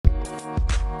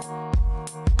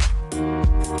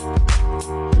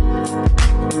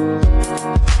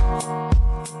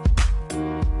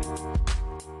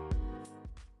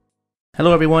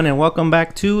Hello, everyone, and welcome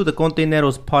back to the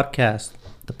Containeros podcast.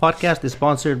 The podcast is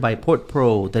sponsored by Port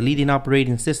Pro, the leading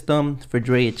operating system for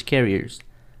drayage carriers.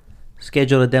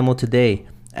 Schedule a demo today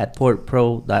at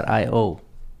portpro.io.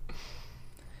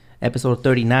 Episode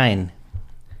 39.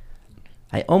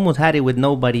 I almost had it with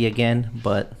nobody again,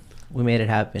 but we made it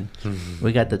happen. Mm-hmm.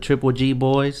 We got the Triple G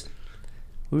boys.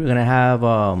 We were going to have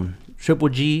Triple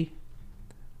G,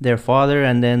 their father,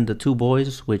 and then the two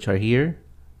boys, which are here.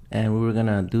 And we were going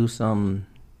to do some,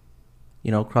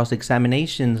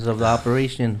 cross-examinations of the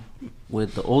operation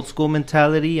with the old school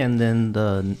mentality and then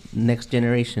the next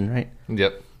generation, right?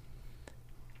 Yep.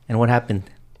 And what happened?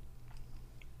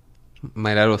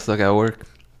 My dad was stuck at work.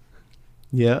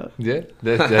 Yeah. Yeah.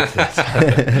 There's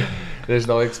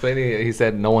no explaining it. He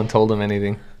said no one told him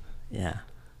anything. Yeah.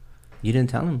 You didn't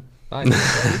tell him.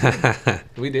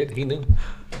 We did. He knew.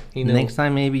 Next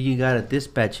time, maybe you got to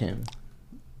dispatch him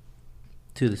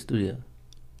to the studio.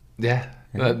 Yeah.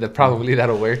 Probably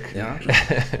that'll work. Yeah.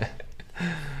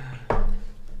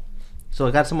 So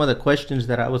I got some other questions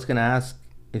that I was going to ask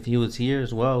if he was here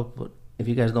as well. But if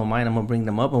you guys don't mind, I'm going to bring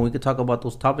them up and we could talk about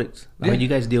those topics. I mean, you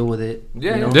guys deal with it.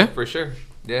 Yeah, for sure.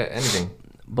 Yeah, anything.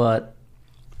 But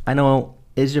I know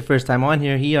it's your first time on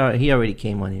here. He already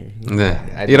came on here.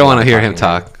 Yeah. You don't want to hear him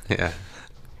talk. Yeah.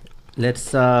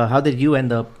 Let's, how did you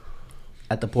end up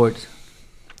at the port?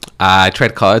 I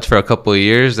tried college for a couple of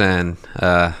years and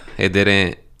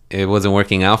it wasn't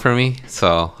working out for me.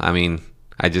 So, I mean,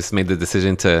 I just made the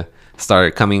decision to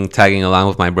start tagging along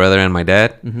with my brother and my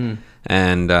dad. Mm-hmm.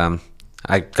 And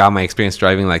I got my experience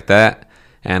driving like that.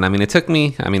 And I mean, it took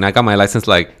me, I got my license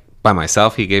like by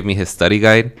myself. He gave me his study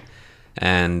guide.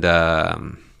 And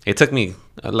it took me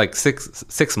like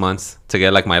six months to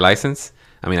get like my license.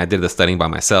 I mean, I did the studying by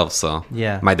myself, so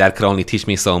yeah. My dad could only teach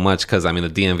me so much because I mean, the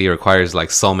DMV requires like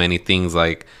so many things.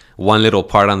 Like one little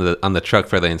part on the truck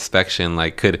for the inspection,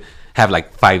 like could have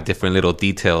like 5 different little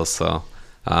details. So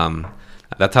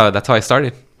that's how I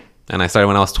started, and I started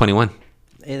when I was 21.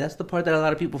 Hey, that's the part that a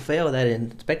lot of people fail, that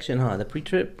inspection, huh? The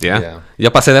pre-trip. Yeah.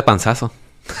 Yo pasé de panzazo.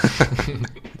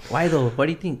 Why though? What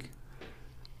do you think?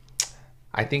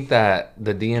 I think that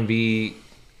the DMV,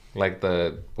 like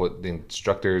the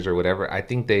instructors or whatever, I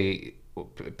think they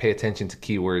pay attention to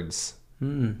keywords.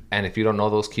 And if you don't know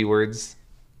those keywords,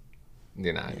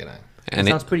 you're not gonna. And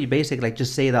it sounds pretty basic. Like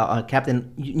just say that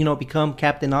captain, become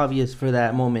Captain Obvious for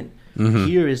that moment. Mm-hmm.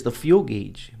 Here is the fuel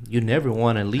gauge. You never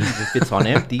want to leave if it's on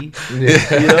empty.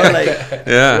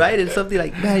 Yeah. Right? It's something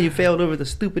like, man, you failed over the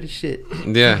stupidest shit.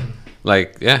 Yeah.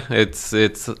 Like, yeah, it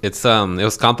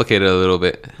was complicated a little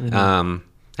bit. Mm-hmm.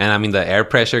 And I mean, the air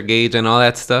pressure gauge and all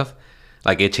that stuff,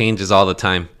 like it changes all the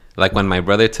time. Like when my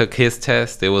brother took his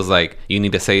test, it was like, you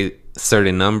need to say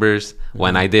certain numbers. Mm-hmm.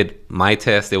 When I did my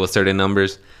test, it was certain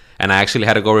numbers. And I actually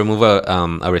had to go remove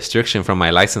a restriction from my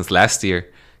license last year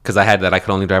because I could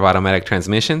only drive automatic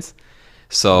transmissions.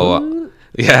 So,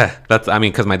 yeah,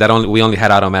 because my dad we only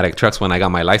had automatic trucks when I got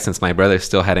my license. My brother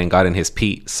still hadn't gotten his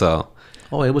Pete, so.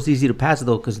 Oh, it was easy to pass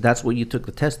though, because that's what you took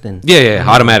the test in. Yeah,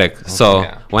 automatic. Okay, so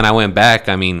when I went back,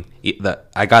 I mean,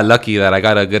 I got lucky that I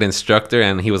got a good instructor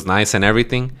and he was nice and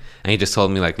everything. And he just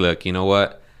told me like, look, you know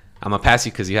what? I'm gonna pass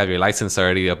you because you have your license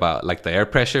already about like the air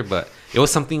pressure. But it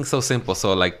was something so simple.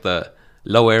 So like the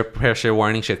low air pressure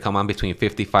warning should come on between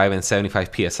 55 and 75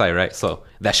 PSI, right? So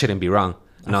that shouldn't be wrong.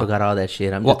 I forgot all that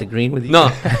shit. I'm just agreeing with you.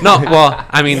 No. Well,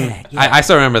 I mean, yeah. I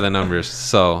still remember the numbers.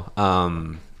 So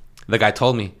the guy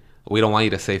told me, we don't want you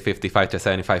to say 55 to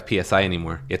 75 PSI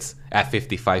anymore. It's at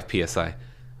 55 PSI.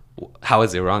 How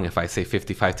is it wrong if I say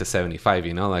 55 to 75?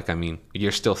 Like, I mean,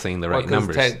 you're still saying the right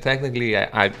numbers. Technically,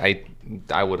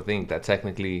 I would think that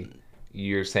technically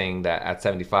you're saying that at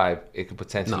 75, it could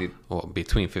potentially... No, well,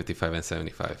 between 55 and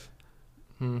 75.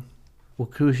 Well,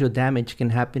 crucial damage can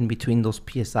happen between those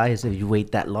PSIs if you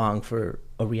wait that long for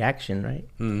a reaction, right?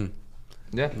 Mm-hmm.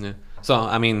 Yeah. So,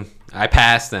 I mean, I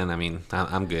passed and, I mean,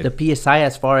 I'm good. The PSI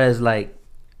as far as, like,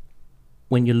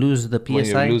 when you lose the PSI? When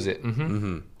you lose it. Mm-hmm.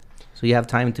 Mm-hmm. So you have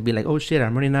time to be like, oh, shit,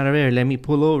 I'm running out of air. Let me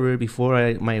pull over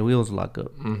before my wheels lock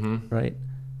up. Mm-hmm. Right?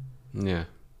 Yeah.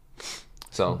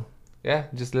 So, yeah,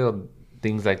 just little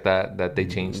things like that they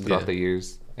changed throughout the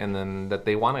years. And then that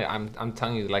they want to... I'm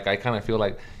telling you, like, I kind of feel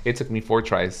like it took me 4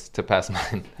 tries to pass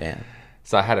mine. Yeah.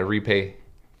 So I had to repay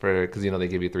because, they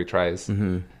give you 3 tries.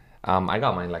 Mm-hmm. I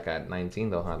got mine like at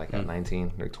 19 though, huh? Like at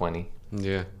 19 or 20.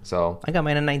 Yeah. So I got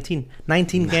mine at 19.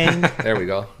 19 gang. There we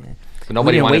go. Yeah. But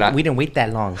we didn't wait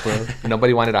that long, bro.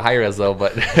 Nobody wanted to hire us though,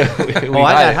 but we I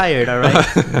got hired, all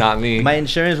right. Not me. My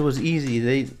insurance was easy.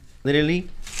 They literally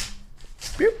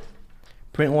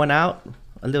print one out,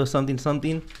 a little something,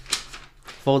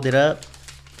 fold it up,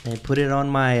 and put it on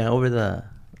my over the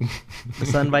the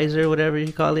sun visor, whatever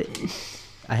you call it.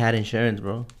 I had insurance,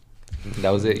 bro.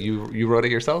 That was it. You wrote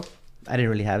it yourself? I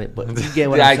didn't really have it, but you get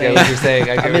what Yeah, I'm I saying. get what you're saying. I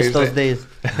get I what miss you're those saying. days.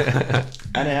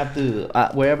 I didn't have to.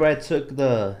 Wherever I took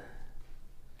the,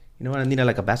 you know what? I needed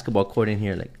like a basketball court in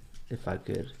here, like if I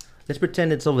could. Let's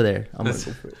pretend it's over there. I'm gonna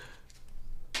go for it.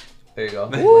 There you go.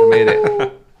 Would've made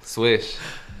it. Swish.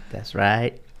 That's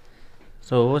right.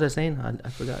 So what was I saying? I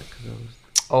forgot. 'Cause I was...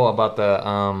 Oh, about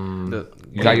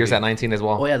you got yours at 19 as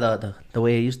well. Oh yeah, the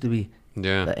way it used to be.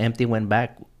 Yeah. The empty went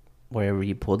back wherever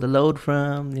you pulled the load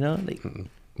from. You know, like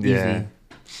Yeah. easy.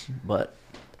 But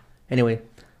anyway,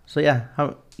 so yeah,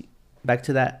 back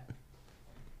to that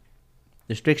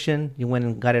restriction. You went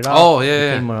and got it off. Oh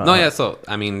yeah, became yeah. No, yeah. So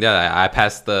I mean, yeah, I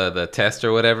passed the test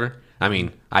or whatever. I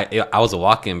mean, I was a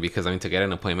walk-in because I mean to get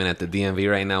an appointment at the DMV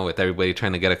right now with everybody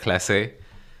trying to get a Class A.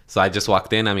 So I just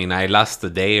walked in. I mean, I lost the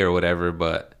day or whatever,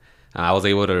 but I was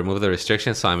able to remove the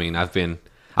restriction. So I mean, I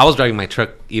was driving my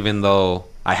truck even though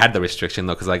I had the restriction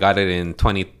though, because I got it in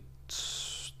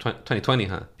 2020,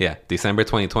 huh? Yeah, December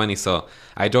 2020. So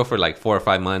I drove for like 4 or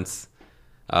 5 months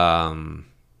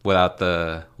without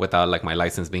like my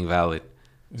license being valid.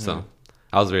 So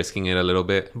I was risking it a little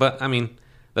bit, but I mean,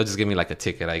 they'll just give me like a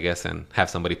ticket, I guess, and have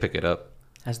somebody pick it up.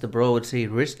 As the bro would say,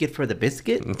 risk it for the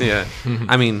biscuit. Yeah,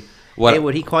 I mean, what? Hey,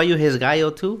 would he call you his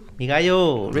gallo too? Mi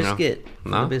gallo, risk No. it for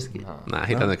No? the biscuit. Nah,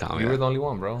 he doesn't call me You were that. the only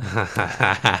one, bro.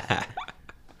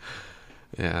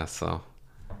 Yeah, so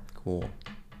Cool.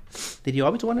 Did you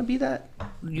always want to be that?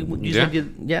 You Yeah.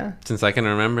 said yeah. since I can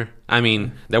remember, I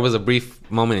mean, there was a brief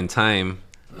moment in time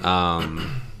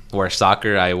where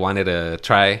soccer I wanted to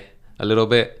try a little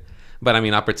bit, but I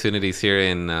mean, opportunities here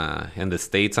in the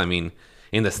States. I mean,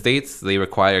 in the States they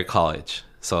require college,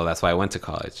 so that's why I went to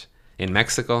college. In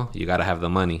Mexico, you gotta have the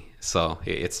money, so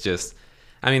it's just,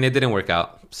 I mean, it didn't work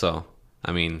out. So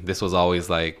I mean, this was always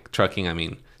like trucking. I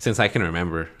mean, since I can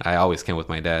remember, I always came with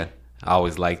my dad. I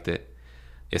always liked it.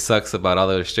 It sucks about all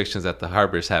the restrictions that the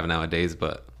harbors have nowadays,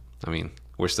 but I mean,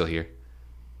 we're still here,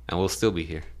 and we'll still be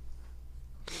here.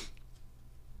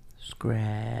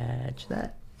 Scratch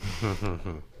that.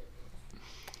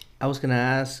 I was gonna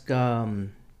ask.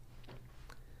 I'm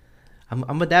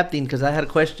adapting because I had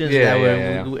questions Yeah, that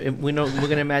yeah, we know we're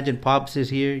gonna imagine Pops is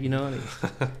here. You know,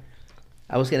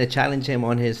 I was gonna challenge him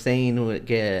on his saying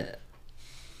que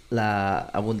la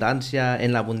abundancia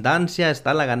en la abundancia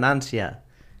está la ganancia,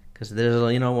 because there's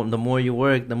the more you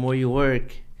work, the more you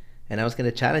work, and I was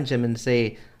gonna challenge him and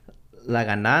say la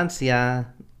ganancia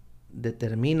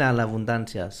determina la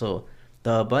abundancia. So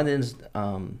the abundance,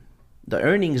 the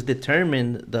earnings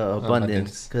determine the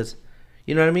abundance, because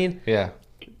you know what I mean. Yeah.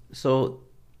 So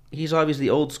he's obviously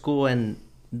old school, and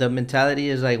the mentality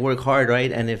is like work hard, right?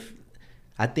 And if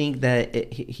I think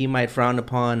that he might frown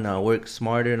upon work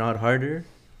smarter, not harder,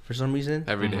 for some reason.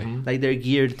 Every day. Like they're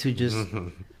geared to just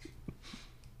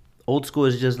old school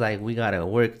is just like we gotta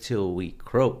work till we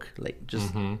croak, like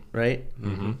just right.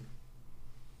 Mm-hmm.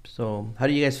 So how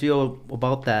do you guys feel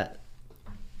about that?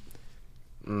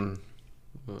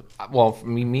 Well, for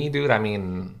me, dude. I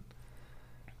mean,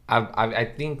 I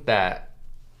think that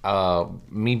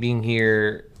me being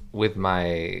here with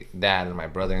my dad and my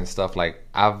brother and stuff, like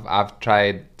I've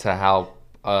tried to help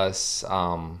us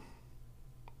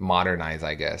modernize,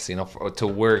 I guess, to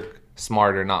work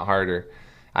smarter, not harder.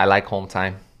 I like home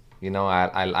time,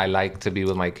 I like to be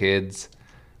with my kids,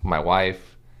 my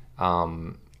wife.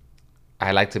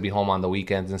 I like to be home on the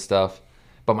weekends and stuff,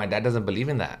 but my dad doesn't believe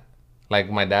in that. Like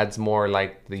my dad's more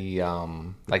like the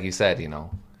like you said,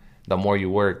 the more you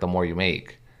work, the more you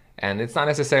make. And it's not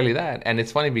necessarily that. And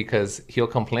it's funny because he'll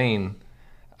complain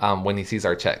when he sees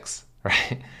our checks,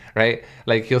 right? Right?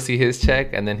 Like he'll see his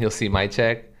check and then he'll see my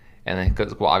check. And then,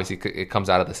 obviously it comes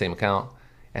out of the same account.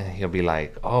 And he'll be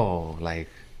like, oh, like,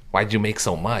 why'd you make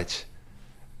so much?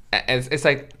 And it's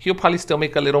like, he'll probably still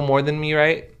make a little more than me,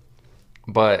 right?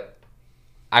 But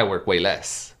I work way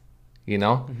less,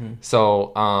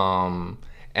 So, and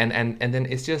then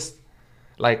it's just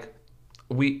like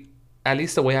at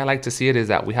least the way I like to see it is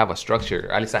that we have a structure.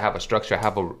 At least I have a structure. I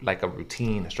have a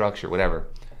routine, a structure, whatever.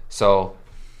 So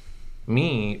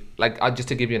me, like, just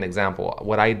to give you an example,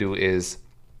 what I do is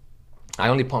I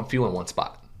only pump fuel in one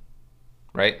spot,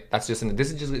 right? This is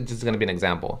just going to be an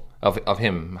example of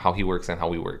him, how he works and how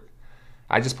we work.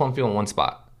 I just pump fuel in one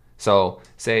spot. So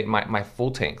say my full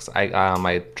tanks,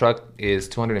 my truck is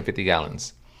 250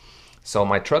 gallons. So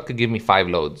my truck could give me 5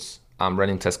 loads. I'm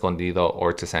running to Escondido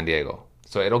or to San Diego.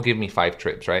 So it'll give me 5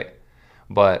 trips, right?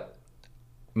 But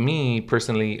me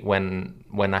personally, when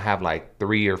I have like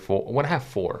 3 or 4, when I have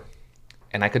 4,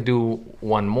 and I could do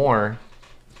one more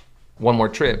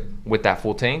trip with that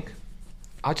full tank,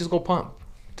 I'll just go pump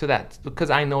to that because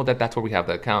I know that that's where we have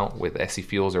the account with SC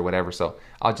Fuels or whatever. So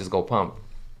I'll just go pump.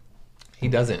 He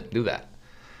doesn't do that.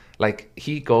 Like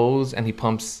he goes and he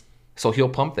pumps. So he'll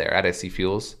pump there at SC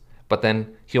Fuels, but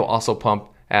then he'll also pump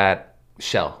at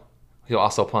Shell. He'll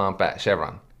also pump at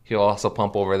Chevron. He'll also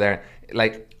pump over there.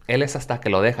 Like él es hasta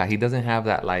que lo deja. He doesn't have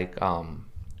that like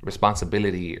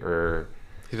responsibility or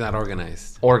he's not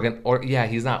organized.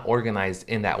 He's not organized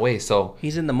in that way. So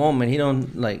he's in the moment. He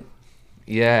don't like.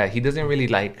 Yeah, he doesn't really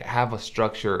like have a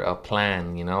structure, a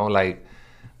plan, you know, like,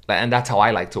 and that's how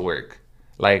I like to work.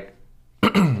 Like,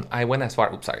 I went as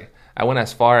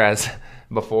far as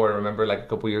before. Remember, like a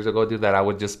couple years ago, dude, that I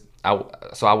would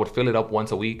fill it up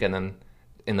once a week, and then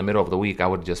in the middle of the week, I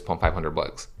would just pump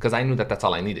 $500 because I knew that that's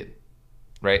all I needed,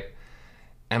 right?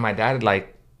 And my dad,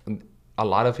 like, a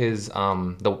lot of his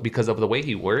because of the way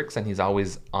he works, and he's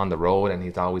always on the road, and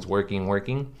he's always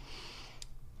working.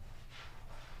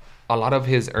 A lot of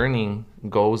his earning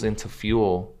goes into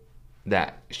fuel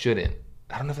that shouldn't.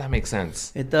 I don't know if that makes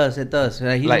sense. It does. He's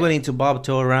like, willing to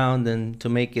bobtail around and to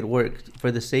make it work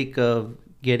for the sake of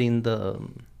getting the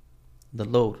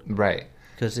load. Right.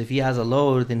 Because if he has a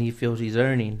load, then he feels he's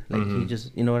earning. Like he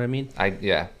just, you know what I mean?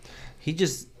 Yeah. He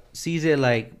just sees it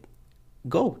like,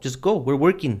 just go. We're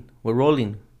working. We're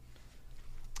rolling.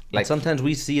 Like sometimes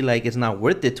we see like it's not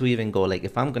worth it to even go. Like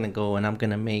if I'm gonna go and I'm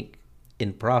gonna make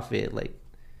in profit like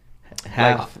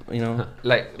half, like, you know.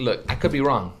 Like, look, I could be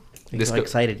wrong. He's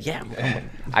excited. Yeah.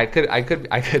 I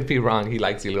could be wrong. He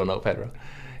likes you, little no Pedro.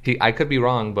 I could be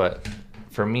wrong, but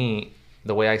for me,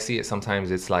 the way I see it,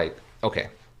 sometimes it's like, okay,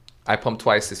 I pumped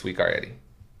twice this week already,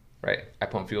 right? I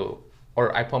pumped fuel,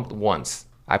 or I pumped once.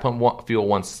 I pumped fuel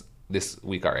once this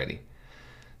week already.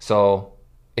 So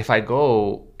if I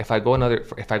go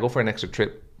for an extra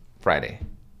trip Friday,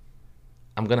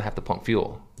 I'm gonna have to pump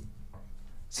fuel.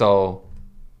 So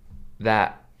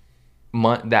that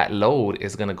load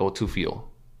is gonna go to fuel.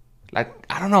 Like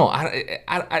I don't know.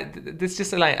 It's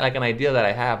just like an idea that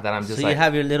I have that I'm just. So like, you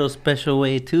have your little special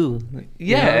way too.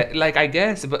 Yeah, you know? Like I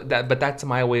guess, but that's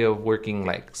my way of working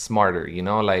like smarter. You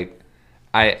know, like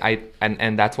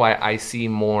and that's why I see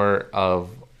more of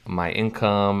my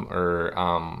income or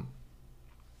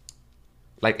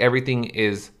like everything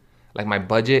is like my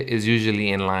budget is usually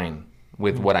in line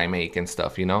with what I make and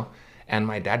stuff. You know, and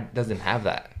my dad doesn't have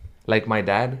that. Like my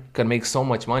dad could make so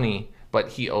much money, but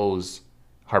he owes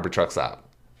Harbor Truck Stop.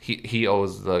 He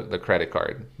owes the credit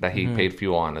card that he paid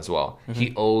fuel on as well.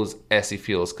 He owes SC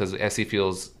Fuels because SC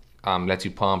Fuels lets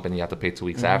you pump and you have to pay 2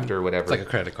 weeks after or whatever. It's like a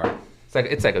credit card.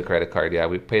 It's like a credit card. Yeah,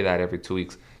 we pay that every 2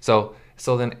 weeks. So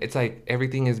then it's like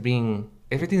everything is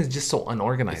just so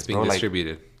unorganized. It's being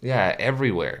distributed. Like, yeah,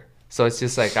 everywhere. So it's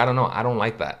just like I don't know. I don't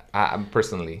like that. I'm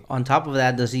personally. On top of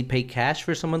that, does he pay cash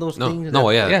for some of those things?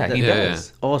 Yeah, he does.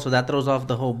 Yeah. Oh, so that throws off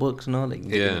the whole books, no? Like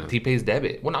he pays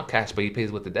debit. Well, not cash, but he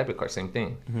pays with the debit card. Same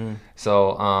thing.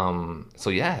 So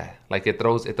yeah, like it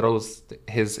throws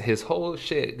his whole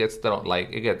shit gets thrown.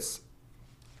 Like it gets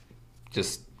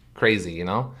just crazy, you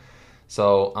know.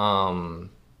 So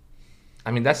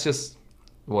I mean that's just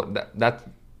what that.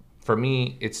 For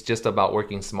me, it's just about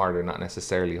working smarter, not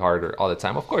necessarily harder all the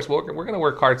time. Of course, we're going to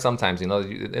work hard sometimes. You know,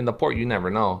 in the port, you never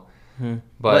know.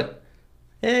 But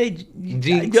hey,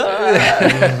 jinx.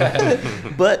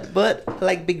 but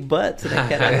like big butts.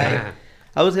 And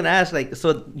I was gonna ask, like,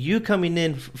 so you coming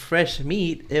in fresh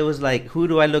meat, it was like, who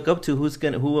do I look up to?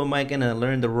 Who am I gonna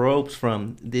learn the ropes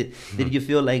from? Did you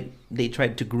feel like they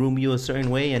tried to groom you a certain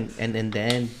way, and in the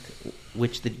end,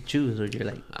 which did you choose, or you're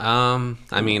like?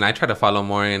 I mean, I try to follow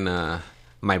more in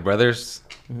my brother's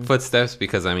footsteps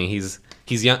because I mean he's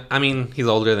young. I mean he's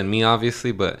older than me,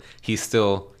 obviously, but he's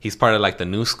part of like the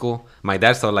new school. My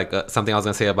dad's still like something I was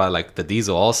gonna say about like the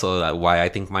diesel also. Why I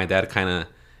think my dad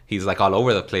he's like all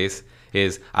over the place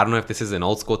is I don't know if this is an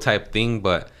old school type thing,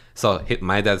 but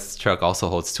my dad's truck also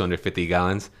holds 250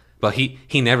 gallons. But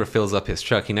he never fills up his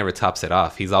truck. He never tops it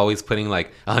off. He's always putting like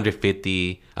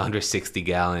 150, 160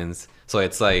 gallons. So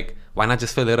it's like, why not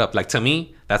just fill it up? Like to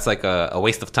me, that's like a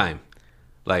waste of time.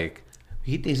 Like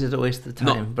he thinks it's a waste of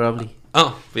time, probably.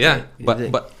 Oh yeah,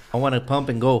 but I want to pump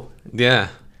and go. Yeah,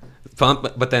 pump.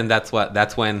 But then that's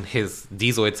when his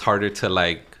diesel, it's harder to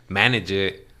like manage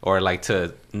it or like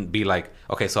to be like,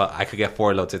 okay, so I could get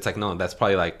 4 loads. It's like no, that's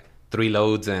probably like 3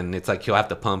 loads, and it's like he'll have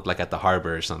to pump like at the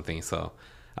harbor or something. So.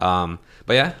 But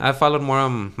yeah, I followed more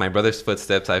on my brother's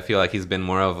footsteps. I feel like he's been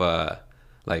more of a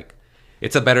like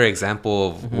it's a better example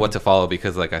of what to follow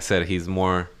because like I said, he's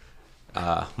more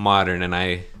modern, and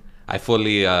I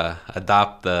fully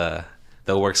adopt the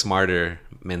work smarter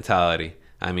mentality.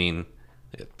 I mean,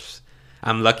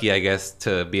 I'm lucky, I guess,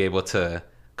 to be able to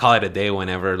call it a day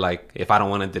whenever, like, if I don't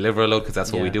want to deliver a load, because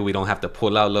that's what we do. We don't have to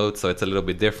pull out loads, so it's a little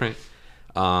bit different.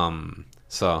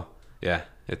 So yeah,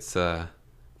 it's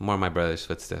more my brother's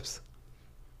footsteps.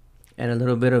 And a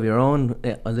little bit of your own,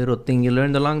 a little thing you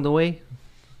learned along the way?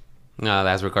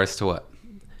 As regards to what?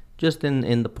 Just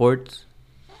in the ports.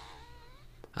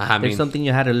 There's something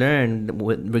you had to learn,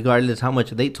 regardless how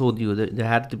much they told you. There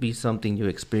had to be something you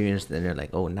experienced, and you're like,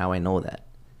 oh, now I know that.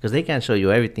 Because they can't show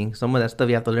you everything. Some of that stuff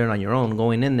you have to learn on your own,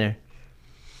 going in there.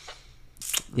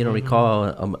 You don't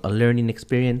recall a learning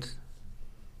experience?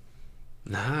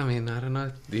 Nah, I mean, I don't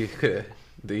know.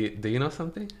 Do you know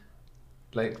something?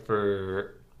 Like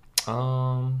for,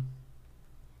 I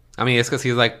mean, it's because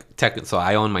he's like so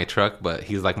I own my truck, but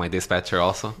he's like my dispatcher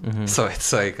also. Mm-hmm. So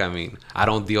it's like, I mean, I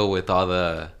don't deal with all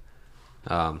the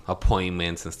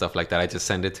appointments and stuff like that. I just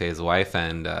send it to his wife,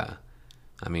 and I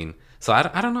mean, so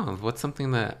I don't know what's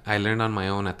something that I learned on my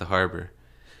own at the harbor.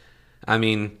 I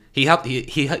mean, he helped.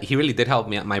 He really did help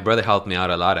me out. My brother helped me out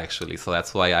a lot, actually. So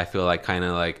that's why I feel like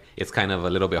it's kind of a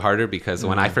little bit harder, because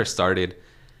when I first started,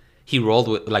 we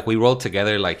rolled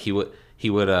together. Like he would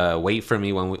wait for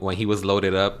me when he was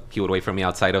loaded up. He would wait for me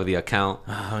outside of the account.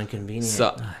 Oh, how inconvenient.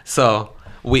 So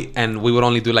we would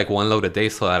only do like one load a day,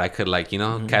 so that I could, like,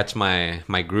 catch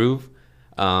my groove.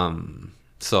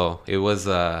 So it was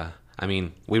I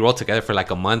mean, we rolled together for like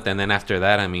a month, and then after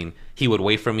that, I mean, he would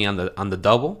wait for me on the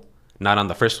double, not on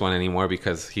the first one anymore,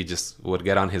 because he just would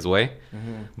get on his way.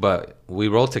 Mm-hmm. But we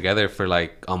rolled together for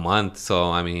like a month. So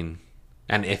I mean,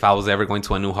 and if I was ever going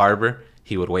to a new harbor,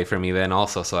 he would wait for me then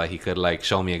also, so that he could like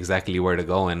show me exactly where to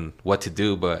go and what to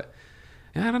do. But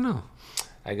yeah, I don't know.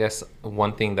 I guess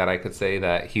one thing that I could say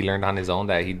that he learned on his own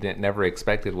that he never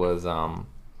expected was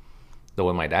the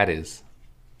way my dad is.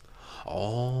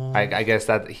 Oh, I guess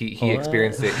that he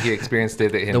experienced it. He experienced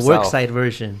it himself. The work site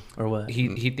version, or what?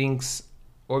 He thinks.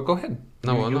 Or go ahead.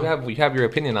 No, you have your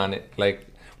opinion on it. Like,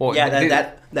 well, yeah,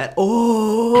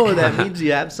 that means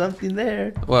you have something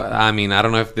there. Well, I mean, I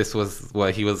don't know if this was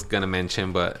what he was gonna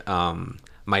mention, but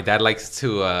my dad likes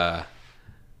to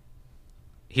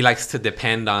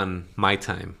depend on my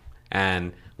time.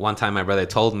 And one time my brother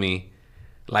told me,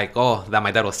 like, that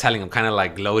my dad was telling him, kind of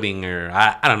like gloating, or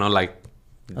I don't know, like,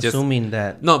 just assuming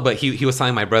that. No, but he was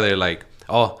telling my brother, like,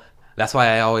 that's why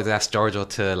I always ask Giorgio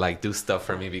to like do stuff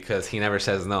for me, because he never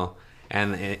says no.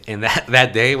 And in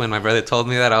that day when my brother told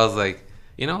me that, I was like,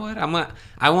 you know what?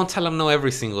 I won't tell him no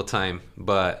every single time,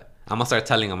 but I'm gonna start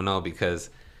telling him no, because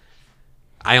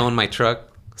I own my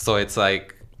truck. So it's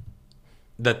like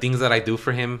the things that I do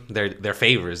for him, they're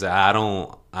favors. I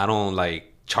don't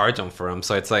like charge him for them.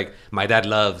 So it's like my dad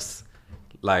loves,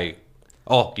 like,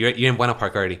 you're in Buena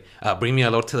Park already. Bring me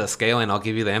a load to the scale, and I'll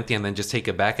give you the empty, and then just take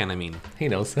it back. And I mean, he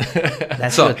knows.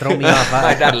 That's gonna throw me off.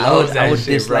 My dad loves that. I would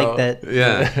shit, dislike bro. that.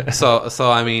 Yeah.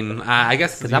 So I mean, I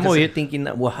guess because I'm over here thinking,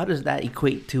 well, how does that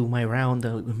equate to my round?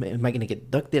 Am I gonna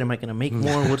get ducted? Am I gonna make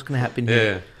more? What's gonna happen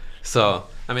here? Yeah. So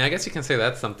I mean, I guess you can say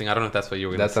that's something. I don't know if that's what you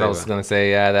were gonna say. That's what I was gonna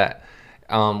say. Yeah, that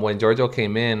when Giorgio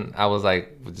came in, I was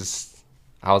like,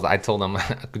 I told him,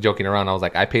 joking around, I was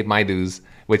like, I paid my dues,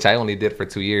 which I only did for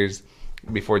 2 years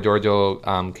before Giorgio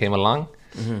came along.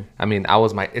 Mm-hmm. I mean,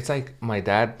 it's like my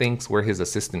dad thinks we're his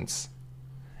assistants,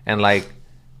 and like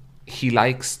he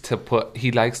likes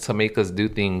to make us do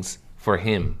things for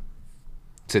him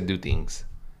to do things,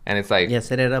 and it's like,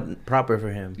 set it up proper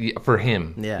for him. Yeah, for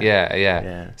him.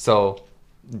 Yeah. So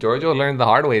Giorgio learned the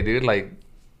hard way, dude. Like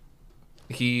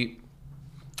he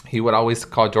would always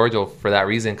call Giorgio for that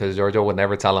reason, because Giorgio would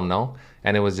never tell him no.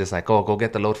 And it was just like, go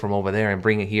get the load from over there and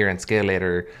bring it here and scale it,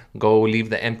 or go leave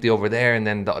the empty over there and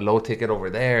then the load ticket over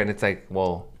there. And it's like,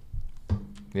 well,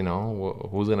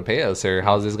 who's going to pay us, or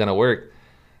how's this going to work?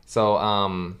 So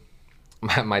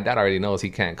my dad already knows he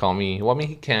can't call me. Well, I mean,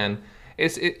 he can.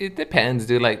 It depends,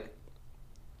 dude. Like,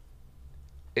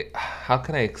 how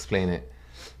can I explain it?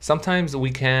 Sometimes we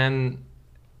can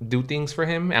do things for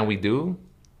him, and we do.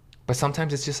 But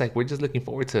sometimes it's just like, we're just looking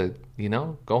forward to,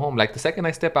 go home. Like the second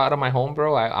I step out of my home,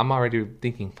 bro, I'm already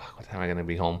thinking, fuck, what time am I going to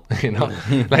be home?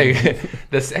 Like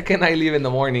the second I leave in the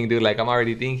morning, dude, like I'm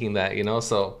already thinking that,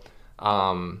 So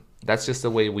that's just the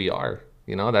way we are,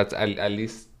 That's at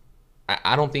least,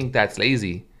 I don't think that's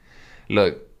lazy.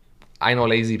 Look, I know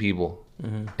lazy people,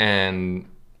 mm-hmm. and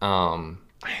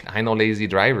I know lazy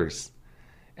drivers.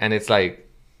 And it's like,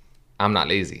 I'm not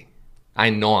lazy. I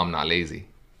know I'm not lazy.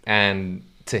 And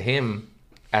to him,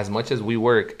 as much as we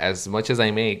work, as much as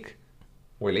I make,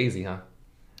 we're lazy, huh?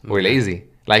 We're lazy.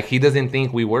 Like, he doesn't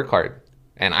think we work hard.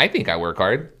 And I think I work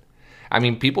hard. I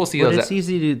mean, people see us... It's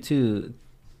easy to...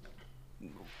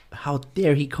 how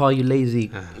dare he call you lazy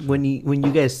when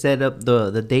you guys set up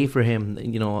the day for him,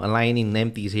 aligning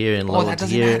empties here and Oh, loads that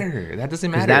doesn't here. matter. That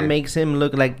doesn't Because matter. that makes him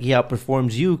look like he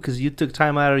outperforms you because you took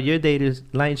time out of your day to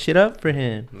line shit up for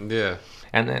him. Yeah.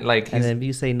 And then like And then if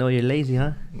you say no, you're lazy,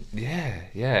 huh?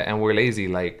 yeah, and we're lazy.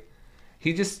 Like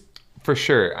he just for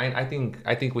sure. I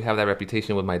think we have that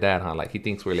reputation with my dad, huh? Like he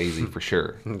thinks we're lazy for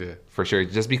sure. Yeah. For sure.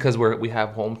 Just because we have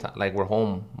home time, like we're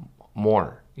home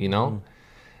more,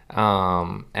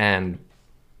 and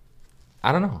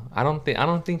I don't know. I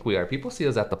don't think we are. People see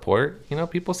us at the port.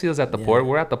 People see us at the port.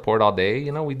 We're at the port all day.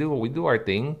 We do our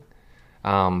thing.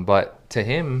 But to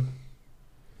him,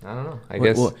 I don't know. I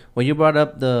guess. Well, you brought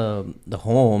up the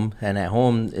home, and at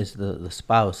home is the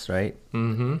spouse, right?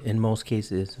 Mm-hmm. In most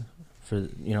cases,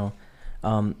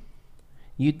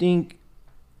 you think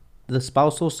the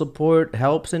spousal support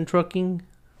helps in trucking,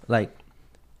 like,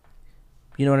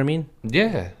 you know what I mean?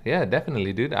 Yeah,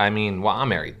 definitely, dude. I mean, well, I'm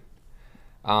married.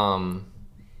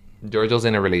 Giorgio's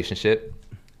in a relationship.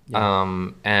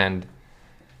 And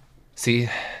see,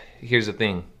 here's the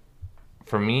thing.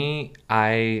 For me,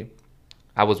 I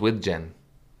was with Jen,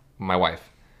 my wife,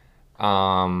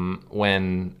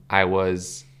 when I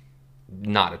was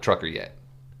not a trucker yet.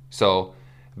 So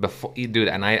before, dude,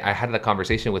 and I had a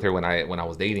conversation with her when I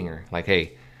was dating her. Like,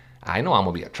 hey, I know I'm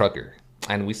gonna be a trucker,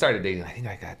 and we started dating. I think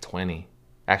I got 20.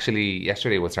 Actually,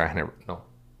 yesterday was our no,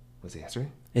 was it yesterday?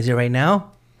 Is it right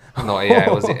now? No, yeah,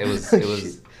 it was. No, it was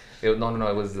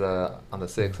on the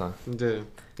 6th, huh?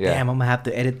 Yeah. Damn, I'm gonna have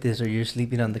to edit this, or you're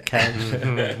sleeping on the couch.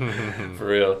 For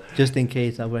real. Just in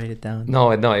case, I'll write it down.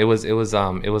 No, it was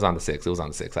on the 6th. It was on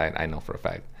the 6th. I know for a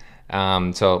fact.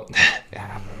 So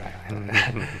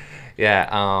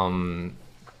yeah.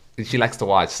 She likes to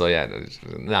watch, so yeah.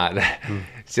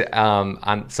 So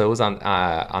it was on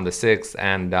the 6th,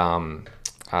 and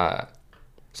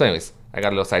so anyways, I got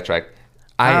a little sidetracked.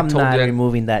 I'm not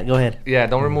removing that. Go ahead. Yeah,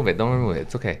 don't remove it.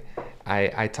 It's okay.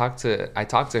 I talked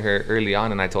to her early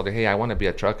on, and I told her, hey, I want to be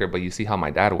a trucker, but you see how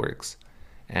my dad works,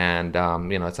 and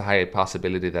it's a high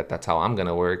possibility that that's how I'm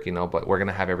gonna work, but we're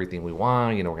gonna have everything we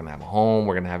want, we're gonna have a home,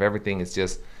 we're gonna have everything. It's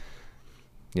just,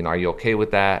 are you okay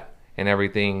with that and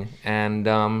everything? And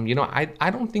I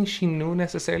don't think she knew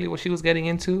necessarily what she was getting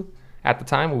into at the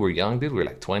time. We were young, dude. We were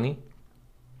like 20,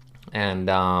 and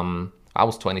I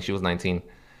was 20, she was 19.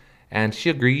 And she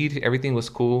agreed. Everything was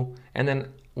cool. And then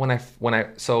I was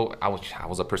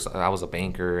a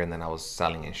banker, and then I was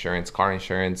selling insurance, car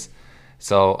insurance.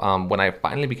 So when I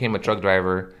finally became a truck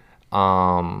driver,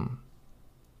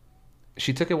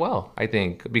 she took it well, I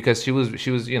think, because she was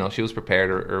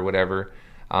prepared or whatever.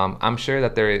 I'm sure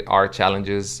that there are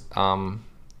challenges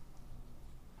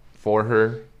for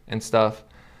her and stuff.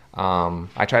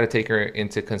 I try to take her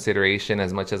into consideration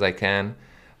as much as I can,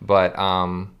 but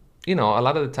a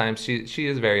lot of the times she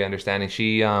is very understanding.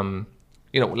 She,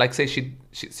 like say she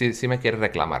me quiere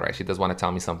reclamar, right? She does want to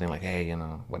tell me something like, hey,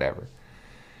 whatever.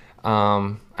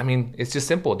 I mean, it's just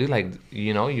simple, dude. Like,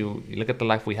 you look at the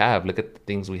life we have, look at the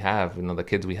things we have, the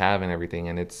kids we have and everything.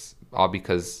 And it's all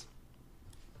because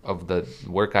of the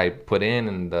work I put in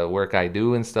and the work I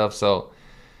do and stuff. So,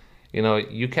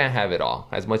 you can't have it all.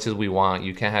 As much as we want,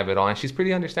 you can't have it all. And she's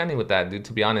pretty understanding with that, dude,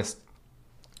 to be honest.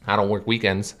 I don't work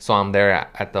weekends, so I'm there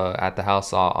at the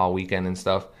house all weekend and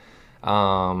stuff.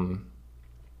 I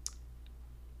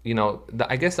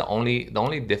guess the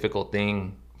only difficult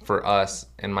thing for us,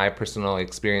 in my personal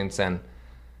experience, and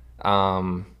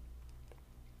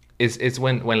is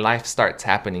when life starts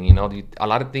happening. A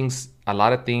lot of things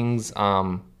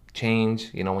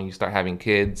change. When you start having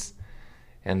kids,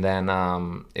 and then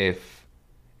if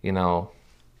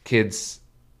kids,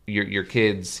 your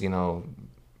kids,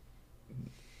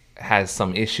 has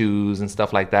some issues and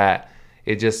stuff like that,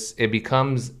 it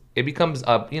becomes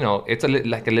up, it's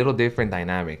like a little different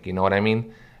dynamic, you know what I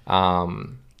mean?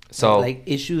 So like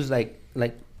issues like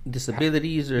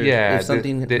disabilities, or yeah, if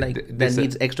something that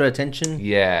needs extra attention.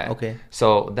 Yeah. Okay.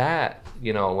 So that,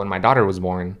 when my daughter was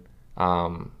born,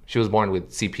 she was born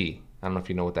with CP. I don't know if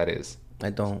you know what that is.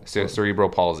 I don't. Cerebral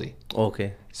palsy.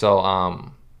 Okay. So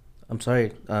I'm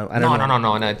sorry. I don't know.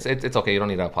 No. It's okay. You don't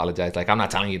need to apologize. Like, I'm not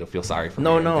telling you to feel sorry for me.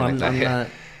 No, I'm not.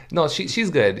 No, she's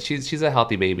good. She's a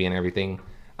healthy baby and everything.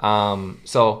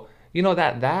 So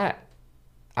that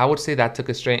I would say that took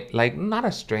a strain. Like, not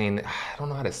a strain. I don't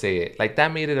know how to say it. Like,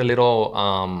 that made it a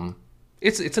little.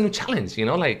 It's a new challenge.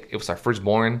 Like, it was our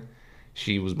firstborn.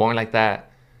 She was born like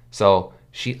that. So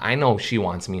I know she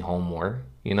wants me home more.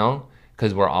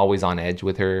 Because we're always on edge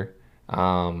with her,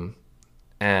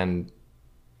 and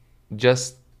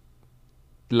just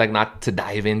like, not to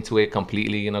dive into it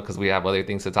completely, because we have other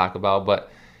things to talk about, but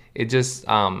it just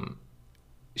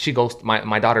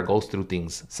my daughter goes through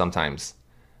things sometimes,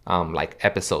 like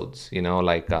episodes,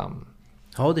 like How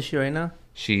old is she right now?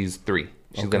 she's 3.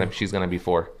 Okay. She's gonna be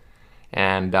 4.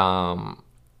 And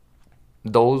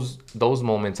those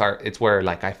moments it's where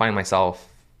like I find myself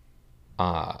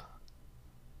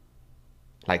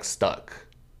like stuck,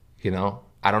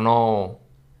 I don't know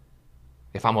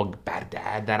if I'm a bad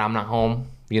dad that I'm not home,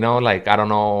 like I don't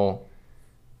know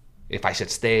if I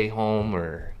should stay home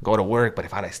or go to work. But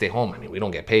if I stay home, I mean, we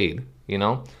don't get paid,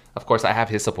 Of course, I have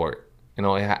his support. I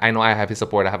know I have his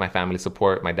support. I have my family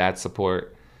support, my dad's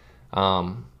support.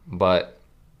 But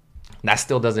that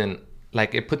still doesn't,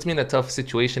 like, it puts me in a tough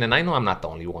situation. And I know I'm not the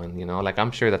only one, like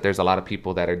I'm sure that there's a lot of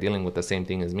people that are dealing with the same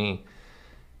thing as me.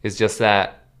 It's just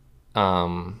that,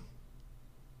 that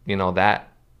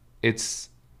it's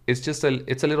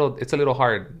a little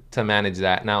hard to manage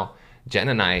that. Now, Jen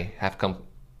and I have come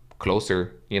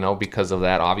closer, because of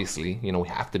that, obviously, we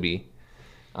have to be.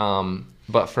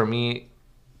 But for me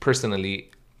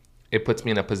personally, it puts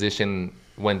me in a position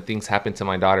when things happen to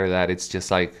my daughter that it's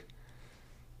just like,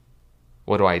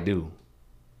 what do I do?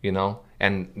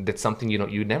 And that's something,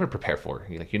 you never prepare for.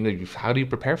 You're like, how do you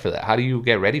prepare for that? How do you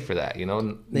get ready for that?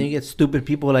 Then you get stupid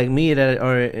people like me that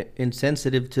are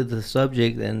insensitive to the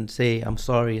subject and say, I'm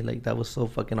sorry, like that was so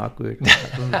fucking awkward.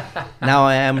 Now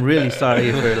I am really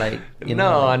sorry for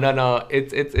No.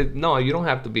 It's no, you don't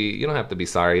have to be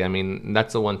sorry. I mean,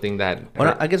 that's the one thing that,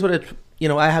 I guess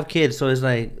I have kids, so it's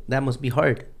like, that must be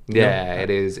hard. It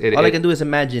is. All I can do is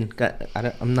imagine.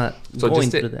 I'm not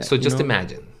going through that. So just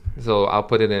imagine. So I'll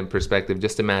put it in perspective.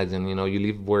 Just imagine, you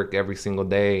leave work every single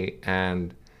day,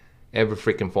 and every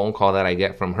freaking phone call that I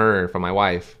get from my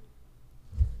wife,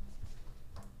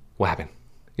 what happened?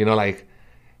 Like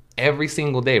every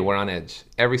single day we're on edge.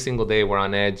 Every single day we're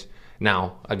on edge.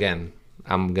 Now, again,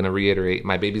 I'm going to reiterate,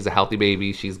 my baby's a healthy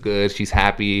baby. She's good. She's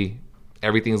happy.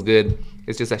 Everything's good.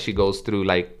 It's just that she goes through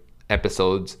like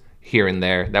episodes here and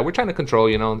there that we're trying to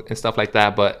control, and stuff like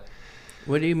that. But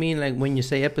what do you mean, like, when you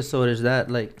say episode? Is that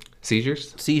like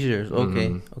seizures? Seizures. Okay.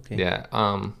 Mm-hmm. Okay. Yeah.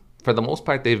 For the most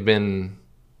part, they've been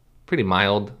pretty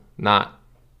mild, not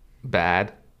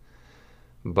bad.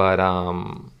 But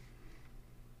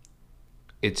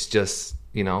it's just,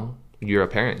 you're a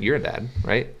parent, you're a dad,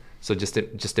 right? So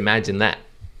just imagine that.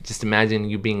 Just imagine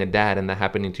you being a dad and that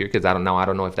happening to your kids. I don't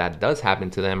know if that does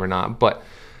happen to them or not, but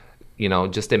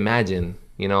just imagine,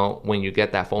 when you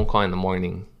get that phone call in the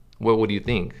morning, what would you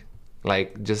think?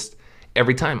 Like, just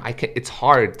every time it's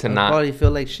hard to not probably feel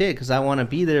like shit because I want to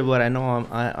be there, but I know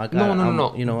I got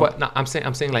no. But no, I'm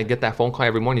saying like, get that phone call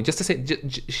every morning just to say,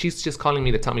 she's just calling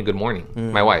me to tell me good morning.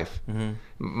 Mm-hmm. My wife, mm-hmm.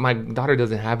 My daughter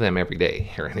doesn't have them every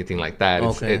day or anything like that.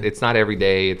 Okay. It's not every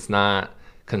day. It's not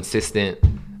consistent.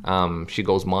 She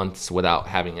goes months without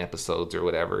having episodes or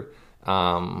whatever.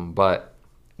 But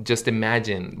just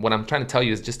imagine, what I'm trying to tell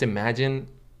you is just imagine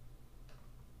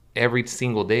every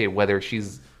single day, whether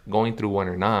she's going through one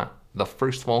or not, the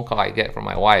first phone call I get from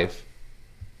my wife,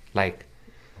 like,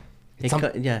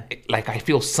 like I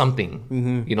feel something,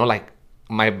 mm-hmm. Like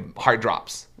my heart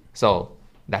drops. So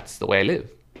that's the way I live.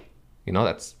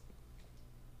 That's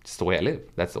just the way I live.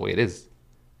 That's the way it is.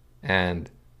 And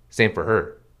same for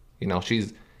her.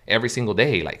 She's every single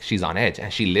day, like, she's on edge,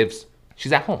 and she's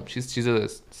at home. She's a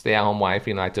stay-at-home wife.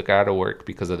 I took her out of work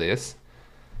because of this.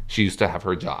 She used to have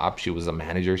her job. She was a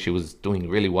manager. She was doing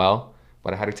really well,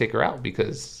 but I had to take her out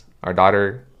because our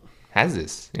daughter has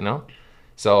this,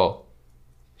 So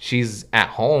she's at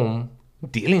home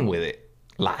dealing with it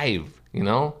live,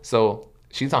 So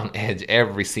she's on edge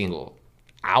every single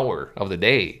hour of the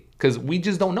day because we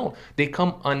just don't know. They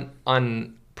come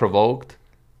unprovoked,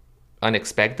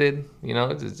 unexpected,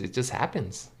 it just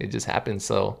happens. It just happens.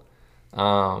 So,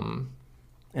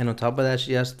 and on top of that,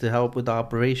 she has to help with the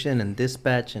operation and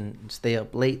dispatch and stay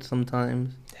up late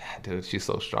sometimes. Yeah, dude, she's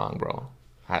so strong, bro.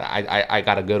 I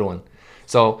got a good one.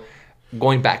 So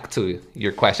going back to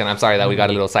your question, I'm sorry that we got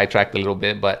a little sidetracked a little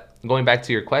bit, but going back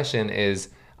to your question is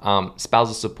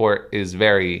spousal support is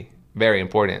very, very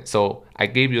important. So I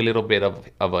gave you a little bit of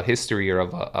a history or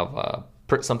of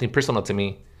something personal to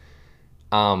me.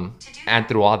 And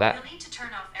through all that, you'll need to turn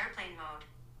off airplane mode.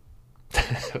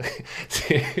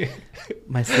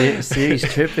 My Siri's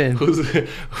tripping.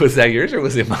 Was that yours or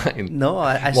was it mine? No,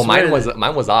 I well, swear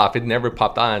mine was off. It never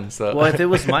popped on. So well, if it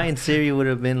was mine, Siri would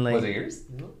have been like. Was it yours?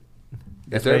 No.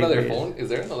 Is there another phone? Is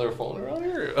there another phone around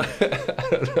here? I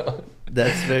don't know.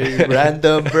 That's very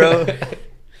random, bro.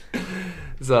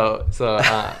 So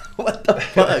what the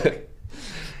fuck?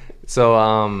 So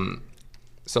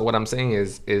what I'm saying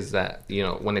is that,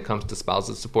 when it comes to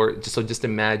spousal support, just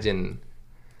imagine,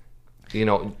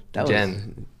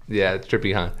 Jen, yeah, it's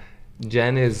trippy, huh?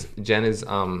 Jen is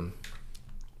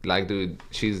like, dude,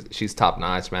 she's top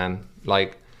notch, man.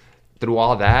 Like, through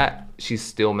all that, she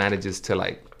still manages to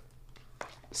like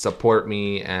support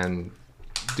me and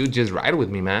dude, just ride with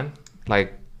me, man.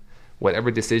 Like,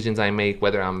 whatever decisions I make,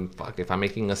 whether if I'm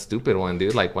making a stupid one,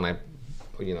 dude, like when I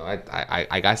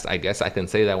guess I can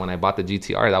say that when I bought the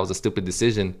GTR, that was a stupid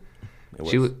decision.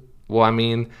 Well, I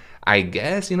mean, I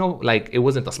guess, like, it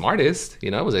wasn't the smartest,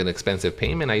 it was an expensive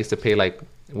payment. I used to pay, like,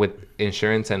 with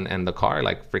insurance and the car,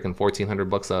 like freaking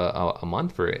 $1,400 a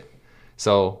month for it.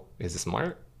 So is it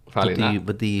smart? Probably not.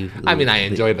 I mean, I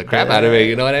enjoyed the crap out of it,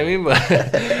 you know what I mean?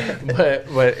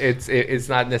 But it's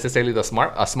not necessarily a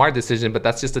smart decision, but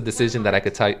that's just a decision that I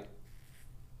could tell you.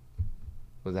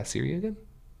 Was that Siri again?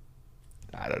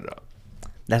 I don't know.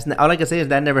 That's all I can say is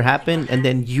that never happened, and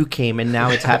then you came, and now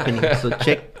it's happening. So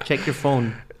check your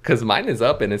phone. Because mine is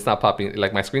up and it's not popping.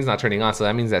 Like, my screen's not turning on, so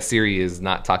that means that Siri is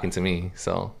not talking to me.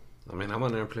 So I mean, I'm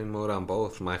on airplane mode on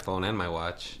both my phone and my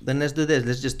watch. Then let's do this.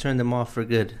 Let's just turn them off for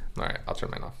good. All right, I'll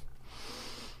turn mine off.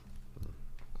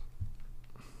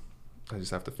 I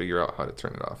just have to figure out how to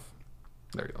turn it off.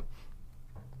 There we go.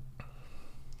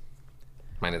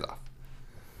 Mine is off.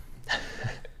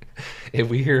 If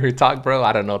we hear her talk, bro,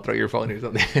 I don't know, throw your phone or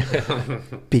something.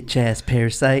 Bitch ass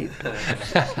parasite.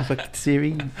 Fucking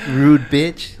Siri. Rude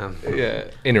bitch. Yeah.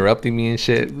 Interrupting me and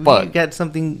shit. We Fuck. got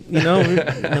something, in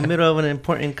the middle of an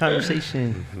important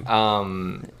conversation.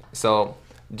 So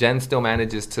Jen still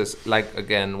manages to, like,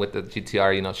 again, with the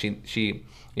GTR, she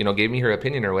gave me her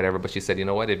opinion or whatever, but she said, you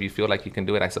know what, if you feel like you can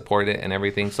do it, I support it and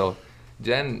everything. So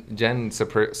Jen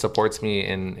supports me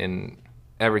in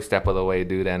every step of the way,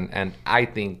 dude, and I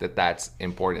think that's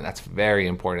important. That's very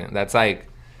important. That's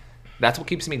what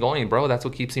keeps me going, bro. That's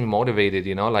what keeps me motivated,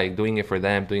 like doing it for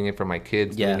them, doing it for my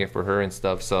kids, doing it for her and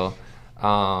stuff. So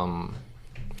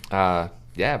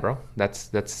yeah, bro,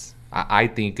 that's I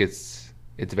think it's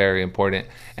very important.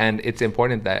 And it's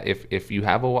important that if you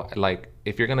have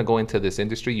if you're gonna go into this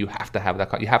industry, you have to have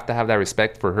that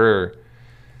respect for her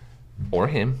or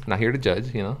him. Not here to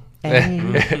judge, you have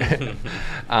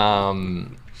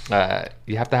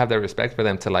to have that respect for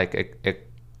them to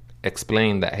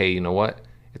explain that, hey, you know what,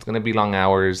 it's gonna be long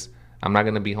hours, I'm not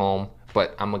gonna be home,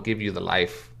 but I'm gonna give you the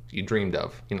life you dreamed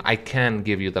of. I can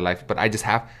give you the life, but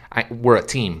we're a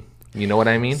team. You know what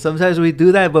I mean? Sometimes we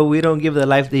do that, but we don't give the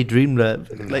life they dreamed of.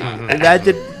 Like,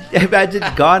 imagine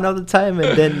gone all the time,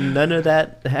 and then none of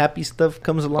that happy stuff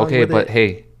comes along. Okay, but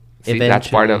hey, see, that's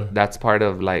part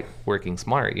of like working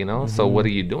smart, Mm-hmm. So what are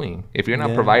you doing if you're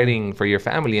not providing for your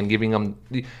family and giving them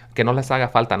que no les haga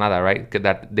falta nada, right?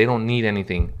 That they don't need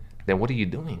anything. Then what are you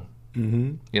doing?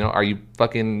 Mm-hmm. Are you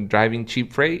fucking driving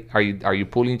cheap freight? Are you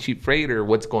pulling cheap freight, or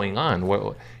what's going on?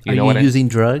 Are you using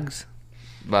drugs?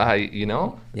 But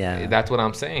yeah, that's what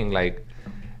I'm saying. Like,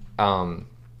 in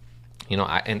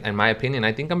my opinion,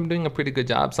 I think I'm doing a pretty good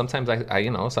job. Sometimes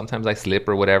sometimes I slip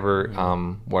or whatever,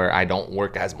 where I don't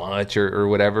work as much or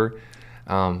whatever.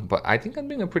 But I think I'm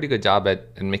doing a pretty good job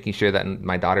at making sure that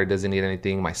my daughter doesn't need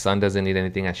anything, my son doesn't need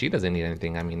anything, and she doesn't need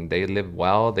anything. I mean, they live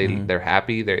well, they're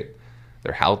happy, they're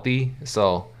healthy.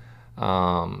 So,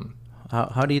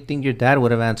 how do you think your dad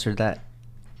would have answered that?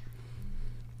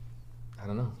 I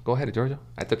don't know. Go ahead, Giorgio.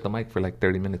 I took the mic for like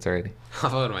 30 minutes already.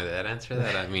 How would my dad answer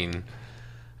that? I mean,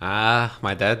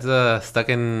 my dad's stuck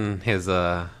in his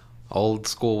old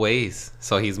school ways.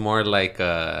 So he's more like,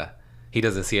 he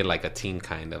doesn't see it like a team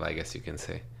kind of, I guess you can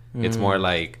say. It's more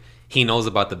like he knows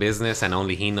about the business and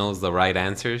only he knows the right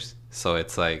answers. So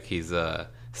it's like he's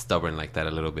stubborn like that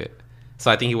a little bit. So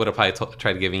I think he would have probably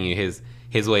tried giving you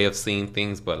his way of seeing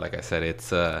things. But like I said,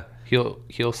 it's...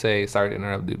 He'll say, sorry to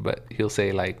interrupt, dude, but he'll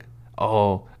say like,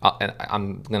 and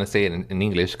I'm going to say it in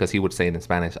English because he would say it in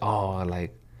Spanish. Oh,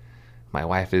 like, my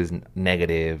wife is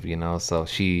negative, so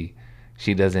she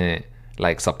doesn't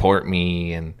like support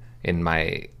me and in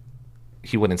my...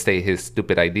 He wouldn't say his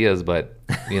stupid ideas, but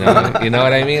you know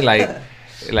what I mean? Like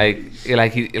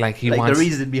he wants the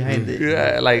reason behind it.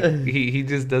 Yeah, like he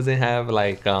just doesn't have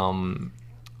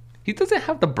he doesn't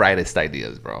have the brightest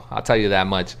ideas, bro. I'll tell you that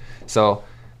much. So,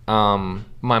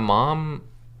 my mom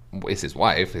is his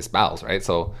wife, his spouse, right?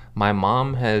 So my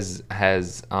mom has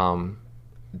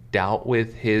dealt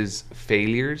with his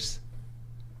failures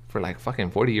for like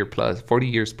fucking 40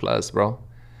 years plus, bro.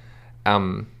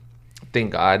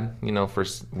 Thank God, we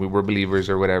were believers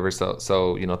or whatever. So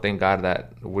thank God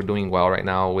that we're doing well right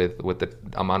now with the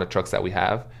amount of trucks that we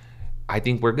have. I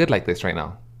think we're good like this right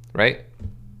now, right?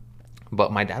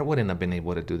 But my dad wouldn't have been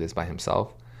able to do this by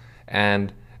himself.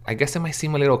 And I guess it might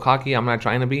seem a little cocky. I'm not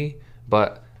trying to be,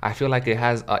 but I feel like it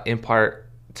has in part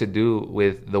to do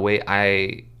with the way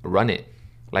I run it.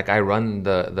 Like I run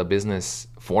the business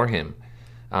for him.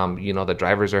 You know, the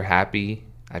drivers are happy.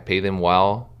 I pay them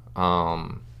well.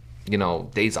 You know,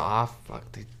 days off,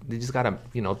 they just gotta,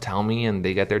 you know, tell me, and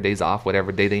they get their days off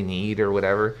whatever day they need or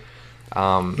whatever.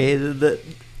 Hey, the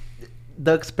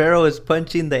Doug Sparrow is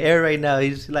punching the air right now.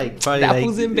 He's like probably that like,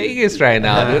 was in Vegas right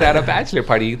now, dude, at a bachelor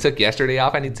party. He took yesterday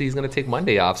off, and he's gonna take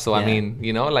Monday off. So I Yeah. mean,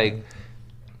 you know, like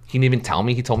he didn't even tell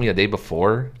me. He told me a day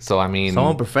before. So I mean,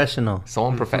 someone professional.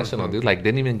 someone professional, dude. Like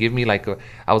didn't even give me like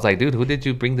I was like, dude, who did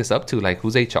you bring this up to? Like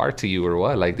who's HR to you or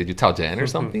what? Like did you tell Jen or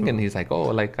something? And he's like, oh,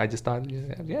 like I just thought,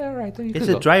 yeah, all right. It's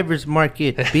a driver's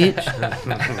market, bitch.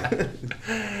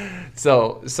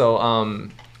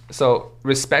 So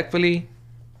respectfully,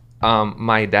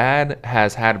 my dad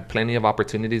has had plenty of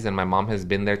opportunities, and my mom has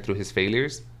been there through his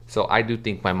failures. So I do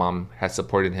think my mom has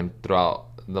supported him throughout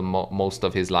the most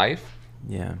of his life.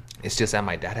 Yeah. It's just that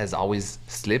my dad has always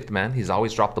slipped, man. He's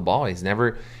always dropped the ball. He's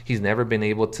never been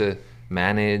able to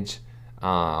manage,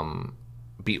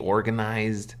 be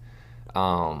organized.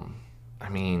 I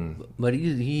mean, But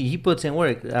he puts in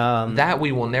work. that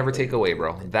we will never take away,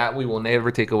 bro. That we will never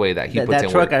take away. That he puts that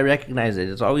in truck, work. I recognize it.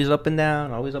 It's always up and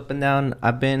down, always up and down.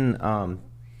 I've been,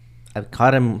 I've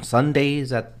caught him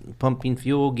Sundays at pumping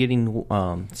fuel, getting,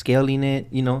 scaling it.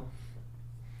 You know,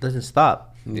 doesn't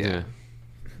stop. Yeah.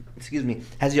 Excuse me.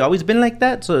 Has he always been like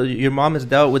that? So your mom has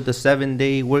dealt with the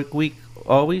 7-day work week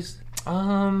always?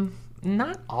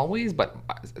 Not always, but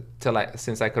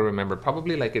since I could remember,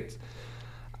 probably like it's.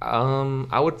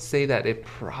 I would say that it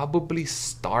probably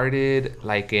started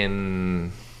like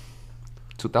in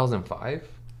 2005.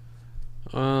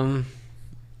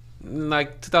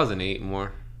 Like 2008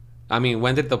 more. I mean,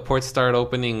 when did the ports start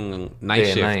opening night Day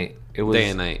shift? and night. It was day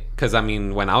and night. Because I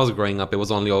mean, when I was growing up, it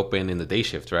was only open in the day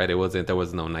shift, right? There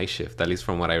was no night shift, at least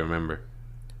from what I remember.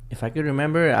 If I could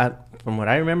remember, from what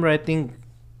I remember, I think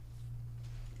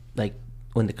like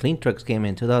when the clean trucks came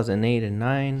in 2008 and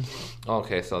 9.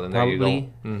 Okay, so then Probably.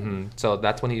 there you go. So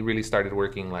that's when he really started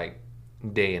working like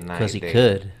day and night. Because he day.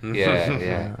 could. Yeah,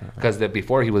 yeah. Because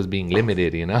before he was being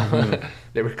limited, you know,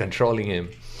 they were controlling him.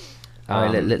 All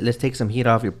right, let's take some heat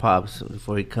off your pops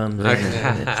before he comes in.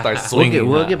 And Start swinging.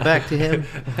 We'll get back to him.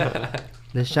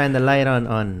 Let's shine the light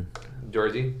on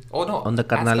Georgie. Oh no, On the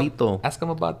carnalito. Ask him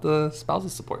about the spousal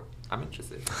support. I'm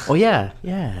interested. Oh yeah.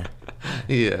 Yeah.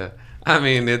 I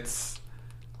mean, it's.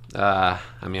 I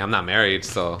mean, I'm not married,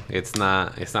 so it's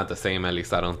not the same. At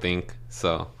least I don't think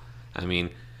so. I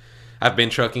mean, I've been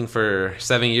trucking for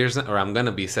 7 years, or I'm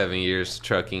gonna be 7 years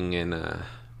trucking in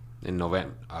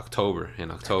October.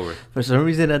 For some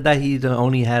reason, I thought he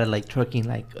only had like trucking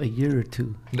like a year or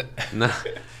two. No.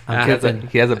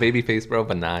 He has a baby face, bro,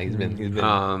 but nah, he's been.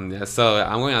 Yeah, so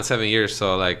I'm going on 7 years.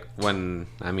 So like when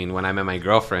I met my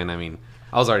girlfriend, I mean,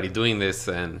 I was already doing this,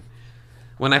 and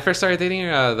when I first started dating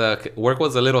her, the work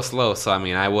was a little slow. So I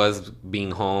mean, I was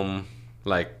being home,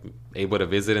 like able to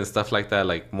visit and stuff like that,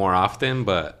 like more often.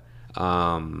 But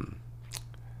For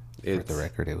the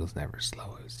record, it was never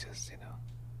slow. It was just,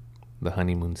 the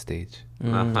honeymoon stage. It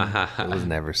was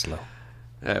never slow.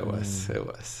 It was.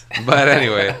 But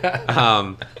anyway,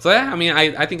 so yeah, I mean,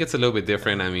 I think it's a little bit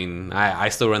different. I mean, I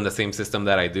still run the same system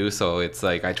that I do. So it's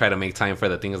like I try to make time for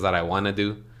the things that I want to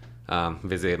do.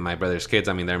 Visit my brother's kids.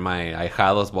 I mean, they're my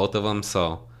ahijados, both of them.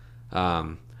 So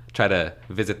try to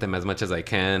visit them as much as I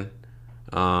can.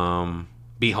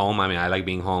 Be home. I mean, I like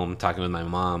being home, talking with my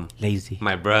mom. Lazy.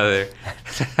 My brother.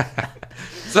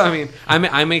 So, I mean,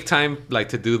 I make time like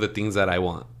to do the things that I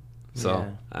want. So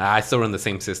Yeah. I still run the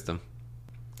same system.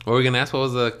 What were we going to ask? What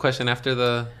was the question after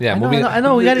the... Yeah, I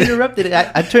know. We got interrupted.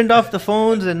 I turned off the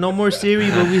phones and no more Siri,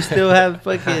 but we still have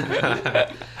fucking...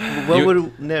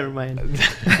 Never mind.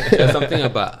 something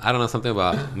about... I don't know, something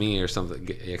about me or something.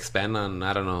 Expand on,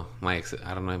 I don't know, my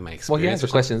experience. Well, he answered or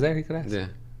something. questions there. He could ask. Yeah.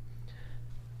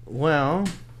 Well,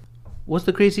 what's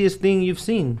the craziest thing you've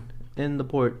seen in the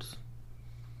ports?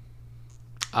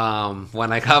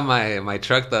 When I got my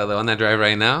truck, the one I drive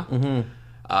right now,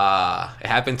 it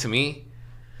happened to me.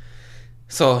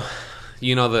 So,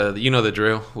 you know the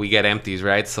drill. We get empties,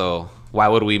 right? So why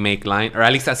would we make line? Or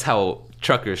at least that's how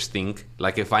truckers think.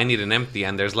 Like if I need an empty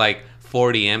and there's like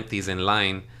 40 empties in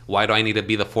line, why do I need to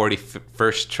be the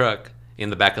 41st truck in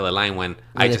the back of the line when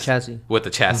with the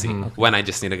chassis when I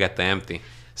just need to get the empty?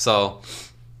 So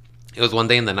it was one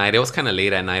day in the night. It was kind of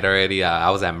late at night already. I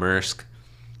was at Maersk.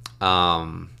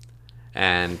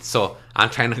 And so I'm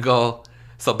trying to go.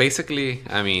 So basically,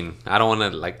 I mean, I don't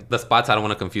want to like the spots. I don't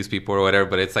want to confuse people or whatever.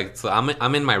 But it's like, so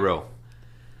I'm in my row,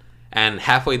 and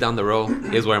halfway down the row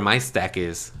is where my stack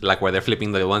is, like where they're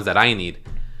flipping the ones that I need.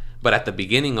 But at the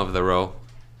beginning of the row,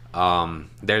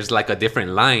 there's like a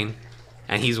different line,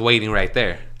 and he's waiting right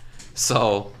there.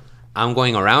 So I'm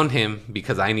going around him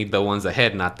because I need the ones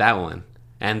ahead, not that one.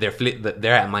 And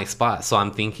they're at my spot. So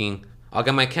I'm thinking, I'll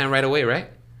get my can right away, right?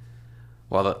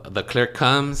 Well, the clerk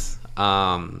comes,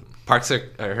 parks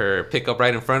her pickup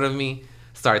right in front of me,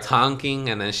 starts honking,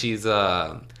 and then she's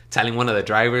telling one of the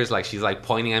drivers, like she's like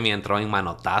pointing at me and throwing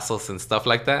manotazos and stuff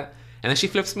like that. And then she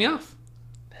flips me off.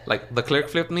 Like the clerk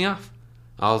flipped me off.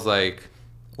 I was like,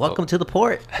 welcome to the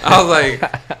port. I was like,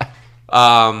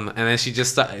 and then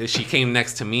she came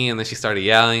next to me, and then she started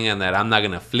yelling, and that I'm not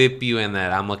gonna flip you, and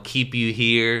that I'm gonna keep you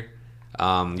here.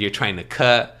 You're trying to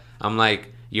cut. I'm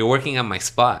like, you're working at my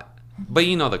spot. But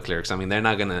you know the clerks. I mean, they're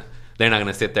not gonna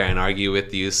sit there and argue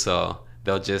with you. So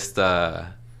they'll just.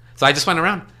 So I just went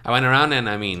around. I went around, and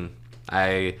I mean,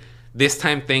 this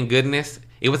time, thank goodness,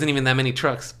 it wasn't even that many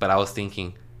trucks. But I was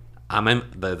thinking,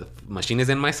 the machine is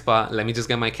in my spot. Let me just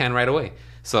get my can right away.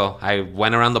 So I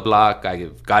went around the block. I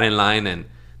got in line, and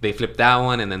they flipped that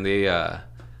one, and then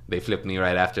they flipped me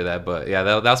right after that. But yeah,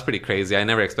 that was pretty crazy. I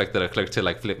never expected a clerk to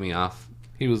like flip me off.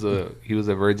 He was a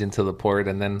virgin to the port,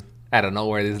 and then out of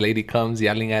nowhere, this lady comes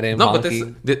yelling at him. No,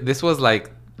 honking. But this was like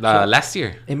last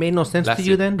year. It made no sense to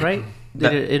you then, right?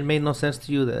 It made no sense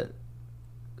to you that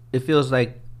it feels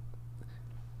like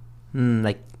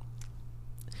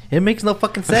it makes no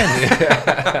fucking sense.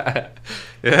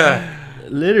 Yeah.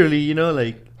 Literally, you know,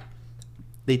 like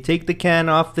they take the can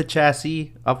off the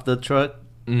chassis, off the truck.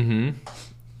 Mm-hmm.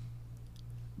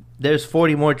 There's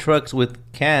 40 more trucks with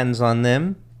cans on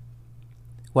them.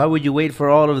 Why would you wait for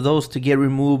all of those to get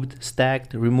removed,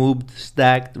 stacked, so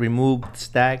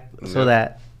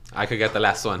that I could get the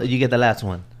last one? You get the last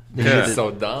one. Yeah.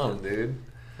 So dumb, dude.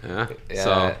 Yeah.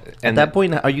 So at that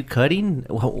point, are you cutting?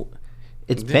 Well,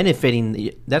 it's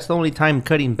benefiting. That's the only time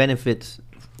cutting benefits,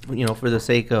 you know, for the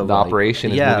sake of the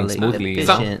operation is moving smoothly.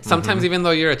 Sometimes even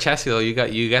though you're a chassis, though,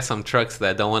 you got some trucks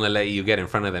that don't want to let you get in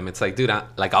front of them. It's like, dude,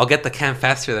 I'll get the can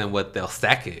faster than what they'll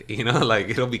stack it. You know, like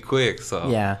it'll be quick. So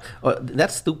yeah,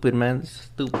 that's stupid, man. It's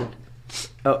stupid.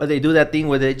 They do that thing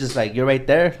where they just like you're right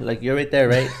there, right?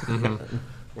 Mm-hmm.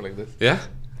 We're like this. Yeah.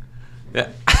 Yeah.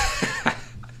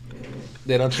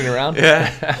 They don't turn around.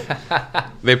 Yeah.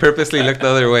 They purposely look the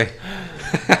other way.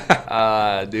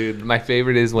 Dude, my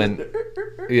favorite is when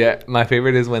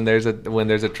there's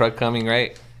a truck coming,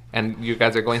 right? And you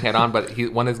guys are going head on, but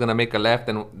one is gonna make a left,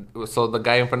 and so the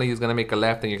guy in front of you is gonna make a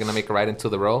left, and you're gonna make a right into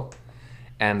the row,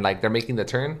 and like they're making the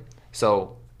turn.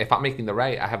 So if I'm making the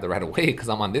right, I have the right of way because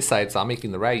I'm on this side. So I'm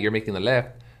making the right, you're making the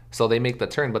left. So they make the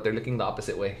turn, but they're looking the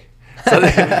opposite way. So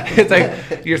it's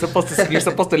like you're supposed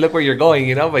to look where you're going,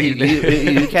 you know. But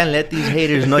you can't let these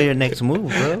haters know your next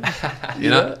move, bro. You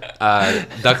know,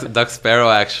 Duck Sparrow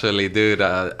actually, dude.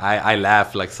 I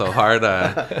laughed like so hard.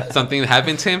 Something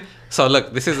happened to him. So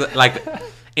look, this is like,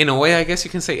 in a way, I guess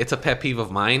you can say it's a pet peeve of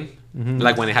mine. Mm-hmm.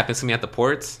 Like when it happens to me at the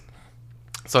ports.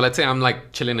 So let's say I'm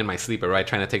like chilling in my sleeper, right,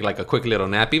 trying to take like a quick little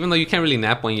nap. Even though you can't really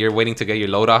nap when you're waiting to get your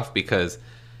load off because.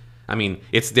 I mean,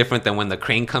 it's different than when the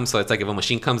crane comes. So it's like if a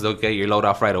machine comes, they'll get your load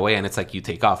off right away. And it's like you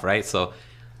take off, right? So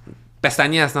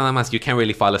pestañas nada más. You can't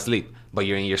really fall asleep. But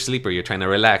you're in your sleeper. You're trying to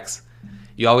relax.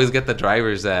 You always get the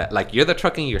drivers that, like, you're the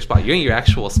truck in your spot. You're in your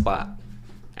actual spot.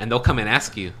 And they'll come and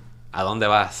ask you, ¿A dónde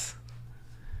vas?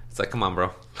 It's like, come on,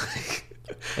 bro.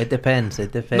 It depends.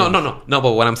 No.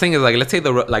 But what I'm saying is, like, let's say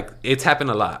it's happened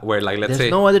a lot where, like, let's say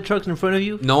there's no other trucks in front of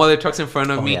you. No other trucks in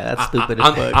front of me. Yeah, that's stupid.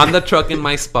 I'm the truck in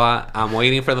my spot. I'm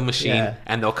waiting for the machine,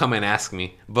 and they'll come and ask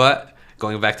me. But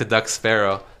going back to Duck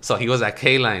Sparrow, so he was at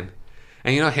K line,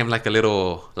 and you know him, like a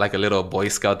little Boy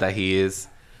Scout that he is.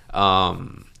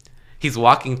 He's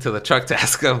walking to the truck to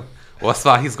ask him what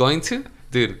spot he's going to.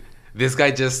 Dude, this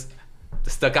guy just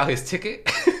stuck out his ticket,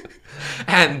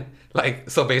 and. Like,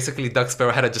 so basically Duck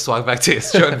Sparrow had to just walk back to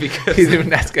his truck because... he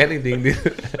didn't ask anything, dude.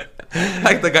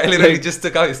 Like, the guy literally just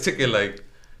took out his ticket, like,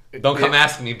 don't come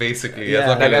ask me, basically.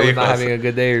 Yeah, that guy was not having a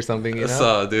good day or something, you know?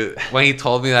 So, dude, when he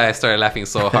told me that, I started laughing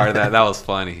so hard that was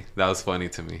funny. That was funny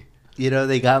to me. You know,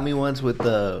 they got me once with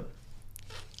the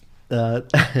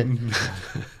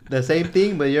same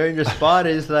thing, but you're in your spot.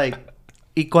 It's like,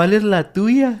 ¿Y cuál es la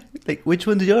tuya? Like, which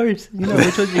one's yours? You know,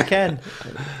 which one's your can?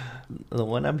 The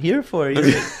one I'm here for.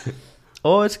 Like,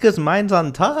 oh, it's because mine's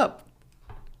on top.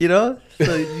 You know?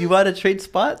 So you want to trade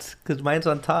spots? Because mine's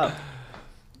on top.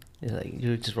 You're like,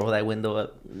 you just roll that window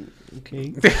up.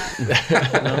 Okay.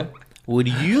 You know? Would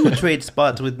you trade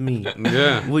spots with me?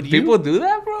 Yeah. Would you? People do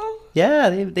that, bro? Yeah,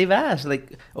 they've asked.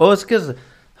 Like, oh, it's because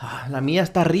la mía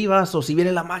está arriba, so si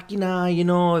viene la máquina, you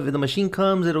know, if the machine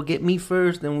comes, it'll get me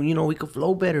first, and, you know, we could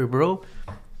flow better, bro.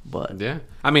 But yeah,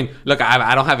 I mean, look,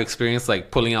 I don't have experience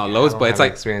like pulling out loads, but it's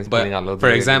like, pulling out loads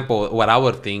for example, what I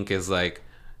would think is like,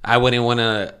 I wouldn't want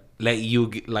to let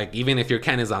you like, even if your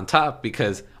can is on top,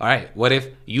 because all right, what if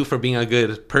you, for being a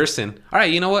good person, all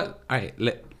right, you know what, all right,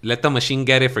 let the machine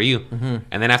get it for you,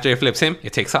 and then after it flips him,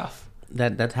 it takes off.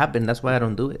 That's happened. That's why I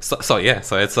don't do it. So yeah,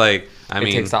 so it's like, I mean,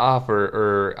 it takes off,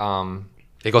 or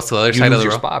it goes to the other you side of lose the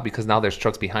your road. spot because now there's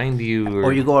trucks behind you,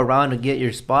 Or you go around to get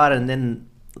your spot, and then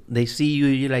they see you.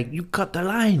 You're like, you cut the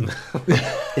line.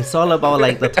 It's all about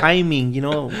like the timing, you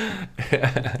know.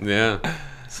 Yeah.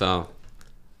 So,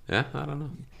 yeah, I don't know.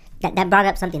 That brought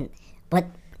up something, but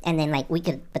and then like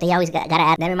but they always gotta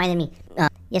add. That reminded me.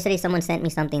 Yesterday, someone sent me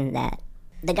something that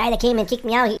the guy that came and kicked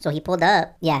me out. So he pulled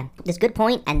up. Yeah, this good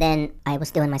point, and then I was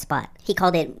still in my spot. He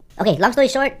called it. Okay, long story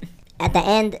short, at the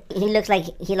end, he looks like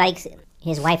he likes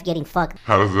his wife getting fucked.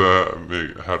 How does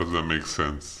that make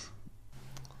sense?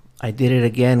 I did it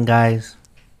again, guys.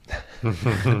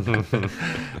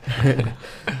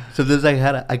 So this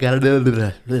I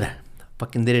gotta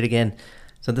fucking did it again.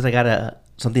 Sometimes I gotta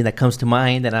something that comes to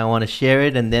mind and I want to share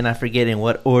it, and then I forget in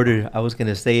what order I was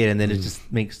gonna say it, and then it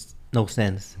just makes no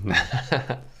sense.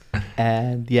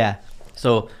 And yeah,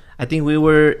 so I think we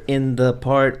were in the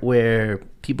part where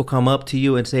people come up to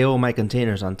you and say, "Oh, my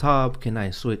container's on top. Can I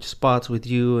switch spots with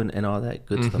you?" and all that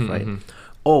good stuff, right?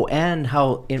 Oh, and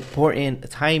how important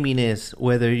timing is,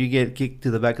 whether you get kicked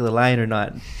to the back of the line or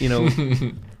not, you know.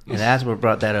 And that's what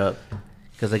brought that up,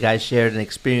 because the guy shared an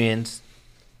experience.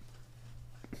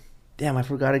 Damn, I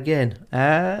forgot again.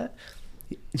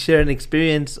 He shared an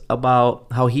experience about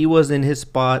how he was in his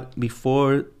spot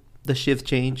before the shift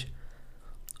change.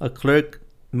 A clerk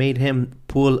made him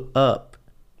pull up.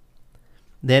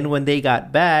 Then when they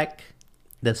got back,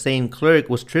 the same clerk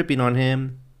was tripping on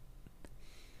him.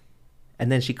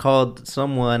 And then she called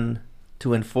someone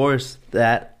to enforce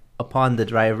that upon the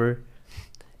driver.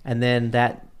 And then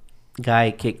that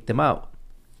guy kicked him out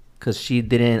because she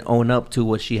didn't own up to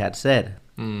what she had said.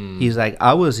 He's like,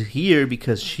 I was here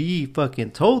because she fucking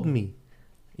told me,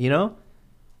 you know?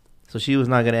 So she was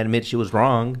not going to admit she was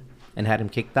wrong and had him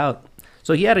kicked out.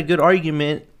 So he had a good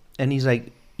argument, and he's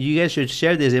like, you guys should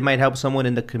share this. It might help someone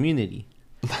in the community.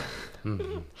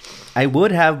 I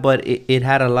would have, but it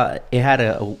had a lot. It had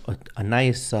a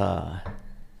nice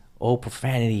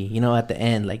profanity, you know, at the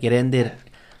end. Like it ended,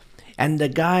 and the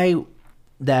guy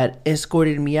that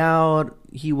escorted me out,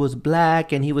 he was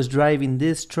black and he was driving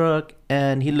this truck,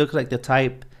 and he looked like the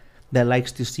type that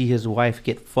likes to see his wife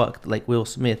get fucked, like Will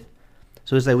Smith.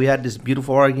 So it's like we had this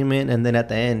beautiful argument, and then at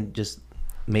the end, just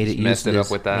made it messed useless. it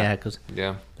up with that. Yeah, because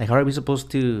yeah, like how are we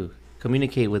supposed to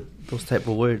communicate with those type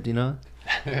of words, you know?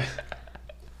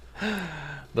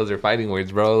 Those are fighting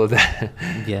words, bro.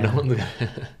 Yeah.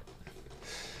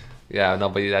 Yeah, no,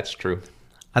 but that's true.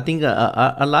 I think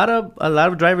a lot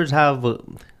of drivers have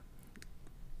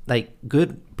like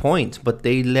good points, but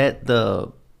they let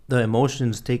the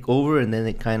emotions take over, and then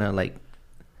it kind of like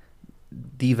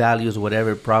devalues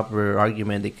whatever proper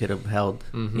argument they could have held.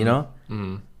 You know.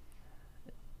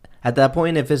 At that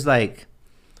point, if it's like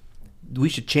we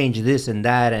should change this and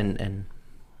that, and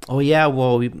oh yeah,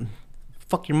 well,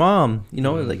 fuck your mom, you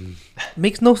know, like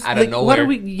makes no sense. Out Like, of nowhere. what are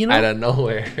we, you know? Out of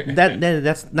nowhere.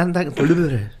 That's not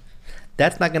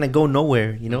that's not gonna go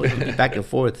nowhere, you know. Back and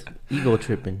forth, ego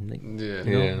tripping. Like, Yeah.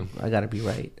 you know, Yeah. I gotta be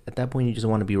right. At that point, you just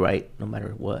want to be right, no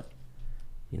matter what,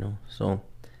 you know. So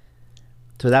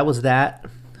that was that.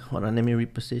 Hold on, let me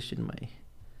reposition my.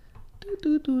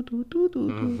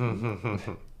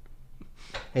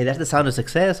 Hey, that's the sound of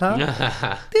success, huh?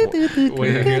 When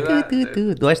you hear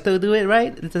that, Do I still do it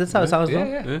right? That's how it sounds, no?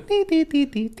 yeah.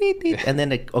 And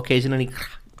then occasionally.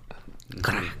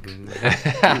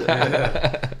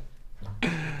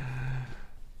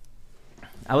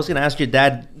 I was gonna ask your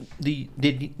dad, did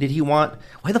he want?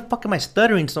 Why the fuck am I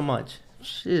stuttering so much?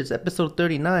 Shit, it's episode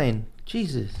 39.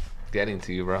 Jesus. Getting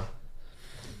to you, bro.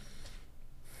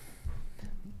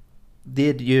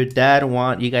 Did your dad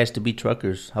want you guys to be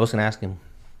truckers? I was gonna ask him.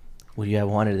 Would you have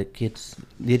wanted the kids?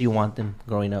 Did you want them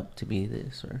growing up to be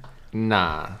this or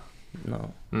Nah.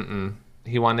 no?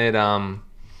 He wanted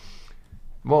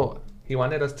he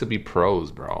wanted us to be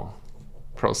pros, bro.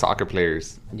 Pro soccer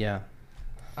players. Yeah.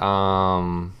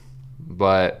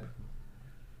 But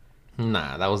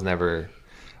nah, that was never.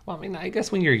 Well, I mean, I guess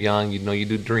when you're young, you know, you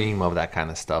do dream of that kind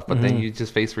of stuff, but then you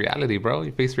just face reality, bro.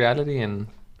 You face reality, and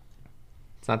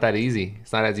it's not that easy.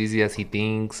 It's not as easy as he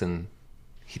thinks, and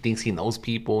he thinks he knows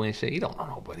people and shit. You don't know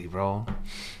nobody, bro.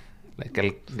 Like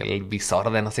el visor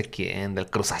de no sé quién, del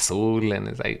Cruz Azul, and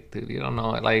it's like, dude, you don't know.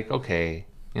 Like, okay,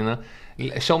 you know,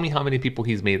 show me how many people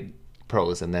he's made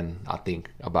pros, and then I'll think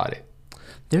about it.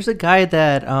 There's a guy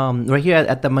that right here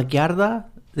at the Magyarda.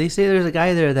 They say there's a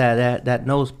guy there that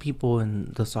knows people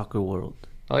in the soccer world.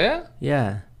 Oh yeah,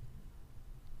 Yeah.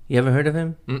 You haven't heard of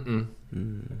him?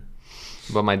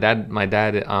 But my dad,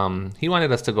 he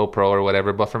wanted us to go pro or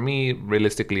whatever. But for me,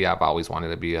 realistically, I've always wanted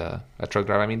to be a truck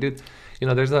driver. I mean, dude, you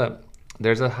know,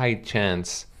 there's a high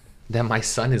chance that my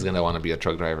son is gonna want to be a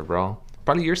truck driver, bro.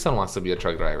 Probably your son wants to be a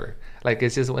truck driver. Like,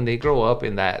 it's just when they grow up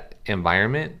in that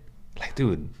environment, like,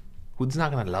 dude, who's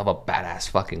not gonna love a badass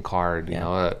fucking car, you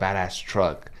know, a badass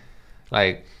truck?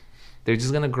 Like, they're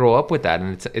just gonna grow up with that,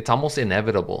 and it's almost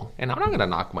inevitable. And I'm not gonna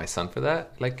knock my son for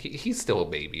that. Like, he's still a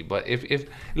baby, but if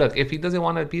he doesn't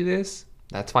want to be this,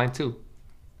 that's fine too.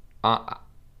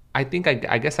 I think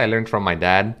I guess I learned from my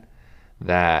dad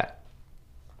that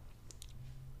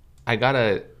I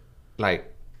gotta,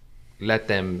 like, let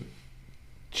them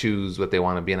choose what they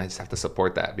want to be, and I just have to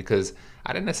support that, because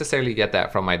I didn't necessarily get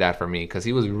that from my dad for me, because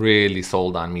he was really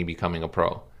sold on me becoming a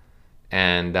pro.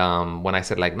 And when I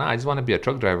said, like, nah, I just want to be a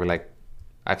truck driver, like,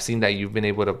 I've seen that you've been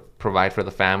able to provide for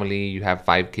the family, you have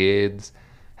 5 kids,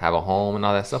 have a home and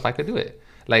all that stuff, I could do it.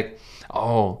 Like,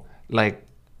 oh, like,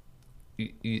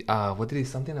 what did he,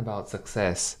 something about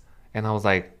success? And I was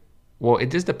like, well, it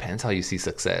just depends how you see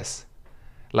success.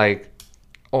 Like,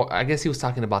 oh, I guess he was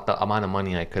talking about the amount of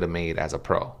money I could have made as a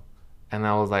pro. And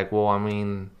I was like, well, I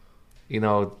mean, you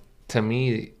know, to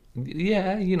me,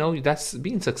 yeah, you know, that's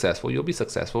being successful. You'll be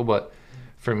successful. But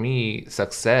for me,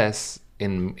 success,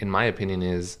 in my opinion,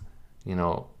 is, you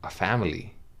know, a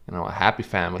family, you know, a happy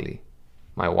family,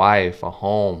 my wife, a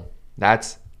home.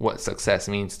 That's what success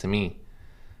means to me.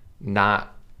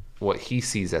 Not what he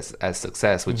sees as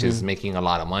success, which is making a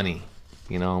lot of money,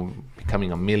 you know,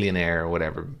 becoming a millionaire or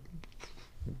whatever,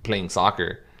 playing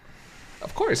soccer.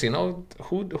 Of course, you know,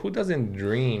 who doesn't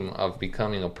dream of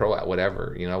becoming a pro at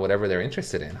whatever, you know, whatever they're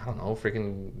interested in. I don't know,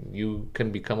 freaking, you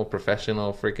can become a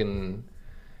professional freaking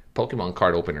Pokemon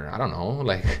card opener. I don't know,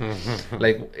 like,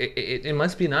 like it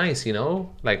must be nice, you know,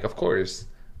 like, of course,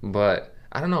 but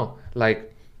I don't know,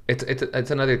 like,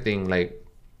 it's another thing, like,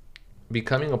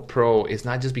 becoming a pro is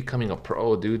not just becoming a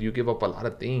pro, dude. You give up a lot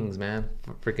of things, man.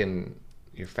 Freaking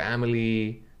your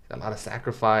family, a lot of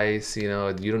sacrifice, you know.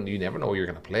 You never know where you're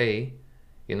gonna play,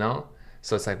 you know.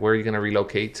 So it's like, where are you gonna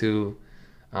relocate to?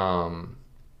 I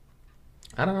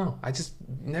don't know. I just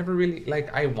never really,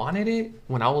 like, I wanted it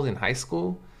when I was in high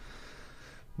school,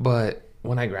 but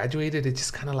when I graduated, it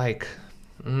just kind of like,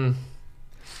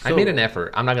 I made an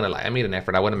effort. I'm not gonna lie, I made an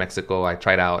effort. I went to Mexico. I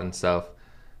tried out and stuff.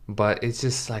 But it's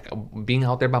just like being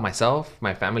out there by myself.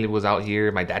 My family was out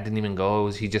here. My dad didn't even go.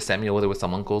 He just sent me over there with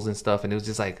some uncles and stuff. And it was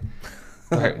just like,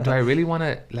 do I really want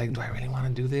to, like, do I really want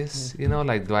to do this? You know,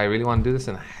 like, do I really want to do this?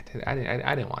 And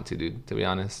I didn't want to, dude, to be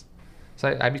honest.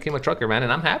 So I became a trucker, man,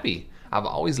 and I'm happy. I've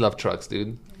always loved trucks,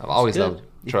 dude. I've always loved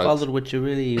trucks. You followed what you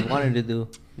really wanted to do.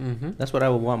 That's what I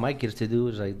would want my kids to do,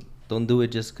 is like, don't do it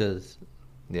just because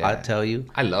I tell you.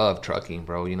 I love trucking,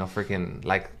 bro. You know, freaking,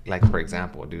 like for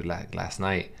example, dude, like last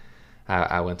night,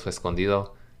 I went to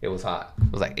Escondido. It was hot.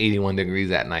 It was like 81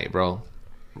 degrees at night, bro.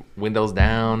 Windows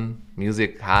down,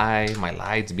 music high, my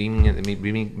lights beaming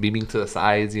to the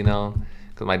sides, you know,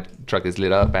 because my truck is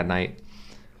lit up at night.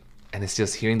 And it's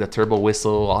just hearing the turbo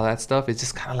whistle, all that stuff. It's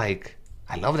just kind of like,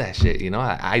 I love that shit, you know.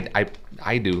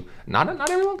 I do. Not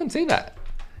everyone can say that,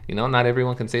 you know. Not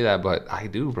everyone can say that, but I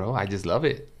do, bro. I just love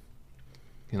it.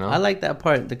 You know? I like that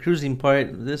part, the cruising part.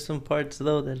 There's some parts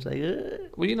though that's like,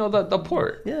 well, you know, the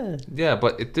port. Yeah,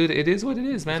 but dude, it is what it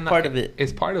is, man. It's part of it.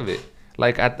 It's part of it.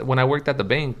 Like when I worked at the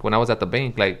bank, when I was at the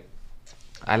bank, like,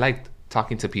 I liked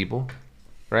talking to people,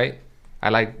 right? I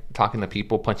like talking to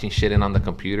people, punching shit in on the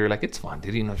computer. Like, it's fun,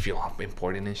 dude. You know, feel all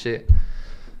important and shit.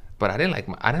 But I didn't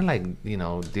like, you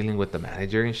know, dealing with the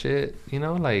manager and shit. You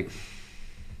know, like,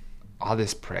 all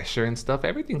this pressure and stuff.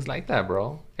 Everything's like that,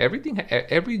 bro.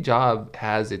 Every job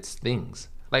has its things.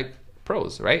 Like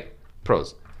pros, right?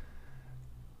 Pros.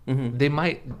 They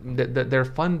might, their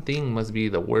fun thing must be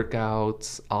the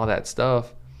workouts, all that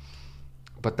stuff.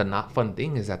 But the not fun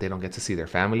thing is that they don't get to see their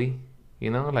family.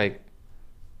 You know, like,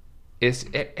 it's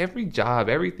every job,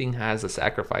 everything has a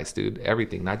sacrifice, dude.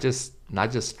 Everything, not just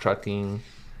trucking,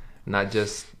 not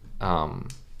just.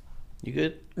 You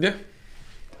good? Yeah.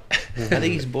 I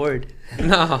think he's bored.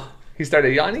 No. He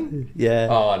started yawning? Yeah.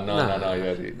 Oh,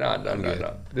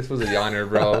 no. This was a yawner,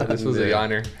 bro. This was a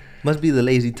yawner. Must be the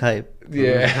lazy type.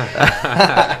 Yeah.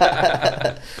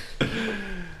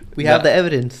 We have the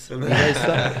evidence. You guys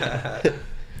saw.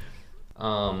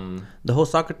 The whole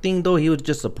soccer thing, though, he was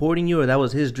just supporting you, or that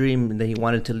was his dream that he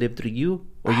wanted to live through you,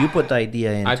 or you put the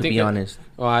idea in, to be honest?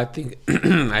 Well, I think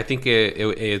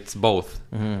it's both.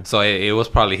 So it was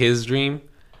probably his dream.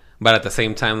 But at the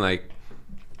same time, like,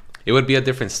 it would be a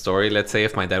different story. Let's say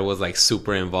if my dad was, like,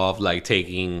 super involved, like,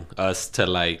 taking us to,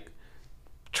 like,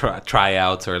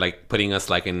 tryouts or like putting us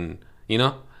like in, you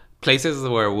know, places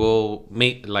where we'll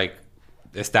make like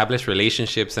establish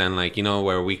relationships and like, you know,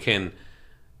 where we can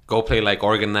go play like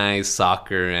organized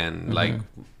soccer and like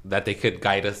that they could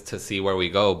guide us to see where we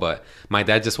go. But my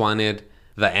dad just wanted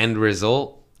the end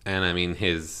result, and I mean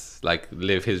his like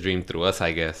live his dream through us,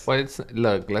 I guess. But it's,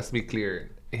 look, let's be clear.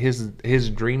 His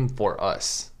dream for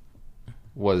us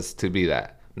was to be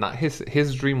that. Not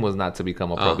his dream was not to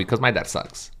become a pro, because my dad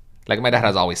sucks. Like, my dad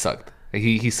has always sucked.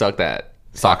 He sucked at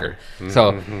soccer.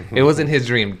 So it wasn't his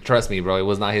dream. Trust me, bro. It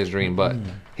was not his dream. But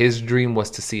his dream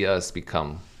was to see us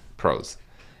become pros.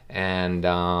 And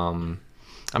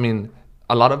I mean,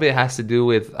 a lot of it has to do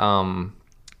with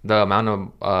the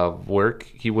amount of work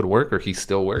he would work, or he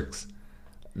still works.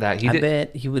 That I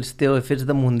bet he would still, if it's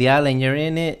the Mundial and you're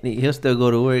in it, he'll still go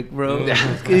to work, bro.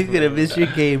 He's gonna miss your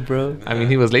game, bro. I mean,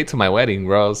 he was late to my wedding,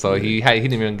 bro. So he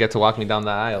didn't even get to walk me down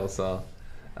the aisle. So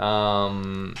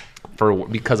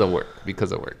because of work.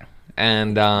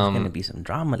 And There's gonna be some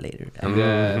drama later.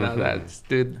 yeah, no, that's,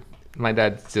 dude. My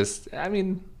dad's just, I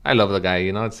mean, I love the guy,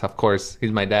 you know. It's, of course,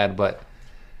 he's my dad, but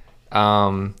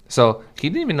so he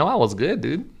didn't even know I was good,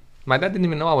 dude. My dad didn't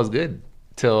even know I was good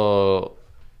till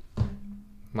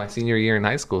my senior year in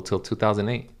high school, till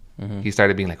 2008. He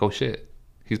started being like, oh shit,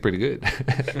 he's pretty good.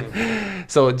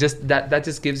 So just that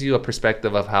just gives you a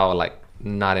perspective of how like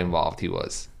not involved he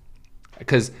was.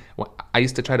 Because I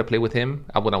used to try to play with him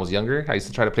when I was younger. I used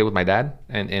to try to play with my dad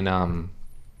and in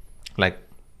like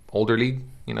older league,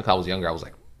 you know, 'cause I was younger. I was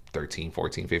like 13,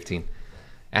 14, 15.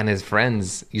 And his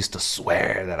friends used to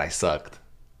swear that I sucked.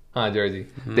 Huh, Georgie?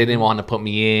 They didn't want to put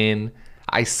me in.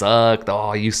 I sucked.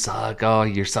 Oh, you suck. Oh,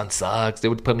 your son sucks. They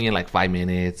would put me in like 5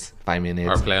 minutes.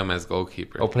 Or play him as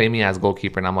goalkeeper. Or play me as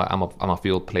goalkeeper, and I'm a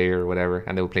field player or whatever.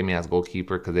 And they would play me as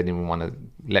goalkeeper because they didn't even want to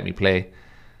let me play.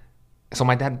 So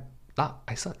my dad thought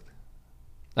I sucked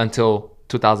until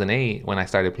 2008 when I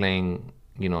started playing,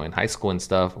 you know, in high school and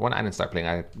stuff. When I didn't start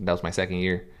playing, that was my second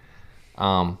year.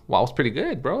 Well, I was pretty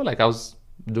good, bro. Like, I was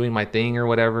doing my thing or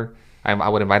whatever. I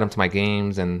would invite him to my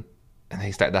games, and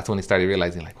that's when he started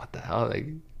realizing, like, what the hell, like,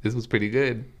 this was pretty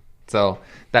good. So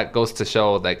that goes to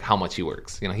show like how much he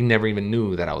works. You know, he never even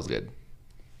knew that I was good.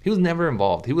 He was never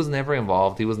involved. He was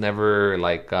never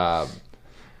like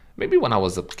maybe when I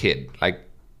was a kid, like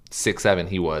 6, 7,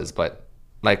 he was, but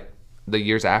like the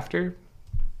years after,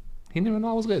 he didn't even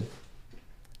know I was good.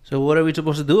 So what are we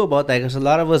supposed to do about that? Because a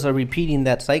lot of us are repeating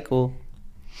that cycle.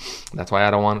 That's why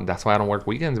I don't work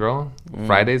weekends, bro.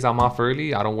 Fridays I'm off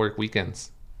early. I don't work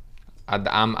weekends.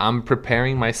 I'm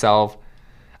preparing myself.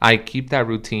 I keep that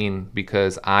routine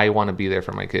because I want to be there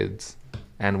for my kids.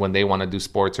 And when they want to do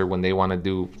sports or when they want to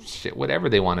do shit, whatever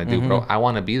they want to do, bro, I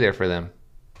want to be there for them.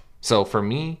 So for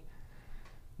me,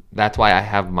 that's why I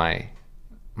have my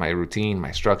routine,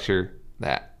 my structure,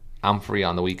 that I'm free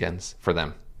on the weekends for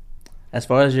them. As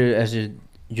far as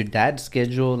your dad's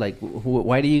schedule, like,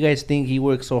 why do you guys think he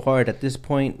works so hard at this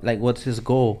point? Like, what's his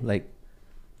goal? Like,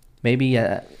 maybe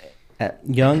at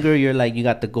younger, you're like, you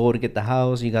got the goal to get the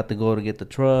house, you got the goal to get the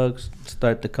trucks,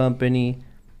 start the company.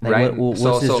 Like, right.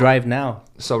 What's his drive now?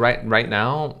 So right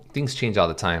now, things change all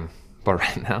the time. But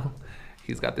right now,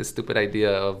 he's got this stupid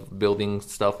idea of building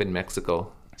stuff in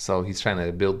Mexico. So he's trying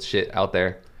to build shit out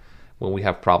there when we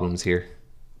have problems here.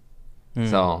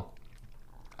 So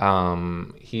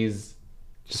he's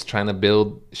just trying to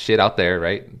build shit out there,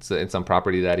 right? It's some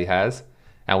property that he has.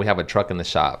 And we have a truck in the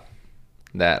shop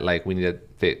that like we need to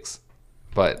fix.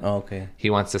 But he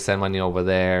wants to send money over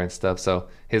there and stuff. So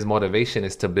his motivation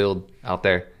is to build out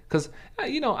there. Because,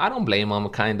 you know, I don't blame him,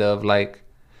 kind of. Like,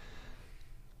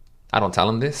 I don't tell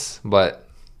him this, but,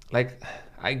 like,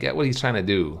 I get what he's trying to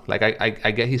do. Like,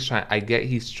 I get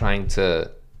he's trying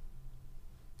to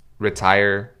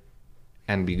retire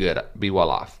and be good, be well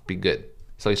off, be good.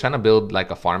 So he's trying to build,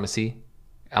 like, a pharmacy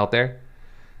out there.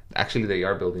 Actually, they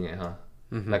are building it, huh?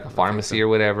 Like a pharmacy or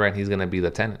whatever, and he's gonna be the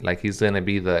tenant. Like, he's gonna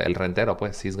be the el rentero,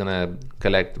 pues. He's gonna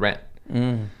collect rent,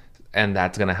 and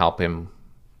that's gonna help him,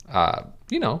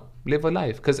 you know, live a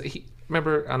life. Because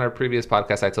remember on our previous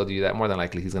podcast, I told you that more than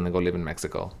likely he's gonna go live in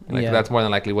Mexico. Like, that's more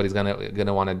than likely what he's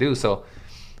gonna want to do. So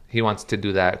he wants to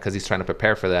do that because he's trying to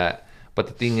prepare for that. But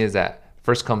the thing is that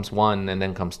first comes one, and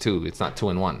then comes two. It's not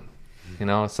 2 in 1, you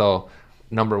know. So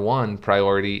number one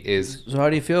priority is. So how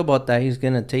do you feel about that? He's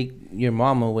gonna take your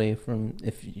mom away from,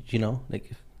 if you know,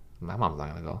 like, if my mom's not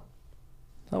gonna go.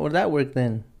 How would that work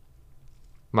then?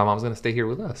 My mom's gonna stay here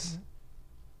with us.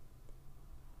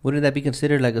 Wouldn't that be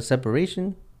considered like a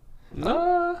separation?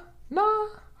 No,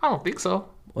 I don't think so.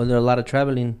 Or there a lot of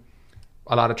traveling?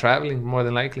 A lot of traveling, more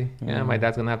than likely. Yeah, my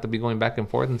dad's gonna have to be going back and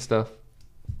forth and stuff.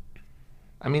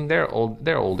 I mean, they're old.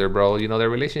 They're older, bro. You know, their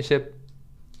relationship.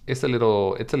 It's a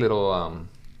little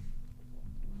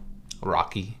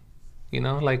rocky. You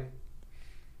know, like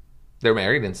they're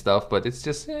married and stuff, but it's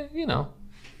just you know,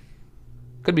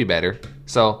 could be better.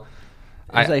 So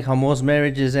It's like how most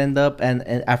marriages end up, and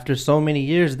after so many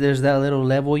years, there's that little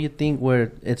level you think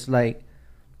where it's like,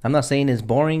 I'm not saying it's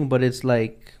boring, but it's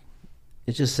like,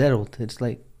 it's just settled. It's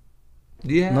like,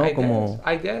 yeah, no,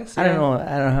 I guess. I don't know.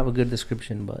 I don't have a good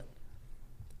description, but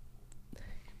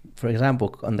for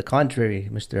example, on the contrary,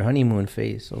 Mr. Honeymoon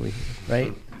phase over here,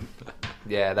 right?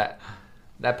 Yeah,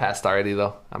 that passed already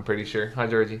though. I'm pretty sure. Huh,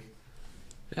 Georgie?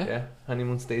 Yeah,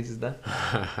 honeymoon stage is done.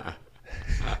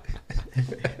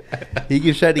 He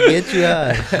keeps trying to get you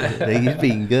out. Like, he's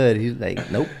being good. He's like,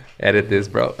 nope, Edit this,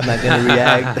 bro. I'm not gonna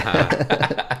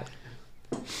react.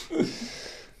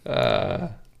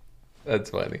 That's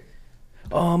funny.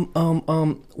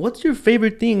 What's your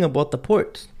favorite thing about the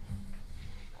port?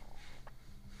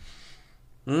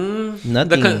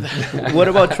 Nothing. What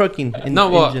about trucking? In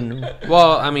general?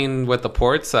 Well, I mean, with the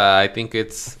ports, I think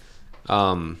it's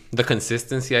the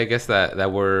consistency, I guess,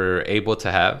 that we're able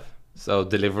to have. So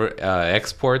deliver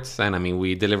exports, and I mean,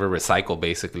 we deliver recycle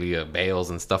basically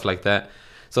bales and stuff like that.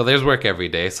 So there's work every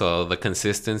day. So the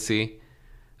consistency,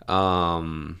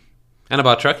 and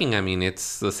about trucking, I mean,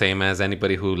 it's the same as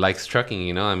anybody who likes trucking.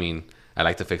 You know, I mean, I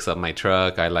like to fix up my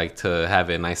truck. I like to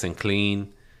have it nice and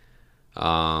clean.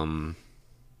 Yeah,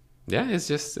 it's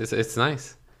just it's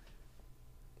nice.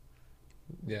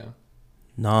 Yeah.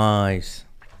 Nice.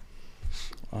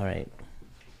 All right.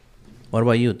 What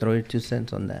about you? Throw your 2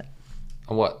 cents on that.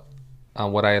 What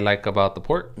I like about the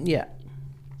port? Yeah.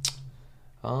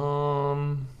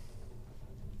 Well,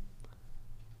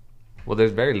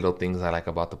 there's very little things I like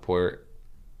about the port.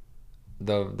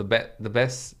 The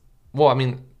best. Well, I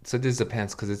mean, so this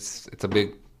depends because it's a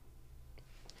big.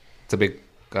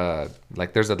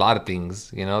 Like there's a lot of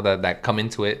things, you know, that come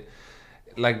into it.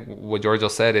 Like what Giorgio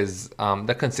said is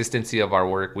the consistency of our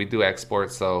work. We do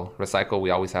export, so recycle. We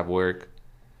always have work.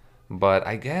 But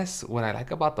I guess what I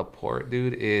like about the port,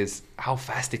 dude, is how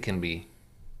fast it can be.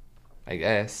 I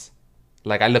guess.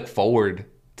 Like I look forward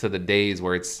to the days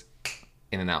where it's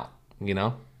in and out, you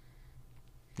know?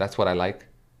 That's what I like.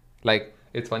 Like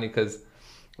it's funny because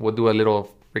we'll do a little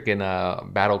freaking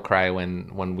battle cry when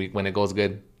it goes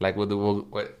good. Like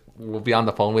we'll be on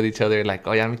the phone with each other like,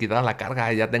 oh, ya me quitaron la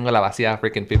carga, ya tengo la vacía,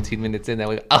 freaking 15 minutes in, and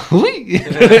we go, oh,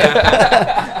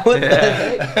 What the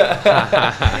heck?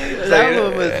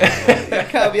 That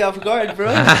caught me off guard,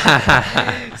 bro.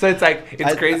 So it's like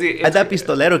it's crazy. That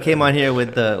pistolero came on here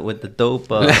with the dope.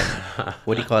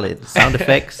 What do you call it? Sound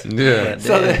effects. Yeah.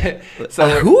 So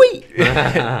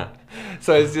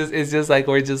it's just like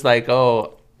we're just like,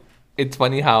 oh, it's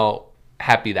funny how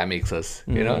happy that makes us.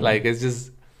 You know, like it's just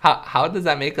how does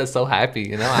that make us so happy?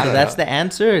 You know, I don't That's know. the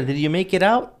answer. Did you make it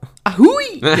out?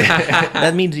 Ahooey!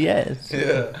 That means yes.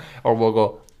 Yeah. Or we'll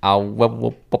go. Nah,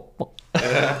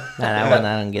 that one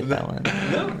I don't get that one.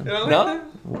 No.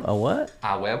 A what?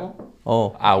 A huevo.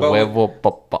 Oh. A huevo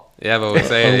popo. Yeah, but we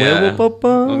say A huevo, yeah. papa.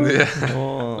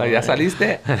 Oh. Like, ya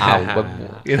saliste? A huevo.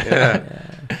 You know?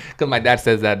 Because my dad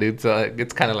says that, dude. So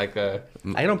it's kind of like a.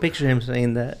 I don't picture him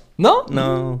saying that. No.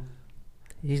 No.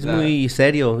 He's muy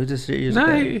serio. He's a serious Nah,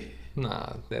 guy.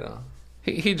 Nah, they don't.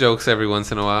 he jokes every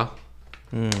once in a while.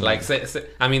 Like,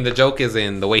 I mean, the joke is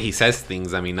in the way he says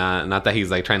things. I mean, not that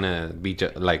he's like trying to be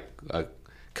like a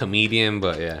comedian,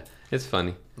 but yeah, it's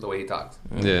funny. The way he talks.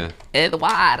 Yeah.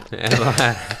 Eduard.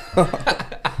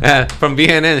 From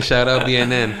BNN, shout out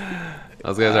BNN.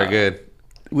 Those guys are good.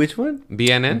 Which one?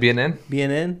 BNN. BNN?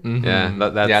 BNN? Mm-hmm. Yeah,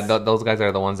 that's those guys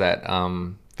are the ones that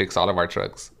fix all of our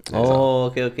trucks.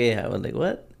 Oh, okay. I was like,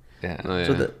 what? Yeah. Oh, yeah.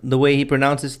 So the way he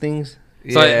pronounces things.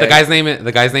 So Yeah. the guy's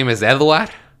name is Eduard.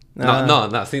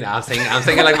 No. See, I'm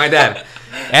saying it like my dad.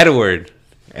 Edward.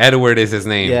 Edward is his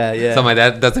name. Yeah. So my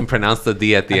dad doesn't pronounce the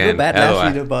D at the I feel end. bad Edward.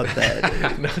 laughing about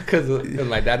that. No, because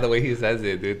my dad, the way he says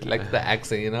it, dude, like the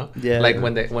accent, you know. Yeah. Like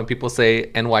when people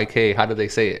say NYK, how do they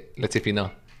say it? Let's see if you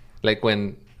know. Like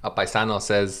when a paisano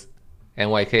says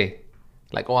NYK,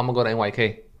 like, oh, I'm gonna go to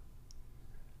NYK.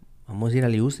 Vamos a ir a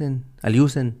Liusen.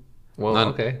 Well, None.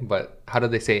 okay, but how do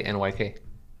they say NYK?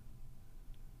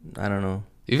 I don't know.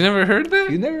 You've never heard that?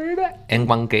 You never heard that?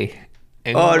 NYK.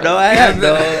 Oh, no, I have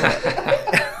no.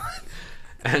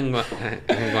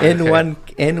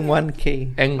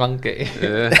 N1K. NYK.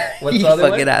 Yeah. What's You the other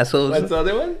fucking one? assholes. What's the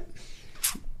other one?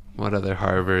 What other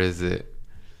harbor is it?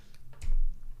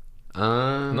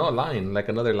 No, line, like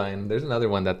another line. There's another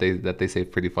one that they say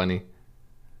pretty funny.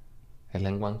 El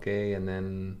NYK, and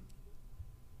then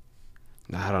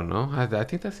I don't know. I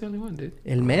think that's the only one, dude.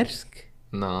 El Mersk.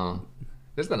 no.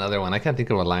 There's another one. I can't think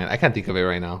of a line. I can't think of it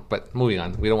right now. But moving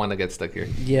on. We don't want to get stuck here.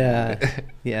 Yeah,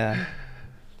 yeah.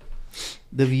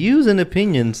 The views and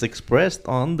opinions expressed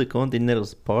on the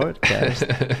Contineros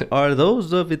podcast are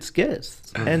those of its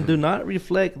guests and do not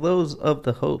reflect those of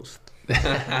the host.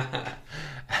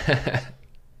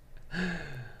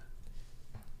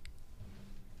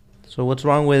 So what's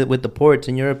wrong with the ports,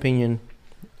 in your opinion?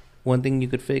 One thing you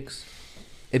could fix?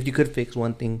 If you could fix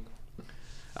one thing.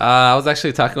 I was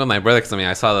actually talking with my brother because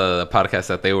I saw the podcast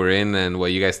that they were in and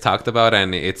what you guys talked about,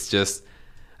 and it's just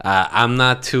I'm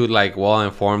not too like well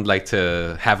informed like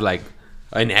to have like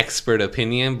an expert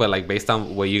opinion, but like based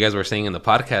on what you guys were saying in the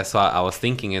podcast, so I was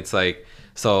thinking it's like,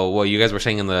 so what you guys were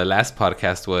saying in the last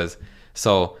podcast was,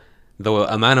 so the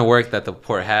amount of work that the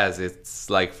port has,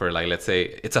 it's like for like, let's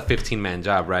say it's a 15-man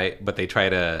job, right? But they try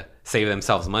to save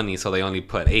themselves money, so they only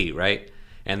put 8, right?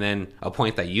 And then a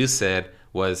point that you said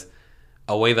was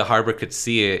a way the harbor could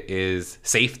see it is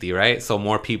safety, right? So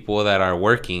more people that are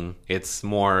working, it's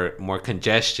more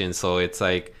congestion, so it's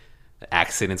like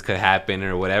accidents could happen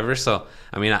or whatever. So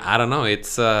I don't know,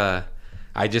 it's I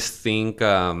just think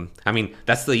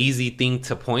that's the easy thing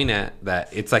to point at, that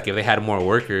it's like if they had more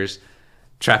workers,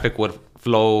 traffic would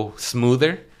flow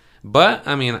smoother. But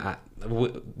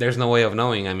there's no way of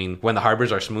knowing. When the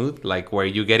harbors are smooth, like where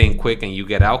you get in quick and you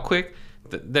get out quick,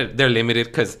 they're limited,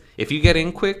 because if you get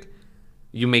in quick,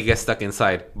 you may get stuck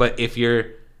inside. But if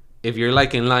you're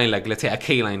like in line, like let's say a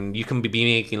K line, you can be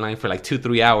making line for like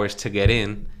 2-3 hours to get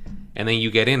in, and then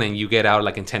you get in and you get out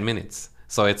like in 10 minutes.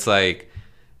 So it's like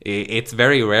it's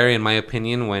very rare, in my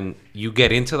opinion, when you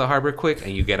get into the harbor quick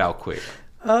and you get out quick.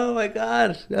 Oh my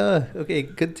God! Okay,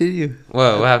 continue.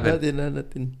 What happened?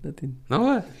 Nothing. No,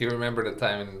 what? You remember the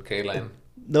time in K-Line?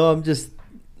 No, I'm just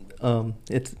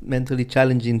it's mentally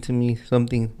challenging to me.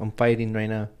 Something I'm fighting right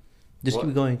now. Just What?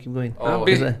 keep going. Oh,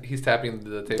 busy. he's tapping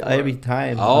the table. Every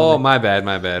time. Oh, I'm like,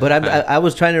 my bad. But I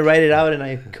was trying to write it out and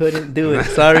I couldn't do it.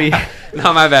 Sorry.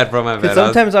 No, my bad, bro. My bad. Because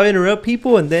sometimes I'll interrupt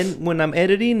people, and then when I'm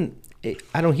editing,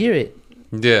 I don't hear it.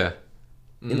 Yeah.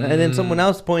 You know, and then someone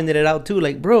else pointed it out too,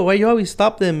 like, bro, why you always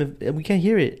stop them if we can't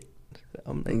hear it?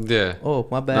 I'm like, Yeah. oh,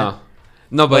 my bad.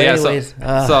 No, but yeah. anyways,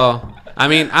 I don't.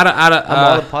 I'm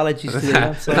all apologies to them.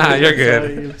 I'm sorry. Nah, you're I'm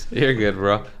good. sorry. You're good,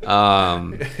 bro.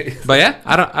 But yeah,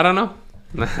 I don't know.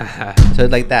 So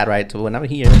it's like that, right? So when I'm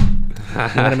here, you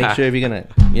gotta make sure if you're gonna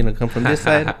come from this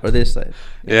side or this side.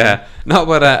 Yeah. No,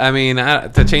 but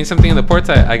to change something in the ports,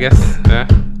 I guess. Yeah.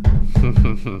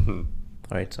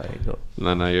 All right, sorry. Go.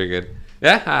 No, you're good.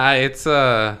 Yeah, it's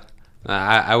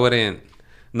I wouldn't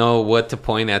know what to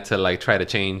point at to like try to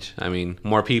change.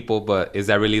 More people, but is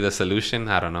that really the solution?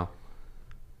 I don't know.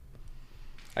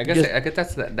 I guess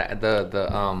that's the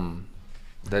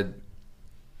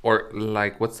or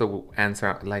like, what's the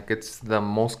answer? Like, it's the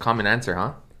most common answer,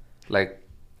 huh? Like,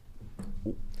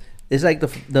 It's like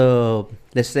the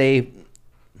let's say,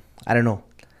 I don't know.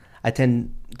 I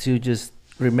tend to just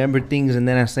remember things and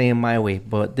then I say them my way.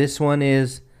 But this one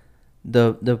is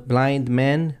the blind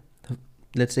men.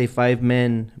 Let's say 5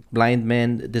 blind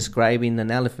men describing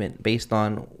an elephant based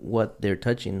on what they're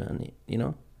touching on it. You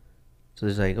know, so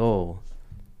it's like, oh,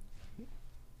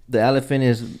 the elephant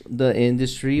is the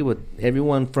industry with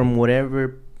everyone from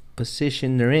whatever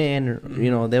position they're in, or,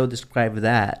 you know, they'll describe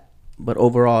that. But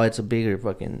overall, it's a bigger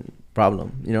fucking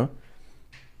problem, you know?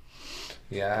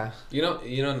 Yeah. You know,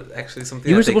 actually something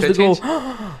You were that they supposed to go, could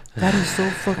oh, that is so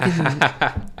fucking...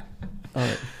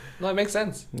 no, it makes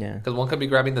sense. Yeah. Because one could be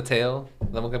grabbing the tail,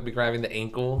 then one could be grabbing the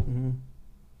ankle,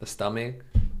 the stomach.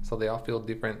 So they all feel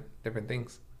different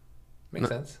things. Makes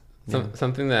sense.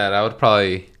 Something that I would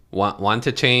probably want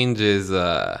to change is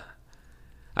I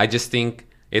just think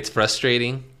it's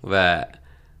frustrating that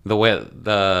the way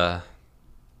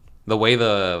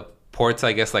the ports,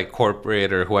 I guess, like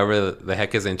corporate or whoever the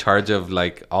heck is in charge of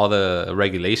like all the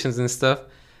regulations and stuff,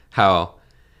 how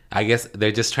I guess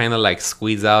they're just trying to like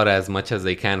squeeze out as much as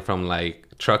they can from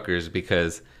like truckers,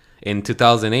 because in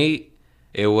 2008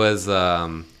 it was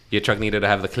your truck needed to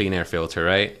have the clean air filter,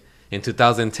 right? In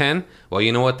 2010, well,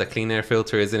 you know what? The clean air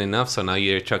filter isn't enough, so now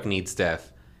your truck needs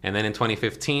DEF. And then in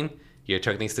 2015, your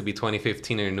truck needs to be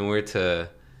 2015 or newer to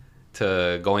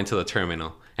go into the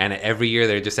terminal. And every year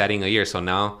they're just adding a year. So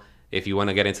now if you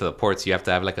want to get into the ports, you have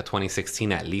to have like a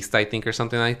 2016 at least, I think, or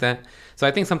something like that. So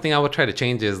I think something I would try to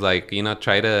change is like, you know,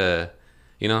 try to,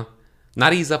 you know,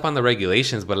 not ease up on the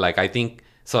regulations, but like I think,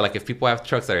 so like if people have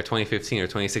trucks that are 2015 or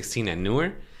 2016 and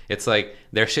newer, it's like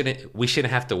we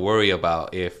shouldn't have to worry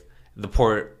about if the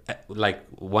port like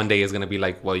one day is going to be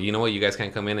like, well, you know what, you guys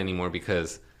can't come in anymore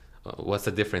because what's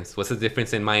the difference? What's the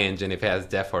difference in my engine if it has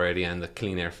DEF already and the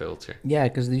clean air filter? Yeah,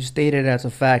 because you stated as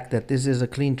a fact that this is a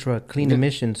clean truck, clean Yeah.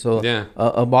 emission. So Yeah.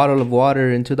 a bottle of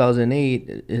water in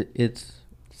 2008, it's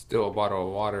Still a bottle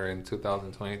of water in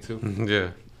 2022. Yeah.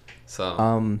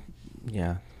 So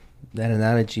yeah, that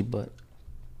analogy, but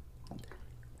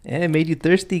it made you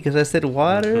thirsty because I said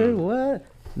water. What?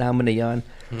 Now I'm gonna yawn.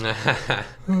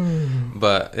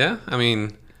 but yeah, I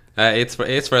mean,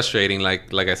 it's frustrating.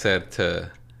 Like I said,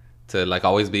 to like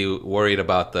always be worried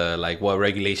about the like what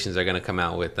regulations are gonna come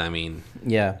out with. I mean,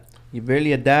 Yeah, you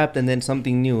barely adapt, and then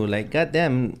something new. Like,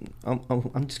 goddamn,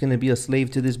 I'm just gonna be a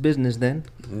slave to this business then.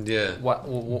 yeah,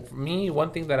 For me,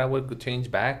 one thing that I would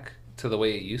change back to the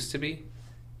way it used to be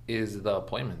is the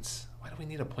appointments. Why do we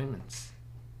need appointments?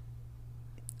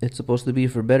 It's supposed to be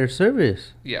for better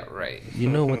service. Yeah, right. You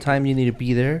know what time you need to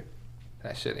be there.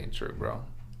 That shit ain't true, bro.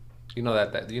 You know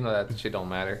that shit don't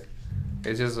matter.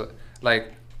 It's just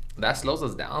like that slows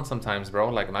us down sometimes, bro.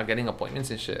 Like not getting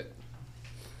appointments and shit.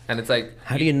 And it's like,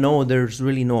 How do you know there's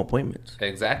really no appointments?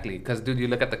 exactly, because dude, you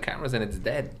look at the cameras and it's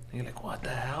dead. And you're like, what the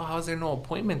hell? How is there no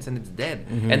appointments and it's dead?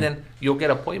 And then you'll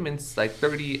get appointments like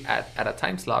 30 at a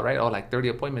time slot, right? Oh, like 30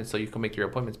 appointments, so you can make your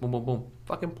appointments. Boom, boom, boom.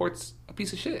 Fucking port's a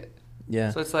piece of shit.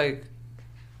 Yeah. So it's like,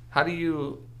 how do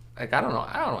you like? I don't know.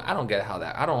 I don't get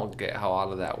how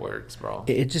all of that works, bro.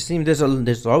 It just seems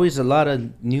there's always a lot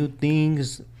of new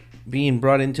things being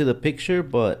brought into the picture,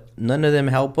 but none of them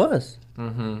help us,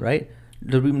 right?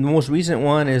 The most recent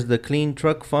one is the Clean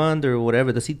Truck Fund or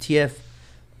whatever, the CTF.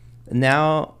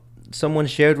 Now, someone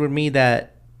shared with me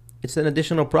that it's an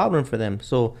additional problem for them.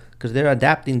 So, because they're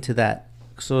adapting to that.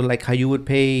 So, like how you would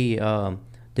pay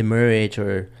demurrage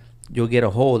or you'll get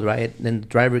a hold, right? Then the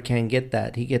driver can't get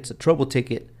that. He gets a trouble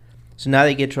ticket. So now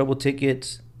they get trouble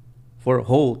tickets for a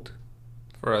hold.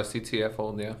 For a CTF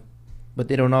hold, yeah. But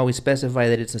they don't always specify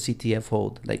that it's a CTF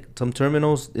hold. Like some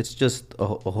terminals, it's just a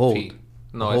hold. Fee.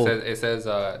 No, A hold. it says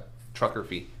trucker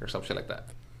fee or some shit like that.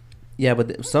 Yeah,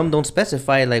 but some don't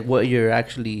specify like what you're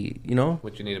actually,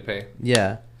 What you need to pay.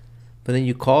 Yeah. But then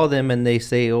you call them and they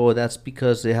say, oh, that's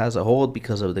because it has a hold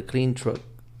because of the clean truck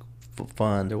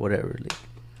fund or whatever. Like,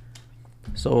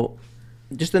 so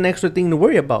just an extra thing to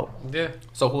worry about. yeah.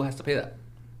 So who has to pay that?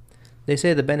 They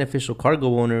say the beneficial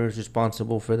cargo owner is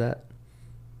responsible for that.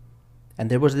 And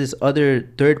there was this other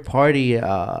third party,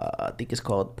 I think it's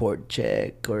called Port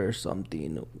Check or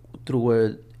something, through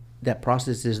where that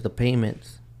processes the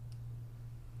payments.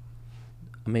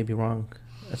 I may be wrong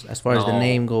as far as the No,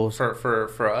 name goes.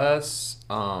 For us,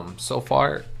 so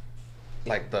far,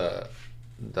 like the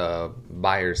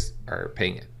buyers are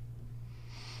paying it.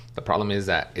 The problem is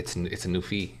that it's a new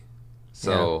fee,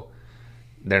 so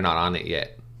they're not on it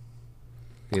yet.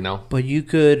 You know. But you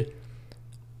could.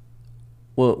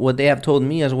 Well, what they have told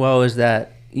me as well is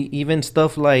that even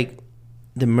stuff like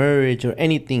the merge or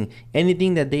anything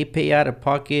that they pay out of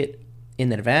pocket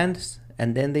in advance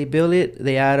and then they bill it,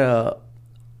 they add a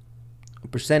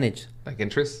percentage. Like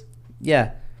interest.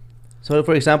 Yeah. So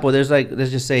for example, there's like,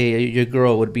 let's just say your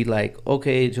girl would be like,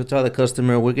 okay, she'll tell the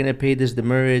customer, we're gonna pay this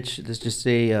demurrage. Let's just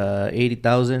say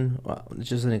 80,000. It's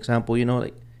just an example,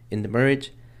 like in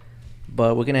demurrage.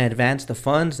 But we're gonna advance the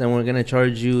funds and we're gonna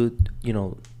charge you,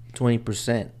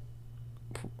 20%.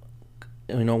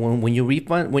 When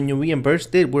you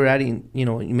reimbursed it, we're adding, you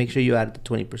make sure you add the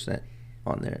 20%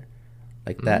 on there,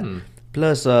 like that,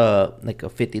 plus like a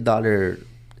 $50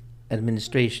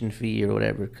 administration fee or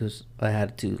whatever, because I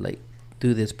had to like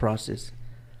do this process.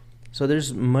 So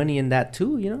there's money in that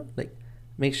too, like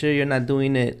make sure you're not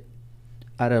doing it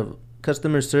out of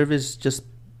customer service just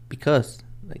because,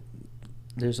 like,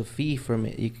 there's a fee from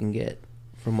it you can get,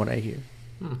 from what I hear.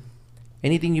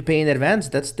 Anything you pay in advance,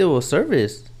 that's still a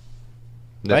service.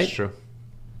 That's Right? true.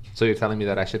 So you're telling me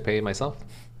that I should pay it myself,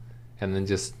 and then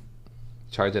just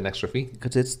charge an extra fee?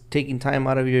 Because it's taking time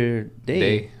out of your day.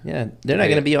 Day. Yeah, they're not Pay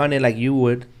going to it. be on it like you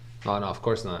would. Oh no, of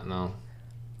course not. No.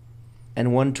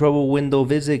 And one trouble window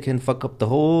visit can fuck up the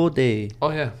whole day.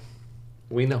 Oh yeah,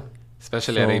 we know.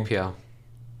 Especially So- at APL.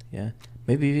 Yeah.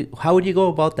 Maybe, how would you go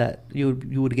about that? You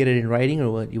would get it in writing,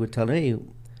 or what? You would tell them, hey,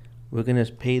 we're going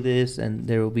to pay this and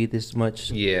there will be this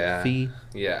much Yeah. fee.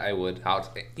 Yeah, I would.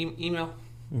 Email.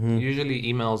 Mm-hmm. Usually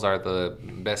emails are the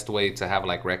best way to have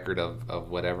like record of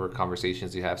whatever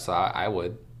conversations you have. So I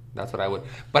would. That's what I would.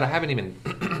 But I haven't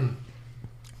even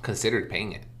considered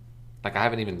paying it. Like I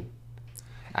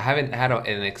haven't had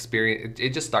an experience.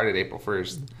 It just started April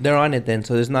 1st. They're on it then,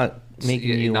 so it's not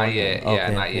making you... Not want yet. it. Yeah,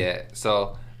 Okay, not okay. yet.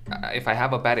 So if I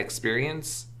have a bad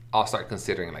experience, I'll start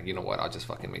considering like, you know what, I'll just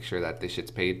fucking make sure that this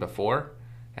shit's paid before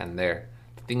and there.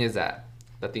 The thing is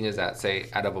that say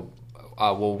out of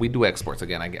well, we do exports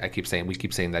again. We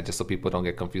keep saying that just so people don't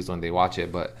get confused when they watch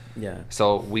it. But Yeah.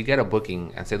 so we get a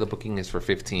booking and say the booking is for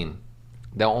 15.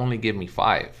 They'll only give me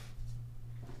 5,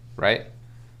 right?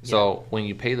 So when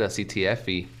you pay the CTF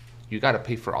fee, you got to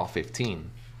pay for all 15.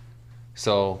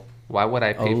 So why would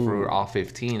I pay for all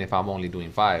 15 if I'm only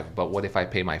doing 5? But what if I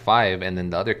pay my 5 and then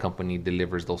the other company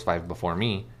delivers those 5 before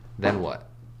me? Then what?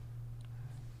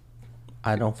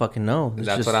 I don't fucking know. It's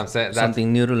That's just what I'm saying.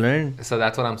 Something new to learn. So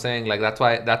that's what I'm saying. Like that's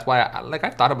why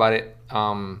I've thought about it.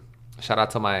 Shout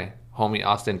out to my homie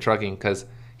Austin Trucking, because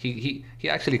he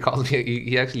actually calls me.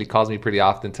 He actually calls me pretty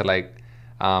often to like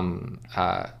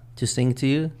To sing to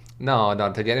you? no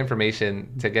to get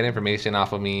information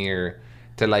off of me, or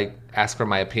to like ask for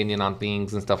my opinion on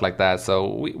things and stuff like that.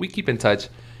 So we keep in touch.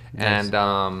 Nice.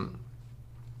 And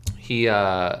he's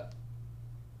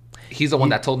the one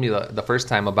that told me the first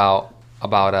time about the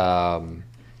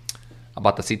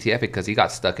CTF, because he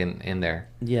got stuck in there.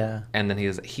 Yeah. And then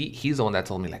he's the one that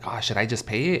told me like, oh, should I just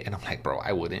pay it? And I'm like, bro,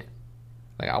 I wouldn't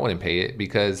pay it,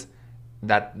 because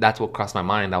that's what crossed my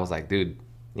mind. I was like, dude,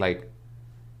 like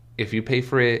if you pay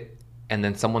for it and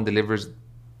then someone delivers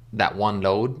that one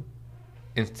load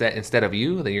instead of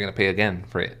you, then you're gonna pay again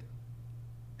for it.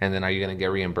 And then are you gonna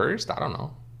get reimbursed? I don't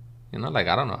know. You know, like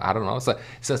I don't know. So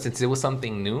since it was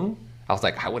something new, I was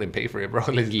like, I wouldn't pay for it, bro.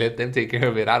 Let them take care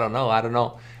of it. I don't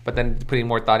know. But then putting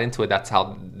more thought into it, that's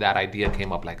how that idea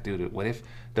came up. Like, dude, what if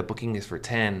the booking is for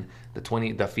 10,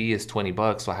 the fee is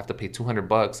 $20, so I have to pay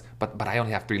 $200, but I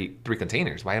only have three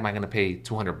containers. Why am I gonna pay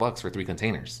 $200 for 3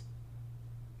 containers?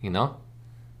 You know?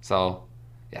 So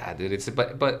yeah, dude,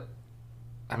 but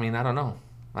I mean, I don't know.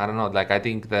 Like I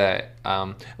think that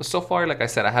so far, like I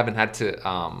said, I haven't had to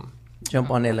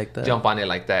Jump on it like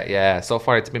that. Yeah, so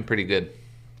far it's been pretty good.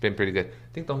 I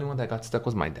think the only one that got stuck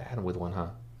was my dad with one, huh?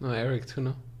 No, Eric too,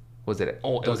 no? Was it?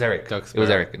 Oh, it was Eric. Duck It was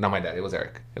Sparrow. Eric. Not my dad. It was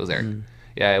Eric.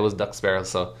 Yeah, it was Duck Sparrow.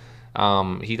 So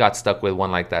he got stuck with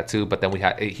one like that too. But then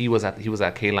he was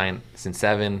at K-Line since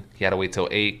 7. He had to wait till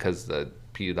 8 because the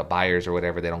buyers or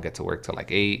whatever, they don't get to work till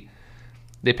like 8.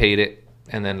 They paid it,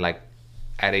 and then like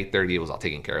at 8:30 it was all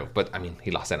taken care of. But I mean,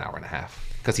 he lost an hour and a half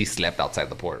because he slept outside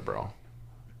the port, bro.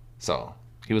 So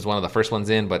he was one of the first ones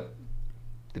in, but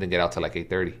didn't get out till like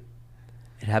 8:30.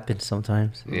 It happens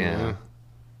sometimes. Yeah.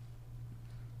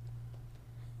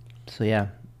 So yeah,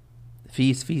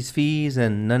 fees,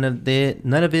 and none of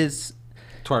his.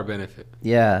 To our benefit.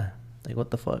 Yeah, like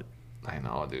what the fuck? I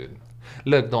know, dude.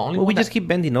 Look, the only Well, we one just keep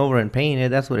bending over and paying it.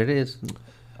 That's what it is.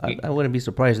 I wouldn't be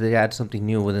surprised if they add something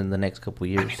new within the next couple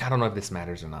of years. I mean, I don't know if this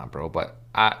matters or not, bro, but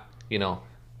the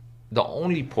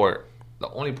only port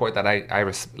that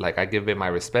I give it my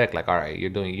respect. Like, all right,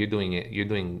 you're doing your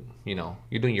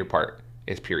part.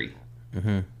 Is Puri.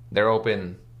 Mm-hmm. They're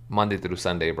open Monday through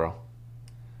Sunday, bro.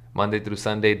 Monday through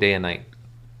Sunday, day and night.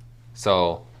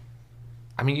 So,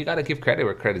 I mean, you gotta give credit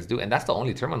where credit's due, and that's the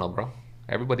only terminal, bro.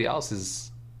 Everybody else is,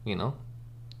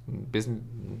 business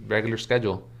regular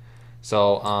schedule.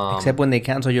 So, Except when they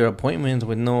cancel your appointments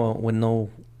with no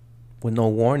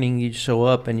warning, you show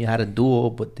up and you had a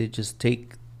duel, but they just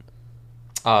take.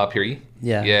 Puri.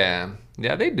 Yeah. Yeah.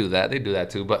 They do that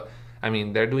too. But I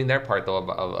mean, they're doing their part though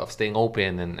of staying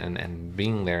open and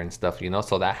being there and stuff.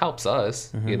 So that helps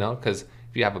us. Mm-hmm. Because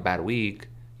if you have a bad week,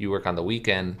 you work on the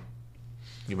weekend,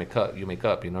 you make up. You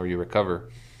recover.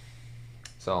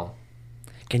 So.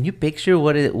 Can you picture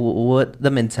what the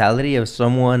mentality of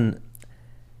someone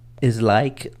is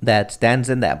like that stands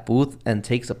in that booth and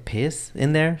takes a piss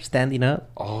in there, standing up?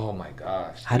 Oh my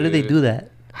gosh. How do they do that?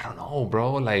 I don't know,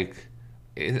 bro. Like,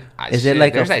 Is it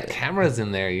like there's like cameras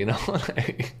in there,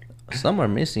 like, some are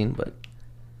missing, but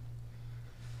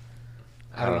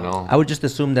I don't know. I would just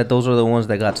assume that those are the ones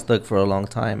that got stuck for a long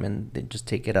time and they just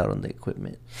take it out on the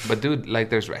equipment. But dude, like,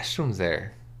 there's restrooms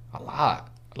there, a lot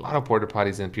of porta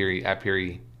potties at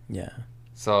Puri. Yeah.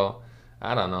 So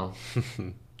I don't know.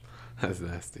 That's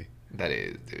nasty. That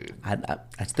is, dude.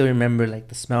 I still remember like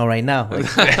the smell right now.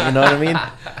 Like, you know what I mean?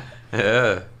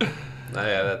 Yeah.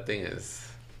 Yeah, that thing is,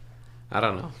 I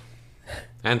don't know.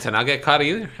 And to not get caught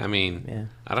either. I mean, Yeah.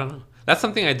 I don't know. That's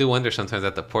something I do wonder sometimes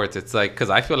at the ports. It's like, because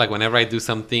I feel like whenever I do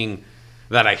something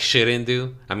that I shouldn't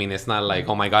do, I mean, it's not like,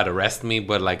 oh my God, arrest me,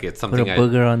 but like it's Put something a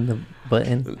booger on the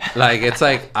button. like, it's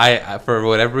like, I for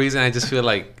whatever reason, I just feel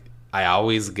like I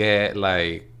always get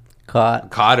like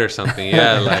Caught. or something.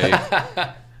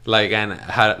 Yeah, like and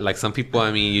how, like some people,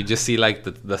 I mean, you just see like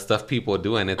the stuff people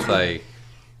do, and it's like,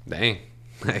 dang,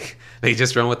 like they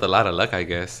just run with a lot of luck, I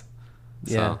guess.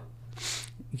 Yeah. So,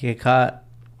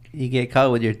 You get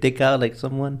caught with your dick out like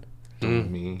someone.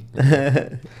 Me.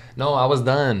 No, I was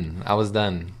done.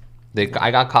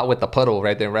 I got caught with the puddle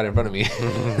right in front of me.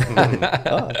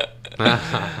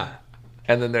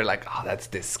 And then they're like, "Oh, that's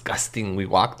disgusting." We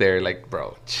walk there, like,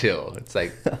 bro, chill. It's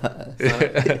like,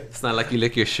 It's not like you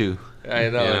lick your shoe. I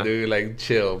know, Yeah. dude. Like,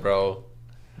 chill, bro.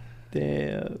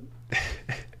 Damn.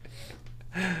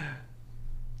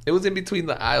 It was in between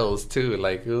the aisles too.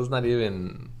 Like, it was not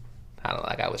even. I don't know.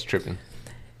 Like, I was tripping.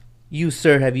 You,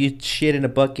 sir, have you shit in a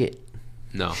bucket?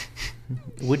 No,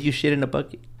 Would you shit in a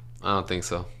bucket? I don't think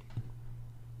so.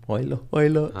 Oilo,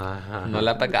 oilo. No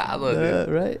le ha pegado, dude.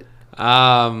 Right.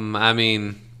 I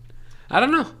mean, I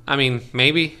don't know. I mean,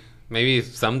 maybe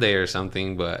someday or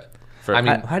something. But I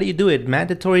mean, How do you do it?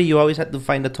 Mandatory? You always have to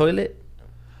find a toilet?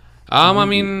 I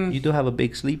mean, You do have a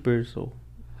big sleeper, so.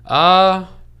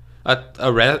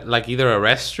 like either a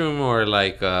restroom or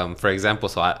like for example,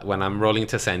 when I'm rolling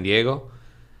to San Diego,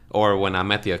 or when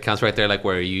I'm at the accounts right there, like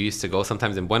where you used to go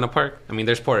sometimes in Buena Park. I mean,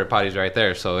 there's porta potties right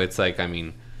there, so it's like, I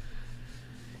mean,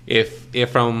 if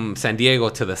from San Diego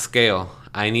to the scale,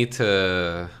 I need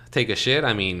to take a shit.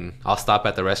 I mean, I'll stop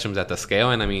at the restrooms at the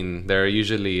scale, and I mean, they're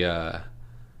usually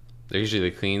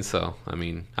clean. So I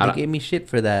mean, They gave me shit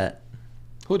for that.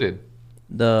 who did?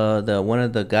 The one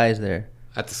of the guys there.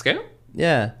 at the scale.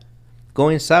 Yeah.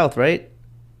 Going south, right?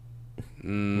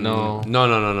 No.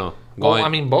 No. Well, I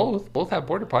mean, both have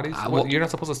border potties. well- You're not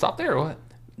supposed to stop there, or what?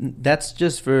 That's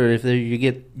just for if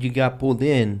you got pulled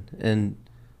in and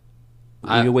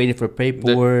you're waiting for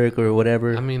paperwork or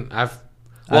whatever. I mean, out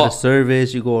of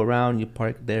service, you go around, you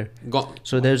park there.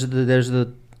 So there's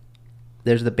the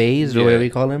bays or whatever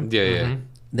you call them. Yeah.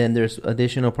 Then there's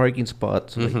additional parking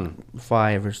spots, like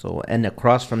 5 or so, and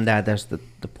across from that, that's the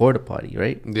porta potty,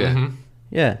 right? Yeah.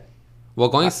 Yeah. Well,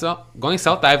 going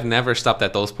south, I've never stopped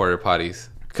at those porta potties.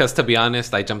 Because to be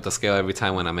honest, I jump the scale every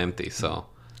time when I'm empty. So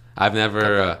I've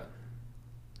never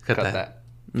Cut that.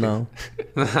 No.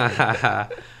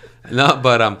 No,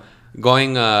 but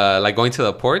going to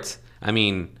the ports. I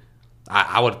mean,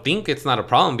 I would think it's not a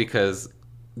problem because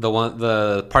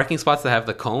the parking spots that have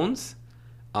the cones,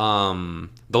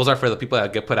 those are for the people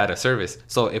that get put out of service.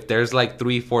 So if there's like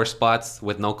 3-4 spots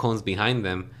with no cones behind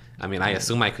them, I mean, I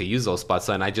assume I could use those spots.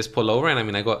 So, and I just pull over and I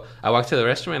mean, I walk to the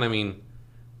restroom and I mean,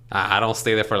 I don't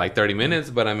stay there for like 30 minutes,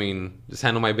 but I mean, just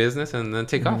handle my business and then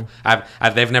take off.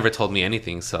 They've never told me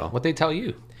anything. So What they tell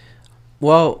you?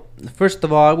 Well, first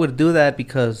of all, I would do that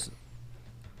because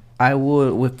I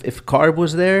would, if Carb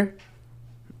was there,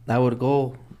 I would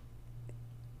go,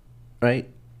 right?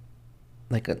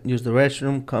 Like use the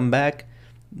restroom, come back,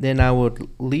 then I would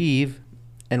leave,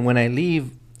 and when I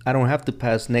leave, I don't have to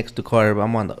pass next to Carb.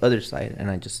 I'm on the other side,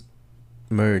 and I just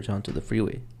merge onto the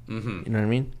freeway. Mm-hmm. You know what I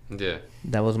mean? Yeah.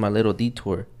 That was my little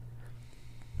detour.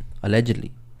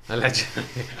 Allegedly.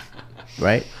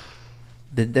 Right?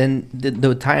 Then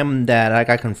the time that I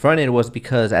got confronted was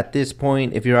because at this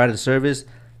point, if you're out of service,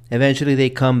 eventually they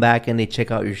come back and they check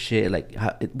out your shit. Like,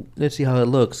 let's see how it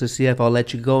looks. Let's see if I'll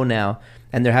let you go now.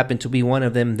 And there happened to be one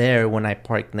of them there when I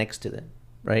parked next to them.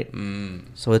 Right?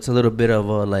 So it's a little bit of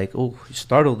a like, oh, you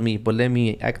startled me, but let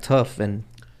me act tough and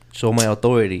show my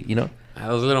authority, you know?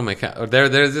 I was a little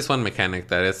there's this one mechanic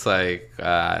that it's like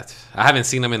I haven't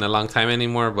seen him in a long time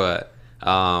anymore, but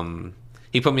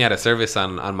he put me out of service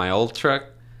on my old truck,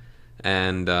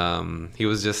 and he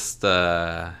was just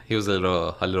he was a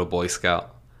little Boy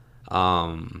Scout.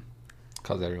 Calls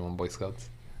everyone Boy Scouts.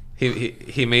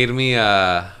 He made me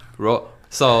roll.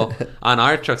 So on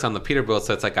our trucks on the Peterbilt,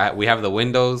 so it's like we have the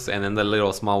windows and then the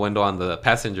little small window on the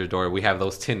passenger door. We have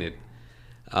those tinted.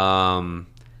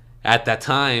 At that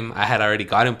time, I had already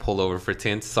gotten pulled over for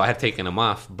tints, so I had taken them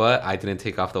off, but I didn't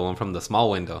take off the one from the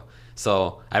small window.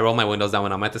 So I roll my windows down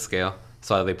when I'm at the scale.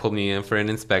 So they pulled me in for an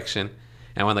inspection.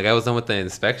 And when the guy was done with the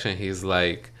inspection, he's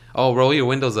like, "Oh, roll your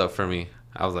windows up for me."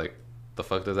 I was like, "The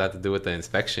fuck does that have to do with the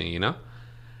inspection, you know?"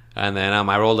 And then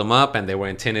I rolled them up, and they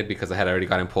weren't tinted because I had already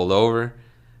gotten pulled over.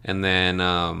 And then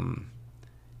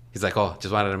he's like, "Oh,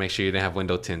 just wanted to make sure you didn't have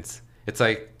window tints." It's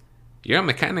like, you're a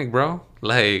mechanic, bro.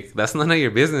 Like, that's none of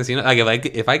your business, you know? Like,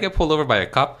 if I get pulled over by a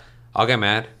cop, I'll get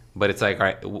mad. But it's like, all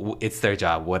right, it's their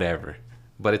job, whatever.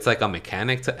 But it's like a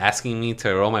mechanic asking me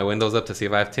to roll my windows up to see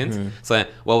if I have tints. So then,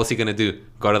 what was he going to do?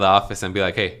 Go to the office and be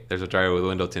like, "Hey, there's a driver with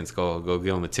window tints. Go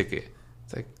give him a ticket."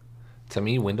 It's like, To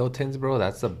me, window tints, bro,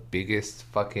 that's the biggest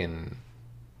fucking,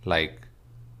 like,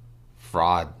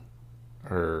 fraud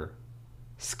or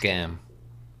scam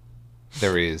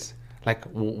there is. Like,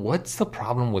 what's the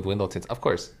problem with window tints? Of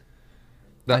course.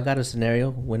 I got a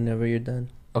scenario whenever you're done.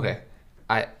 Okay.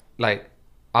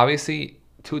 Obviously,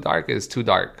 too dark is too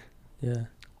dark. Yeah.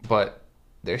 But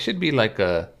there should be, like,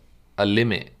 a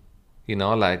limit, you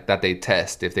know, like, that they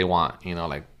test if they want, you know,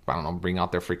 like, I don't know, bring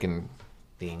out their freaking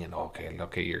ding, and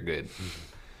okay, you're good.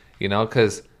 You know,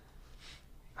 because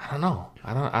I don't know.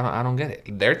 I don't get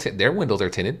it. Their windows are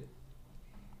tinted.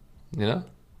 You know,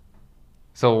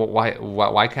 so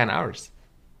why can't ours?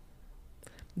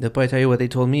 They'll probably tell you what they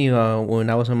told me when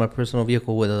I was in my personal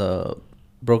vehicle with a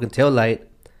broken tail light.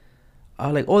 I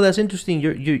was like, "Oh, that's interesting.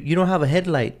 You don't have a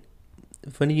headlight.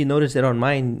 Funny you noticed it on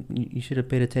mine. You should have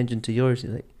paid attention to yours."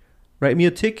 He's like, "Write me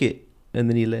a ticket," and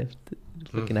then he left.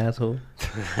 Fucking asshole.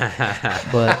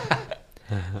 But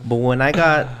when I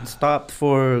got stopped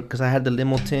because I had the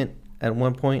limo tint at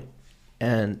one point,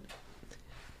 and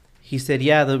he said,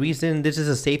 "Yeah, the reason this is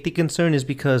a safety concern is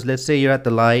because let's say you're at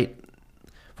the light,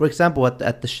 for example,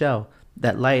 at the Shell,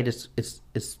 that light is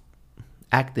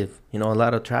active. You know, a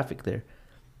lot of traffic there.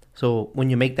 So when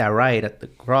you make that right at the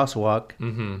crosswalk,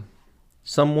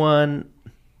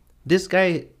 this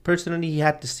guy personally, he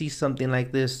had to see something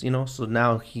like this, you know. So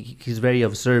now he's very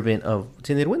observant of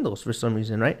tinted windows for some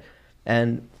reason, right?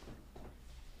 And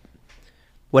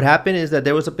what happened is that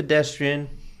there was a pedestrian,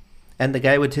 and the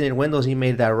guy with tinted windows, he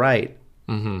made that right.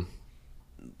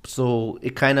 So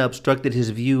it kind of obstructed his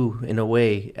view in a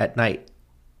way at night.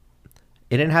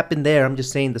 It didn't happen there. I'm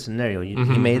just saying the scenario. He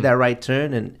made that right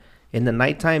turn, and in the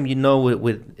nighttime, you know,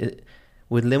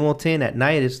 with limo tint at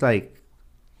night, it's like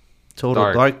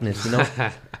total darkness, you know.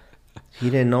 He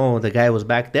didn't know the guy was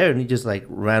back there, and he just like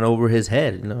ran over his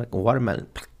head, you know, like a watermelon,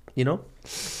 you know.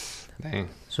 Dang.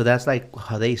 So that's like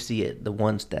how they see it, the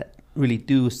ones that really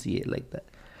do see it like that.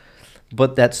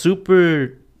 But that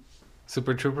super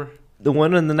Trooper, the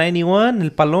one on the 91, El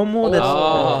Palomo,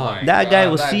 that guy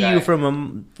will see you from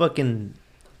a fucking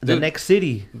the next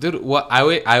city. Dude, what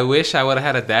I wish I would have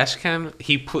had a dash cam.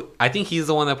 I think he's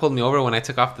the one that pulled me over when I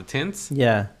took off the tints.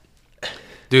 Yeah.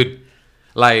 Dude,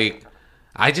 like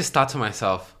I just thought to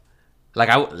myself,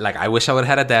 I wish I would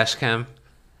have had a dash cam.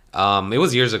 It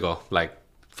was years ago, like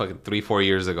fucking 3-4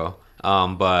 years ago.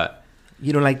 But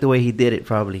you don't like the way he did it,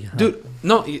 probably, huh? Dude,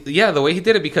 no, yeah, the way he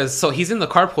did it, because so he's in the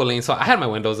carpool lane, so I had my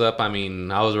windows up. I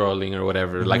mean, I was rolling or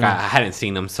whatever. Like I hadn't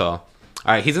seen him, so all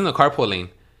right, he's in the carpool lane.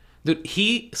 Dude,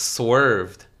 he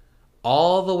swerved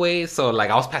all the way. So like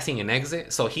I was passing an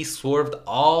exit, so he swerved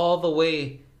all the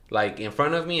way like in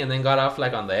front of me, and then got off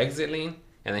like on the exit lane,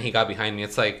 and then he got behind me.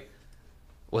 It's like,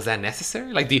 was that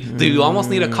necessary? Like, do you almost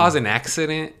need to cause an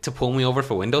accident to pull me over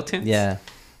for window tints? Yeah.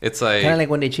 It's like kind of like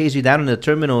when they chase you down in the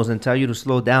terminals and tell you to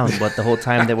slow down, but the whole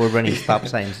time that we're running stop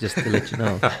signs just to let you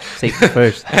know, safety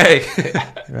first. Hey,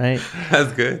 right?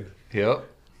 That's good. Yep.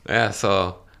 Yeah.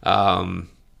 So,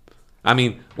 I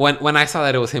mean, when I saw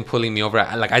that it was him pulling me over,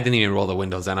 I didn't even roll the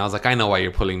windows down. I was like, I know why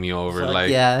you're pulling me over. Fuck like,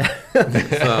 yeah.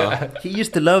 So, he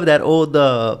used to love that old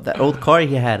car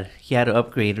he had. He had to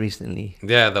upgrade recently.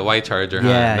 yeah, the white Charger.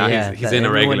 Yeah, Huh? Now yeah. he's in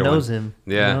a regular Everyone knows one. him.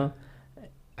 Yeah. You know?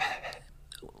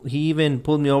 He even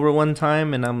pulled me over one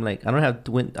time, and I'm like, I don't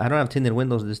have tinted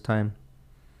windows this time.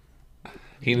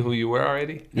 He knew who you were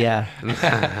already? Yeah.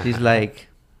 He's like,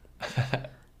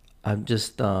 I'm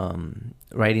just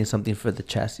writing something for the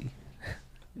chassis.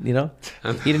 You know?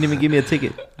 He didn't even give me a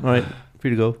ticket. All right,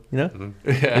 free to go. You know?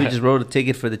 Yeah. He just wrote a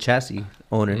ticket for the chassis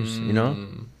owners. You know?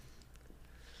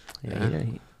 Yeah.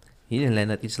 He didn't let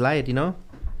nothing slide. You know?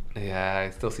 Yeah, I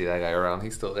still see that guy around.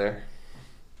 He's still there.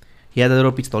 He had a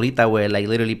little pistolita where like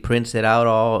literally prints it out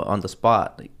all on the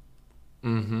spot. Like,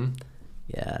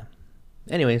 yeah.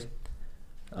 Anyways,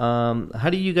 how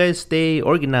do you guys stay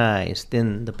organized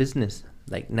in the business?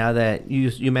 Like now that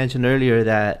you mentioned earlier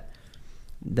that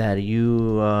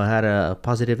you had a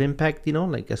positive impact, you know,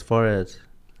 like as far as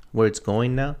where it's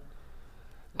going now.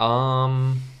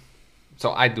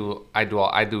 So I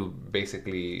do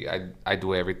basically I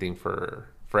do everything for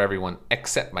everyone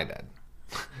except my dad.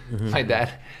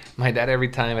 My dad every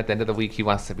time at the end of the week he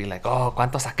wants to be like, oh,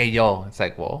 ¿cuánto saqué yo? It's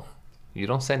like, well, you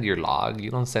don't send your log,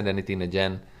 you don't send anything to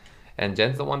Jen, and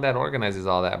Jen's the one that organizes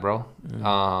all that, bro.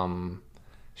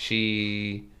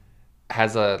 She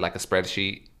has a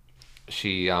spreadsheet.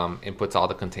 She inputs all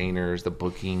the containers, the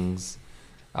bookings,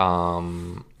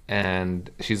 and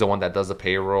she's the one that does the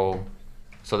payroll.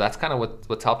 So that's kind of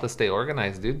what's helped us stay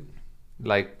organized, dude.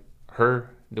 Like her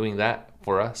doing that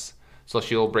for us. So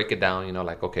she'll break it down, you know,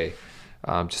 like, okay,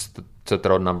 just to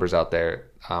throw numbers out there.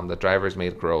 The drivers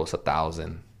made gross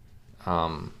 1,000.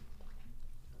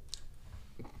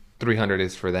 300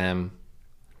 is for them.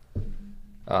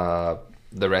 The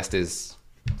rest is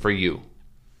for you.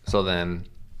 So then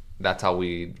that's how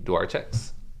we do our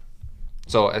checks.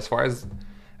 So as far as,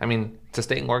 I mean, to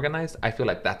staying organized, I feel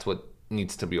like that's what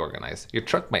needs to be organized. Your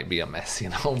truck might be a mess, you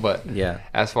know, but yeah,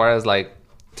 as far as like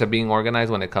to being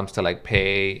organized when it comes to like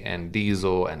pay and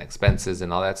diesel and expenses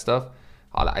and all that stuff,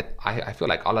 I feel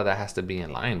like all of that has to be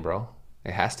in line, bro.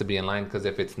 It has to be in line, because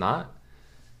if it's not,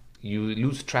 you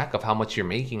lose track of how much you're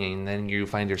making, and then you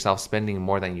find yourself spending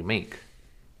more than you make.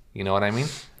 You know what I mean?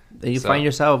 You find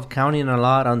yourself counting a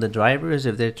lot on the drivers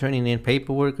if they're turning in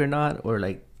paperwork or not, or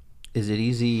like, is it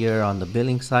easier on the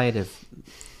billing side if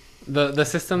the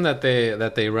system that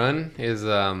they run is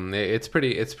it's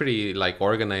pretty like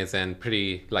organized and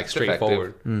pretty like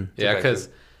straightforward. Yeah, because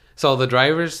so the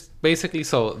drivers basically,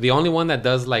 so the only one that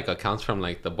does like accounts from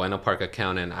like the Buena Park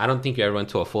account, and I don't think you ever went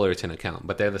to a Fullerton account,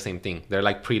 but they're the same thing. They're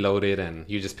like preloaded and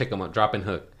you just pick them up, drop and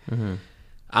hook.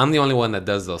 I'm the only one that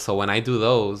does those. So when I do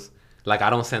those, like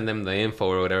I don't send them the info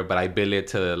or whatever, but I bill it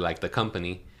to like the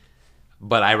company,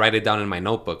 but I write it down in my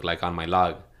notebook, like on my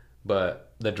log.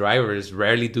 But the drivers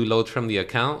rarely do loads from the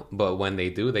account, but when they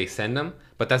do, they send them.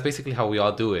 But that's basically how we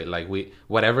all do it. Like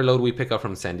whatever load we pick up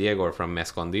from San Diego or from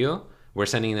Escondido, we're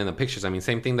sending in the pictures. I mean,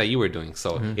 same thing that you were doing.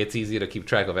 So it's easy to keep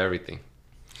track of everything.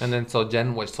 And then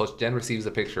Jen receives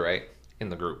the picture, right, in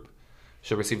the group.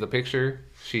 She'll receive the picture.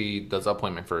 She does the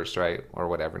appointment first, right, or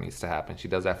whatever needs to happen. She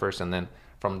does that first, and then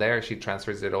from there she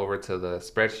transfers it over to the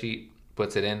spreadsheet,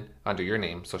 puts it in under your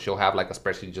name. So she'll have like a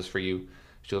spreadsheet just for you.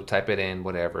 She'll type it in,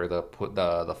 whatever,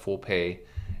 the full pay,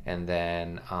 and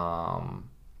then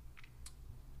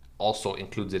also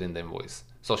includes it in the invoice.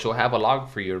 So she'll have a log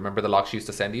for you. Remember the log she used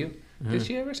to send you? Did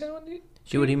she ever send one to you?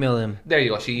 she would email him? There you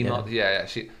go. She emailed. Yeah.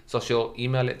 So she'll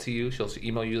email it to you. She'll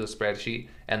email you the spreadsheet,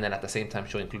 and then at the same time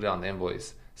she'll include it on the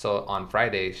invoice. So on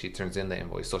Friday she turns in the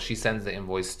invoice. So she sends the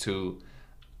invoice to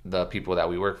the people that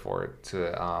we work for, to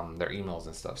their emails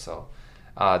and stuff. So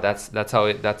that's how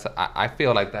it. I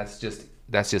feel like that's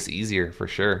just easier for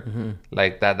sure.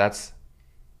 Like that's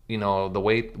the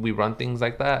way we run things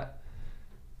like that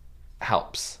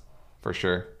helps for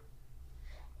sure.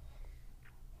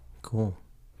 Cool.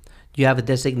 Do you have a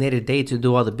designated day to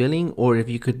do all the billing, or if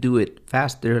you could do it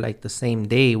faster, like the same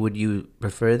day, would you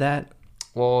prefer that?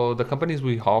 Well, the companies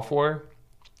we haul for,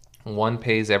 one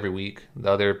pays every week.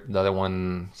 The other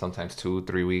one sometimes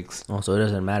 2-3 weeks. Oh, so it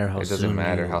doesn't matter how soon. It doesn't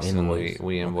matter how soon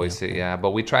we invoice it. Yeah,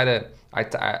 but we try to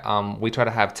we try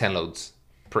to have 10 loads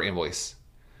per invoice.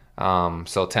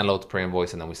 So 10 loads per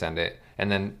invoice, and then we send it. And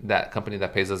then that company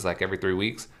that pays us like every 3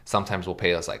 weeks, sometimes will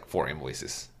pay us like 4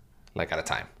 invoices, like at a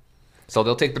time. So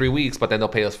they'll take 3 weeks, but then they'll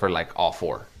pay us for like all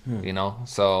 4.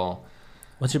 So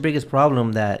what's your biggest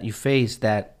problem that you face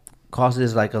that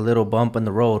causes like a little bump in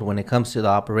the road when it comes to the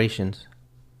operations?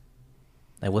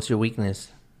 Like, what's your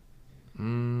weakness?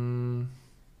 Dang,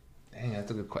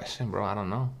 that's a good question, bro. I don't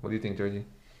know. What do you think, Georgie?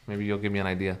 Maybe you'll give me an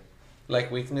idea.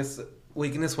 Like weakness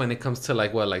when it comes to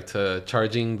like what, like to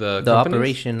charging the companies?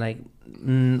 Operation. Like,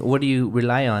 what do you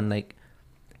rely on? Like,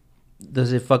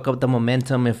 does it fuck up the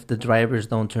momentum if the drivers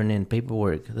don't turn in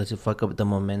paperwork? Does it fuck up the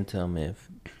momentum if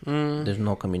there's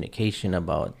no communication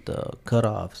about the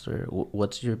cutoffs? Or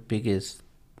what's your biggest?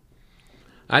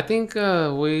 I think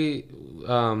we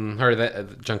heard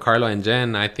that Giancarlo and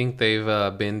Jen, I think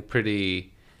they've been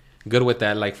pretty good with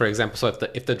that. Like, for example, so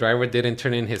if the driver didn't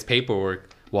turn in his paperwork,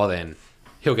 well then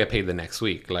he'll get paid the next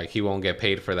week. Like, he won't get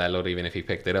paid for that load even if he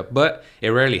picked it up. But it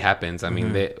rarely happens. I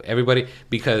mean, everybody,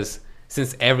 because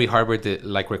since every harbor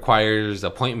requires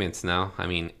appointments now, I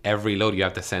mean, every load you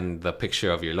have to send the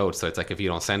picture of your load. So it's like, if you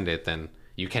don't send it, then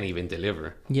you can't even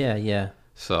deliver. Yeah.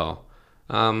 So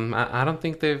I don't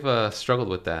think they've struggled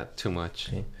with that too much.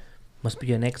 Okay. Must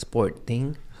be an export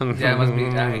thing. Yeah, it must be.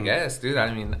 I guess, dude.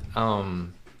 I mean,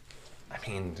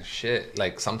 shit.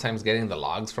 Like, sometimes getting the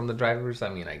logs from the drivers, I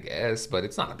mean, I guess, but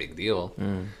it's not a big deal.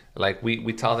 Like,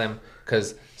 we tell them,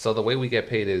 so the way we get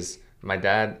paid is my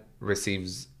dad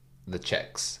receives the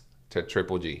checks to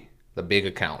Triple G, the big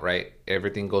account, right?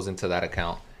 Everything goes into that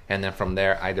account, and then from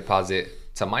there I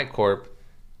deposit to my corp,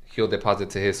 he'll deposit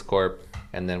to his corp,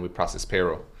 and then we process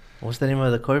payroll. What's the name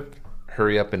of the corp?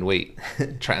 Hurry Up and Wait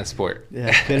Transport. Yeah,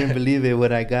 I couldn't believe it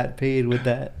when I got paid with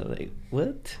that. Like,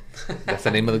 what? That's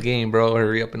the name of the game, bro.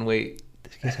 Hurry Up and Wait.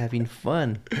 This guy's having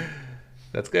fun.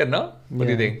 That's good, no? What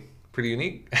do you think? Pretty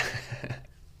unique.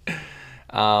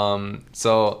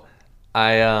 So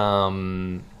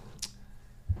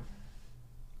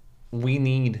we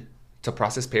need to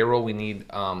process payroll. We need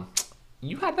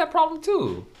you had that problem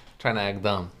too, trying to act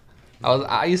dumb.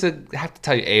 I used to have to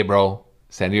tell you, hey bro,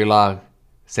 send your log,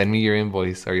 send me your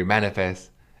invoice or your manifest,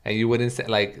 and you wouldn't say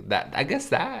like that. I guess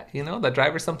that, the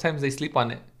drivers sometimes they sleep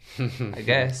on it, I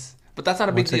guess, but that's not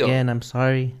a big deal. Again, I'm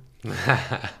sorry.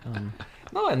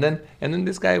 No, and then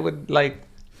this guy would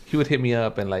he would hit me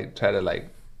up and try to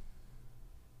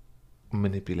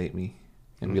manipulate me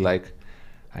and be like,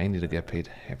 I need to get paid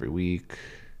every week.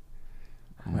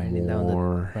 Writing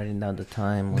down the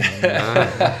time.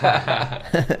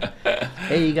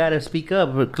 Hey, you gotta speak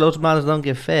up. Closed mouths don't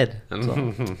get fed.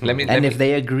 So. And if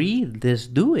they agree,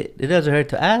 just do it. It doesn't hurt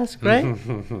to ask, right?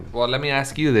 Well, let me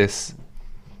ask you this.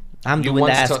 I'm doing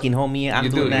the asking, homie. I'm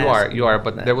doing the asking. You are.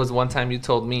 But there was one time you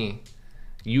told me,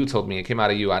 it came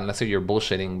out of you, unless you're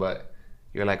bullshitting, but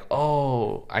you're like,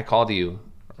 oh, I called you.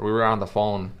 We were on the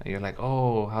phone, and you're like,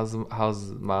 oh,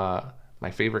 how's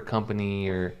my favorite company,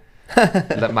 or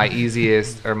my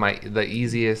easiest, or the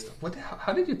easiest.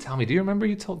 How did you tell me? Do you remember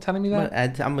you telling me that?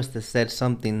 Well, I must have said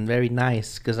something very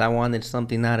nice because I wanted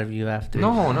something out of you after.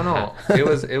 No. It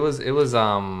was.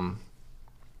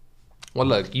 Well,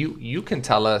 look, you can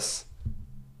tell us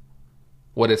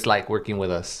what it's like working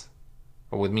with us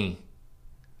or with me.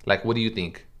 Like, what do you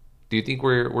think? Do you think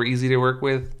we're easy to work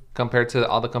with compared to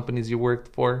all the companies you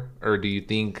worked for, or do you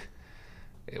think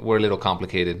we're a little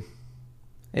complicated?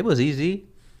 It was easy.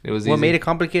 What easy. Made it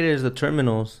complicated is the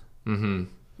terminals. Mm-hmm.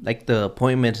 Like the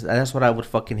appointments. That's what I would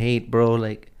fucking hate, bro.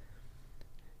 Like,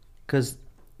 because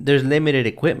there's limited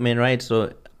equipment, right?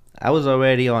 So I was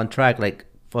already on track, like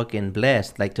fucking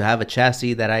blessed, like to have a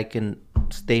chassis that I can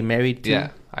stay married to.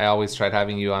 Yeah, I always tried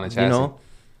having you on a chassis. You know?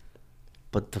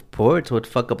 But the ports would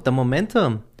fuck up the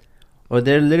momentum. Or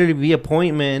there literally be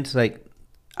appointments, like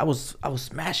I was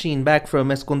smashing back from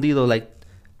Escondido, like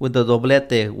with the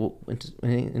doblete.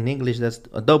 In English, that's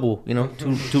a double, you know,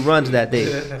 two runs that day.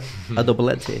 A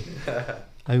doblete.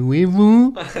 I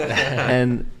win.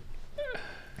 And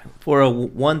for a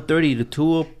 1:30 to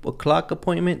 2 o'clock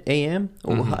appointment a.m.,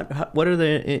 what are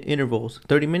the intervals?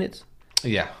 30 minutes?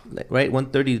 Yeah. Like, right?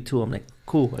 1:30 to 2. I'm like,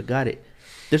 cool, I got it.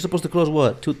 They're supposed to close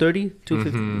what? 2:30?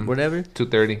 2:50? Whatever?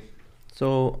 2:30.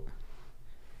 So,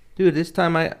 dude, this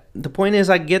time the point is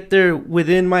I get there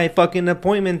within my fucking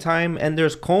appointment time and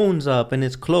there's cones up and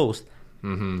it's closed.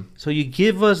 Mm-hmm. So you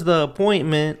give us the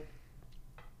appointment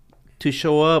to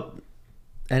show up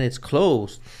and it's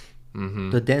closed. Mm-hmm.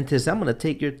 The dentist, I'm going to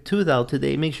take your tooth out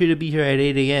today. Make sure to be here at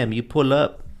 8 a.m. You pull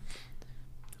up.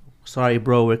 Sorry,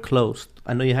 bro, we're closed.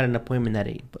 I know you had an appointment at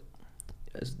 8, but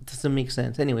it doesn't make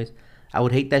sense. Anyways, I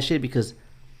would hate that shit because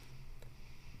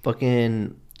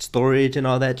fucking storage and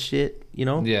all that shit, you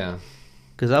know? Yeah.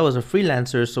 Because I was a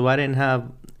freelancer, so I didn't have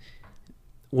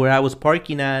where I was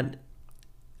parking at.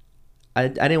 I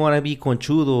didn't want to be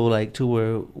conchudo, like to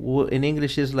where in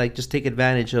English is like just take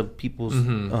advantage of people's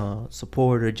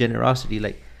support or generosity.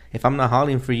 Like if I'm not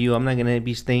hauling for you, I'm not gonna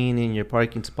be staying in your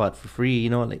parking spot for free, you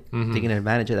know, like taking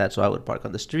advantage of that. So I would park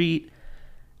on the street,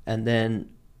 and then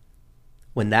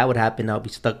when that would happen, I'll be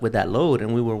stuck with that load,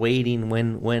 and we were waiting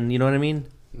when you know what I mean.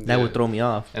 That would throw me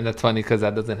off. And that's funny because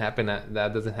that doesn't happen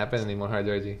anymore, huh,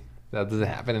 Georgie? That doesn't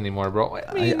happen anymore, bro.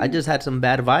 I just had some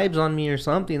bad vibes on me or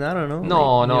something. I don't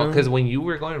know. No, because when you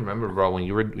were going, remember, bro, when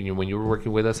you were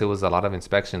working with us, it was a lot of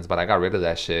inspections, but I got rid of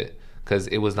that shit because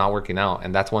it was not working out.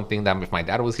 And that's one thing that if my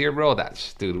dad was here, bro,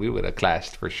 dude, we would have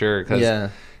clashed for sure.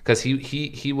 Because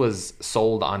he was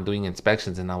sold on doing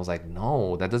inspections, and I was like,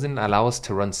 no, that doesn't allow us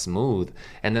to run smooth.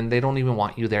 And then they don't even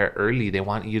want you there early. They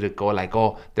want you to go like,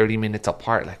 30 minutes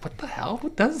apart. Like, what the hell? Who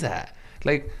does that?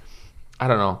 Like, I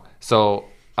don't know. So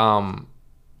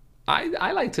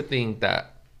I like to think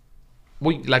that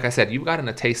like I said, you've gotten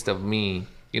a taste of me.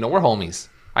 You know, we're homies.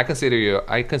 I consider you a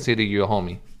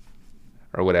homie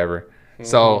or whatever.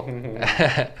 So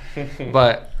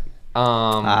but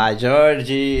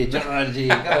Georgie, come on,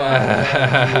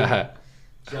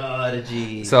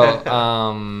 Georgie. So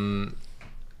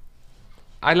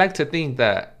I like to think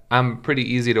that I'm pretty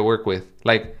easy to work with.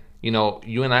 Like, you know,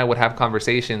 you and I would have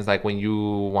conversations like when you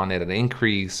wanted an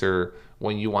increase or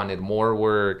when you wanted more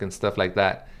work and stuff like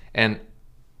that. And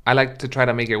I like to try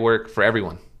to make it work for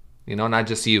everyone, you know, not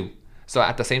just you. So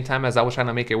at the same time as I was trying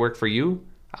to make it work for you,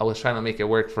 I was trying to make it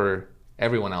work for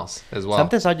everyone else as well.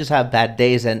 Sometimes I just have bad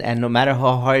days, and no matter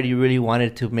how hard you really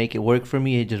wanted to make it work for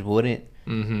me, it just wouldn't.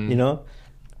 You know.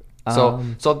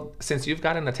 So since you've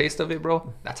gotten a taste of it,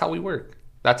 bro, that's how we work.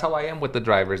 That's how I am with the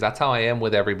drivers. That's how I am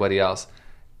with everybody else.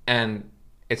 And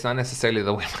it's not necessarily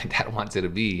the way my dad wants it to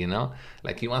be, you know?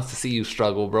 Like, he wants to see you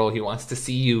struggle, bro. He wants to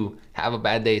see you have a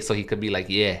bad day so he could be like,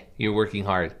 yeah, you're working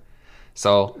hard.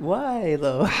 So why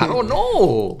though? I don't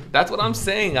know. That's what I'm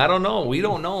saying. I don't know. We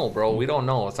don't know, bro. We don't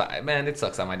know. So, man, it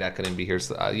sucks that my dad couldn't be here.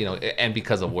 So, you know, and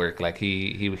because of work, like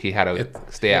he had to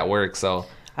stay at work. So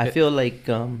I feel like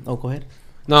go ahead.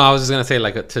 No, I was just gonna say,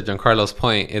 like, to Giancarlo's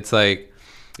point, it's like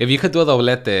if you could do a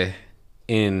doblete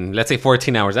in, let's say,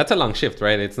 14 hours, that's a long shift,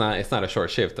 right? It's not a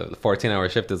short shift. A 14-hour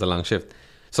shift is a long shift.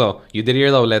 So you did your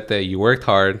doblete, you worked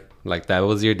hard, like that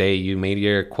was your day, you made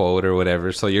your quote or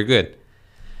whatever, so you're good.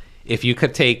 If you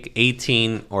could take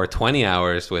 18 or 20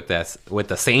 hours with the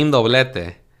same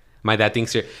doblete, my dad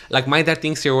thinks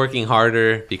you're working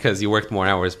harder because you worked more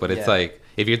hours, but it's Yeah. like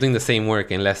if you're doing the same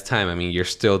work in less time, I mean, you're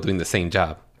still doing the same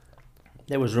job.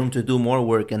 There was room to do more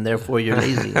work, and therefore you're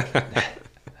lazy.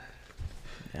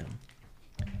 Yeah.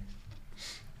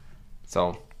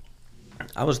 So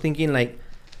I was thinking like,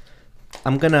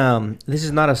 I'm gonna. This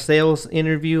is not a sales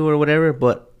interview or whatever,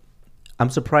 but I'm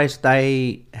surprised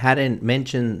I hadn't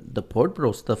mentioned the Port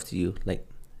Pro stuff to you. Like,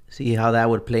 see how that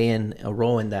would play in a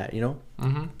role in that, you know?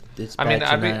 I mean,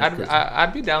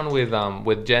 I'd be down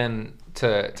with Jen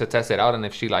to test it out, and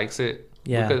if she likes it,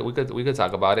 Yeah. we could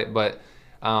talk about it. But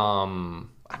I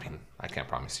mean, I can't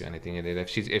promise you anything in it.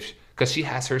 Because she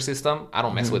has her system, I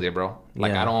don't mess with it, bro.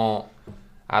 Like Yeah.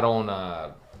 I don't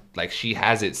like she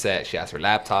has it set. She has her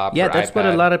laptop. Yeah, her that's what a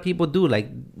iPad. lot of people do. Like,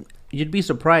 you'd be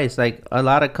surprised. Like, a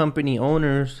lot of company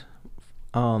owners,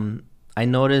 I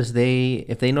notice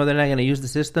if they know they're not gonna use the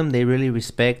system, they really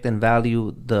respect and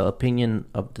value the opinion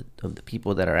of the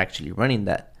people that are actually running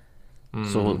that.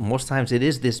 So most times it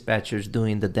is dispatchers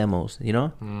doing the demos, you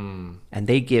know, and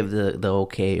they give the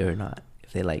okay or not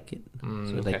if they like it. So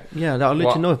okay. like, yeah, I'll let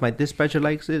Well- you know if my dispatcher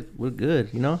likes it. We're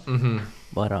good, you know.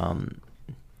 But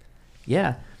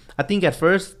yeah, I think at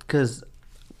first because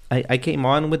I came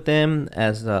on with them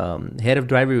as head of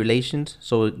driver relations,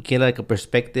 so get like a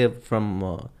perspective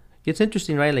from. It's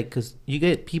interesting, right? Like, because you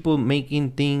get people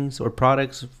making things or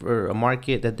products for a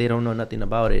market that they don't know nothing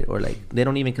about it, or like they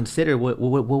don't even consider what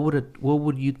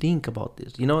would you think about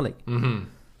this, you know?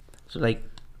 Like,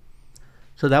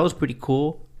 so that was pretty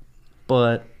cool.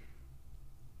 But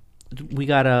we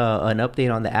got an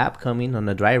update on the app coming on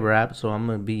the driver app, so I'm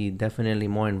gonna be definitely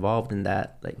more involved in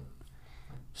that. Like,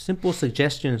 simple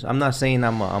suggestions. I'm not saying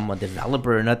I'm a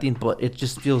developer or nothing, but it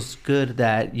just feels good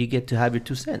that you get to have your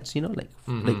 2 cents, you know, like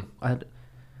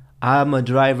I'm a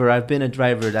driver. I've been a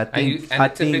driver. I think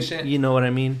efficient. you know what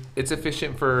I mean. It's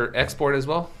efficient for export as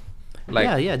well. Like,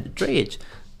 yeah, drayage.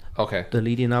 Okay. The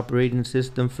leading operating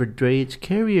system for drayage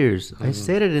carriers. I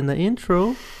said it in the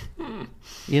intro.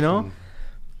 You know,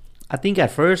 I think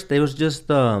at first it was just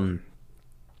because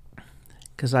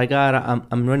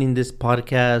I'm running this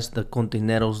podcast, the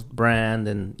Contineros brand,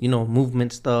 and you know,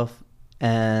 movement stuff,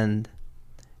 and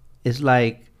it's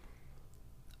like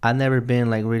I've never been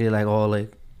like really like all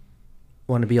like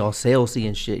want to be all salesy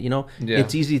and shit, you know. Yeah.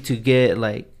 It's easy to get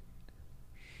like,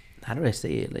 how do I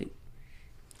say it? Like,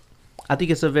 I think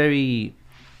it's a very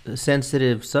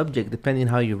sensitive subject depending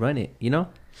how you run it, you know.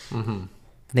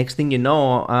 Next thing you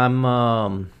know, I'm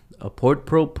a Port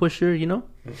Pro pusher, you know.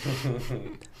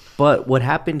 But what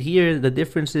happened here, the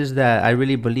difference is that I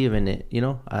really believe in it, you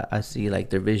know. I see like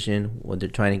their vision when they're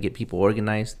trying to get people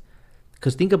organized.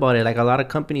 Because think about it, like a lot of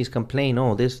companies complain,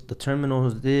 oh, the terminal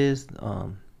is this,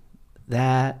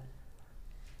 that.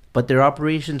 But their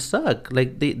operations suck.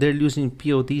 Like they're losing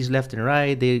PODs left and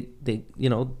right. They you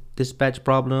know, dispatch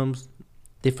problems.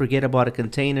 They forget about a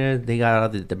container. They got out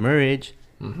of the demurrage.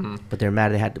 But they're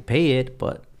mad they had to pay it.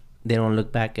 But they don't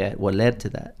look back at what led to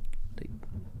that. Like,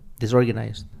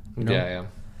 disorganized. You know? Yeah.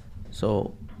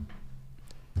 So,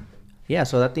 yeah,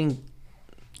 so I think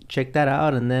check that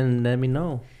out and then let me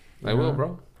know. I will,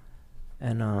 bro.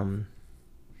 And,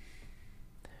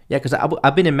 yeah, because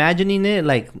I've been imagining it,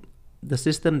 like, the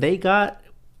system they got,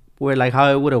 where, like,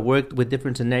 how it would have worked with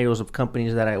different scenarios of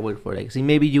companies that I work for. Like, see,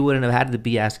 maybe you wouldn't have had to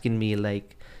be asking me,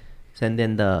 like, send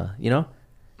in the, you know?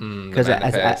 Because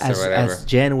as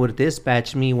Jen would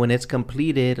dispatch me when it's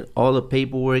completed, all the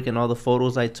paperwork and all the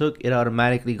photos I took, it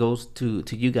automatically goes to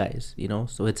you guys, you know,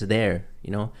 so it's there, you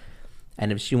know.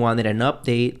 And if she wanted an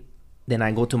update, then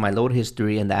I go to my load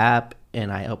history in the app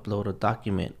and I upload a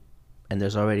document, and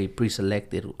there's already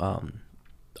pre-selected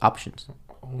options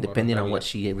depending on what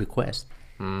she requests.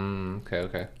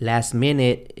 Okay. Last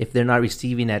minute, if they're not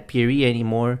receiving at Pier E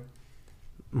anymore,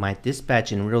 my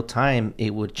dispatch in real time,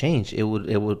 it would change. It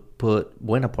would put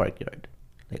Buena Park Yard.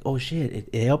 Like, oh shit,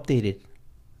 it updated.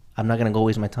 I'm not gonna go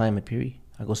waste my time at Pier E.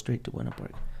 I go straight to Buena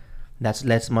Park. That's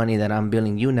less money that I'm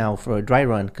billing you now for a dry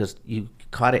run because you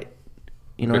caught it.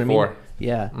 You know Before. what I mean?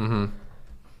 Yeah.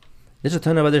 There's a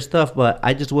ton of other stuff, but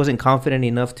I just wasn't confident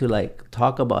enough to like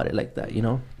talk about it like that, you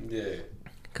know? Yeah.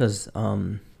 Cause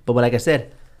but like I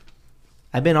said,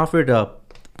 I've been offered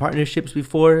partnerships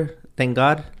before. Thank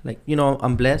God. Like, you know,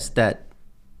 I'm blessed that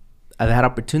I've had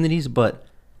opportunities, but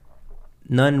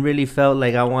none really felt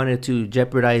like I wanted to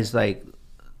jeopardize like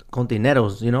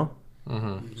Contineros, you know?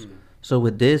 So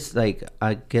with this, like,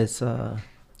 I guess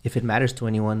if it matters to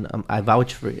anyone, I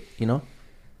vouch for it, you know?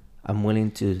 I'm willing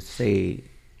to say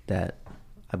that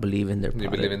I believe in their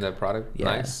product. You believe in that product? Yeah.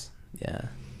 Nice. Yeah.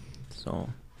 So.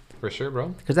 For sure, bro.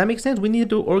 Because that makes sense. We need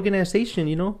to do organization,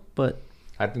 you know? But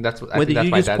I think that's what. I Whether think that's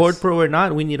you my use dad's. Port Pro or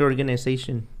not, we need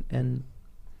organization and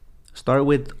start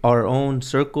with our own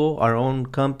circle, our own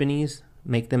companies,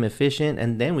 make them efficient,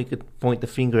 and then we could point the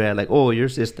finger at like, oh, your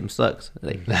system sucks.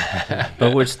 Like,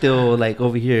 but we're still like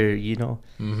over here,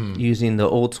 using the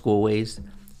old school ways,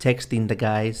 texting the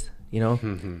guys.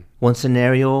 One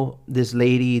scenario, this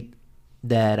lady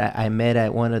that I met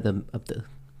at one of the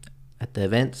at the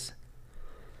events,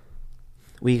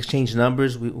 we exchanged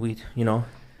numbers. We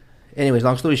anyways,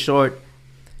 long story short,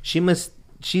 she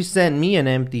sent me an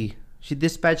empty. She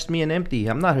dispatched me an empty.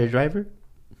 I'm not her driver.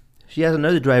 She has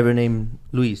another driver named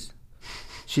Luis.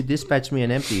 She dispatched me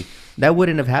an empty. That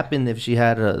wouldn't have happened if she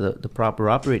had the proper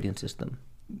operating system.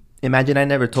 Imagine I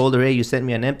never told her, hey, you sent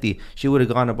me an empty. She would have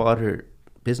gone about her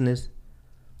business.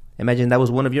 Imagine that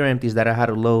was one of your empties that I had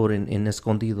to load in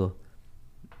Escondido.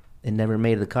 It never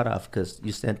made the cutoff because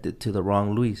you sent it to the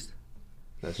wrong Luis.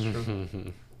 That's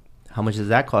true. How much does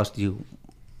that cost you?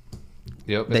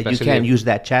 Yep. That you can't use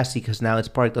that chassis because now it's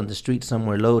parked on the street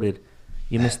somewhere loaded.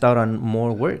 You missed out on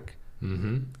more work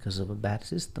because of a bad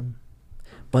system.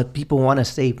 But people want to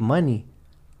save money.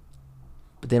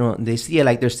 But they don't. They see it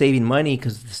like they're saving money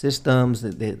because the systems,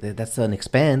 that's an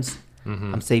expense.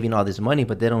 I'm saving all this money,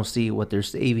 but they don't see what they're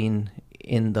saving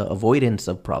in the avoidance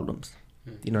of problems.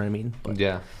 You know what I mean? But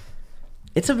yeah.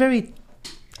 It's a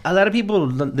lot of people,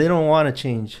 they don't want to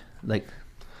change. Like,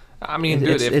 I mean,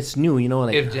 dude, it's new,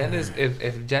 like if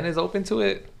Jen is open to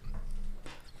it.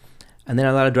 And then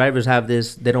a lot of drivers have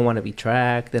this, they don't want to be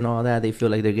tracked and all that. They feel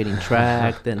like they're getting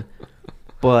tracked.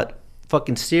 But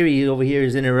fucking Siri over here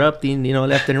is interrupting,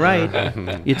 left and right.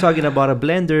 You're talking about a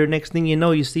blender. Next thing you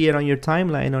know, you see it on your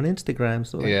timeline on Instagram.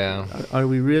 So yeah. Are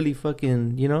we really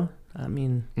fucking, I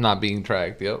mean. Not being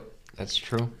tracked. Yep. That's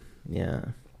true. Yeah.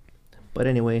 But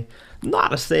anyway,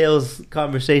 not a sales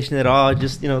conversation at all.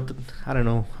 Just, I don't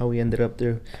know how we ended up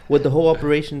there. With the whole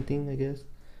operation thing, I guess.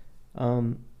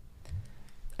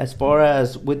 As far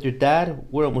as with your dad,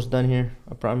 we're almost done here.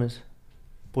 I promise.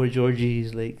 Poor Georgie,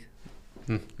 he's like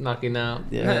knocking out.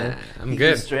 Yeah, I'm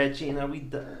good. Stretching. Are we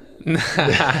done?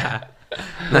 Nah,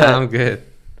 I'm good.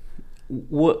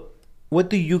 What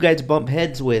do you guys bump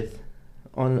heads with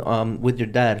on with your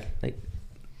dad? Like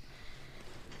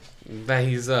that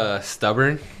he's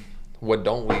stubborn. What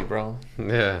don't we, bro?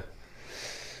 Yeah.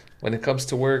 When it comes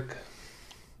to work,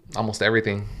 almost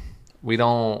everything. We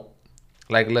don't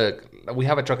look. We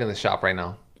have a truck in the shop right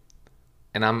now,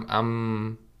 and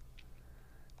I'm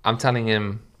telling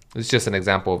him. It's just an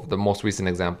example of the most recent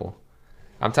example.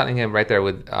 I'm telling him right there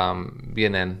with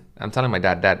BNN. I'm telling my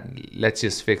dad, let's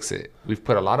just fix it. We've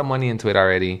put a lot of money into it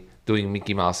already, doing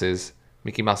Mickey Mouses.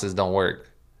 Mickey Mouses don't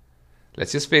work.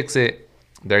 Let's just fix it.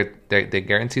 They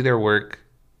guarantee their work.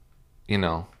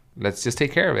 Let's just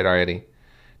take care of it already.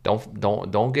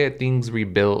 Don't get things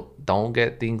rebuilt. Don't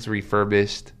get things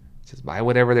refurbished. Just buy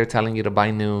whatever they're telling you to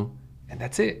buy new, and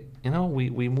that's it.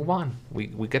 We move on. We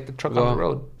get the truck on the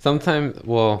road. Sometimes,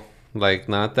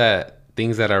 not that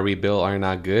things that are rebuilt are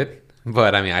not good,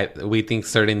 but I mean, we think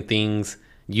certain things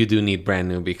you do need brand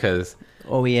new because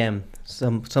OEM,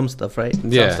 some stuff, right?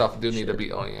 Yeah. Some stuff do need to be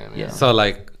OEM. Yeah.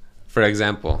 So, for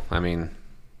example, I mean,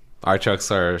 our trucks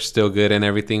are still good and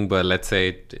everything, but let's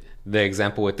say the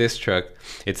example with this truck,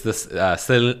 it's the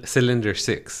cylinder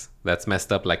 6 that's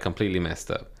messed up, completely messed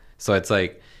up. So it's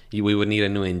we would need a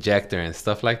new injector and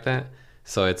stuff like that.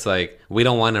 So it's we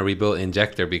don't want a rebuilt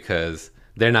injector because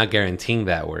they're not guaranteeing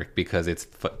that work because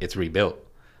it's rebuilt.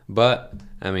 But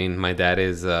I mean, my dad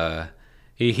is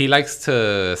he likes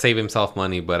to save himself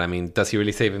money, but I mean, does he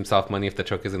really save himself money if the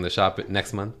truck is in the shop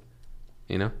next month?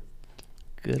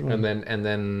 Good one. And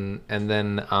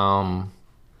then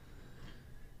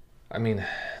I mean,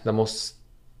 the most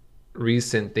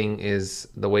recent thing is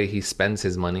the way he spends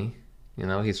his money.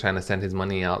 He's trying to send his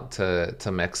money out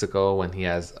to Mexico when he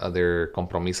has other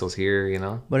compromisos here,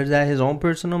 But is that his own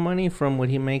personal money from what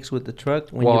he makes with the truck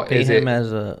when Well, you pay is him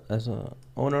it- as a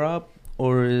owner op,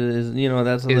 or is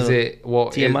that's a Is little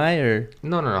it TMI or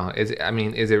No. Is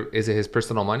it his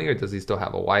personal money, or does he still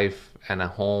have a wife and a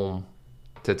home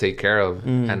to take care of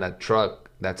and a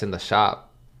truck that's in the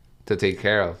shop to take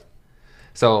care of?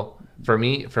 So for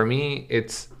me,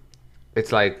 it's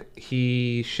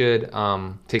he should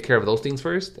take care of those things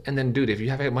first, and then, dude, if you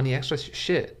have money extra,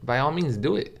 shit, by all means,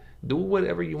 do it. Do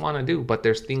whatever you want to do, but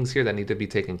there's things here that need to be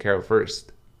taken care of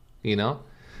first,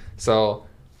 So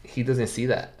he doesn't see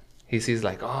that. He sees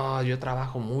oh, yo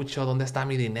trabajo mucho, ¿dónde está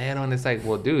mi dinero? And it's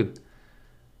well, dude,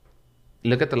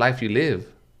 look at the life you live.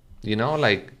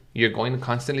 You're going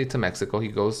constantly to Mexico. He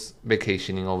goes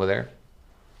vacationing over there.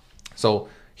 So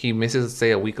he misses,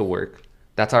 say, a week of work.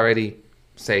 That's already,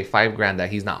 say, $5,000 that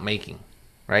he's not making,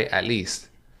 right? At least.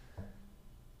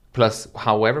 plus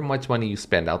however much money you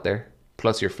spend out there,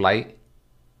 plus your flight,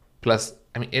 plus,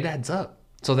 I mean, it adds up.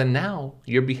 So then now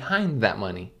you're behind that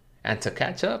money. And to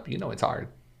catch up, it's hard.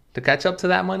 To catch up to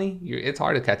that money, it's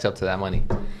hard to catch up to that money.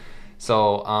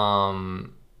 So,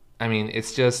 I mean,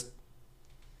 it's just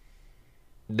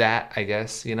that, I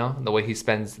guess, the way he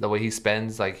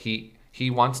spends, like he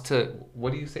wants to,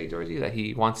 what do you say, Georgie? That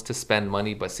he wants to spend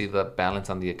money, but see the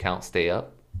balance on the account stay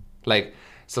up. Like,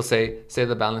 so say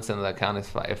the balance in the account is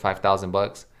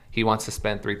 $5,000. He wants to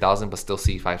spend 3,000, but still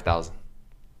see 5,000.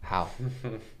 How?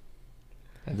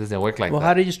 It doesn't work like that. Well,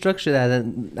 how do you structure that?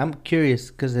 And I'm curious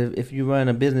because if you run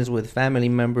a business with family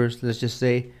members, let's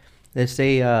say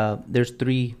there's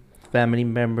 3 family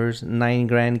members,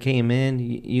 $9,000 came in,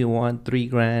 you want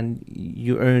 $3,000,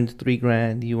 you earned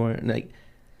 $3,000, you weren't like,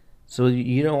 so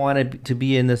you don't want it to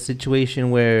be in a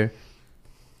situation where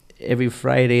every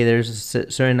Friday there's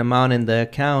a certain amount in the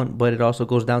account, but it also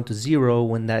goes down to 0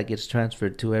 when that gets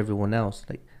transferred to everyone else.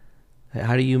 Like,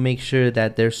 how do you make sure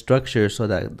that there's structure so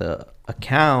that the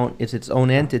account is its own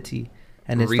entity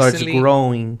and it starts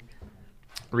growing?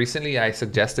 Recently, I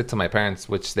suggested to my parents,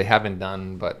 which they haven't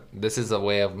done, but this is a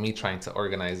way of me trying to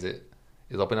organize it,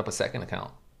 is open up a second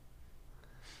account.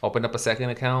 Open up a second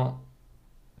account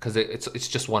because it's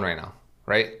just one right now,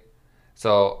 right?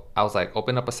 So I was like,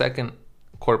 open up a second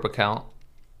corp account,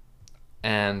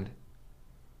 and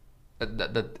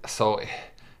so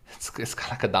it's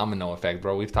kind of like a domino effect,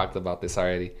 bro. We've talked about this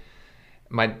already.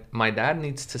 My dad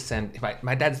needs to send.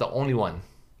 My dad's the only one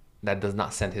that does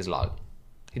not send his log.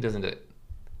 He doesn't do it.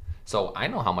 So I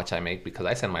know how much I make because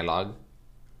I send my log.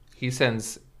 He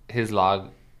sends his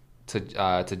log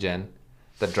to Jen.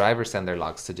 The drivers send their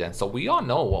logs to Jen. So we all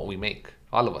know what we make,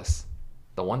 all of us.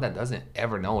 The one that doesn't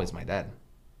ever know is my dad.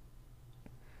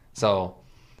 So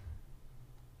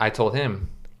I told him,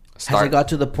 has it got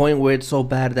to the point where it's so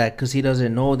bad that because he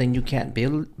doesn't know, then you can't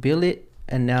bill it,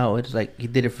 and now it's like he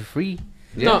did it for free?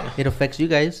 Yeah. No, it affects you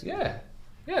guys.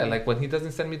 Yeah, like when he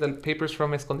doesn't send me the papers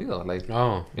from Escondido, like,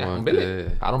 I don't bill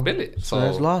it. I don't bill it. So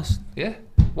that's lost. Yeah.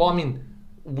 Well, I mean,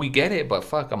 we get it, but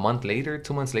fuck, a month later,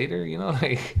 2 months later,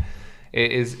 like,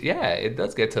 it is. Yeah, it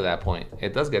does get to that point.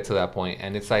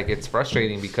 And it's like, it's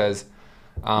frustrating because,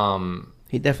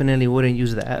 he definitely wouldn't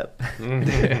use the app.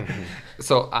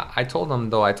 So I told him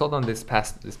this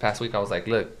past week, I was like,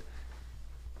 look,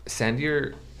 send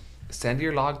your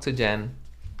log to Jen,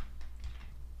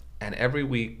 and every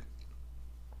week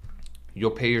you'll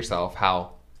pay yourself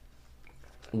how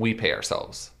we pay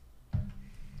ourselves.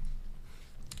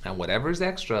 And whatever's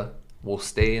extra will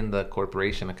stay in the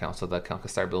corporation account so the account can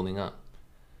start building up.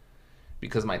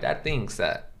 Because my dad thinks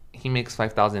that he makes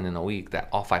 $5,000 in a week, that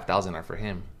all $5,000 are for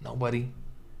him. Nobody.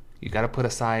 You got to put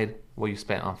aside what you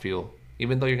spent on fuel.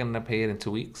 Even though you're going to pay it in 2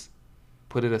 weeks,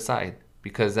 put it aside.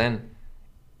 Because then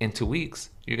in 2 weeks,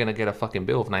 you're going to get a fucking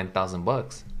bill of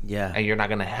 $9,000. Yeah. And you're not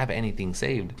going to have anything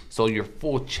saved. So your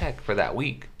full check for that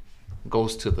week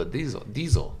goes to the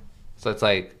diesel. So it's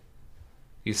like,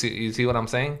 you see what I'm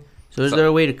saying? So is there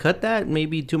a way to cut that?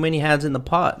 Maybe too many hands in the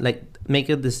pot. Like, make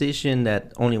a decision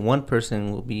that only one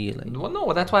person will be like. Well,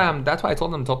 no, that's why I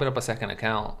told them to open up a second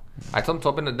account. I told them to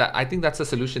open that. I think that's the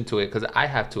solution to it because I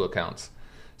have 2 accounts.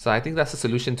 So I think that's the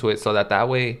solution to it. So that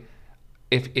way,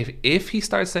 if he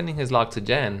starts sending his log to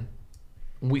Jen,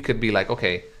 we could be like,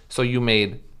 okay, so you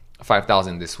made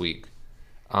 $5,000 this week.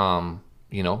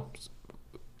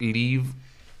 Leave,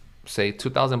 say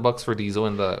 $2,000 for diesel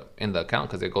in the account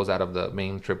because it goes out of the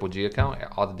main Triple G account.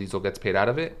 All the diesel gets paid out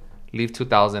of it. Leave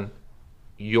 $2,000.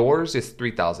 Yours is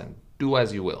 $3,000. Do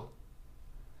as you will.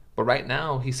 But right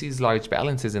now, he sees large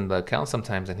balances in the account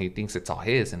sometimes, and he thinks it's all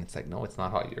his. And it's like, no, it's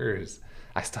not all yours.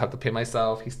 I still have to pay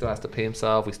myself. He still has to pay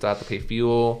himself. We still have to pay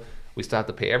fuel. We still have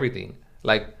to pay everything.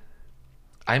 Like,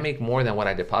 I make more than what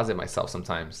I deposit myself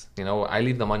sometimes. I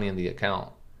leave the money in the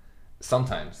account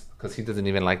sometimes because he doesn't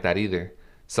even like that either.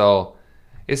 So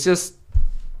it's just,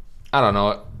 I don't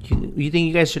know. You think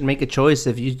you guys should make a choice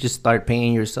if you just start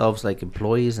paying yourselves like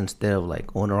employees instead of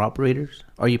like owner-operators?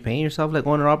 Are you paying yourself like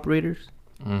owner-operators?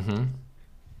 Mm-hmm.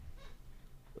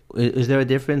 Is there a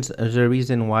difference? Is there a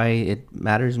reason why it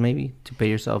matters maybe to pay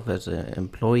yourself as an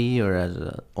employee or as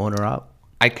an owner-op?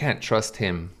 I can't trust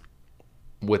him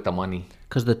with the money.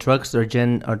 Because the trucks are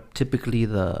typically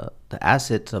the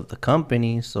assets of the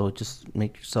company, so just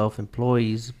make yourself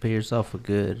employees, pay yourself a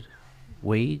good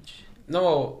wage.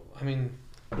 No, I mean,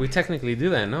 we technically do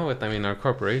that, no? With, our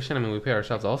corporation, we pay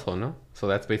ourselves also, no? So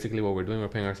that's basically what we're doing. We're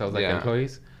paying ourselves like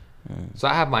employees. So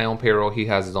I have my own payroll. He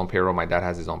has his own payroll. My dad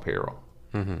has his own payroll.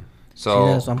 Mm-hmm.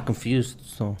 So I'm confused.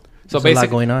 So there's a lot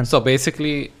going on. So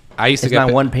basically, I used to it's get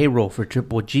not one payroll for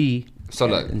Triple G. So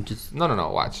look, and just, no,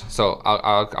 watch. So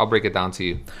I'll break it down to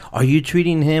you. are you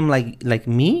treating him like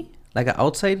me, like an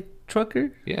outside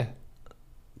trucker? Yeah,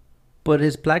 But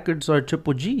his placards are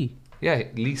Triple G. yeah,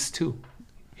 lease too.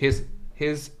 His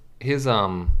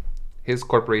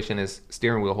corporation is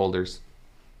steering wheel holders.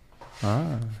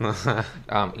 Ah.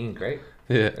 Inc. Right?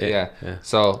 Yeah.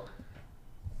 So,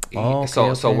 Oh,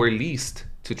 so okay. we're leased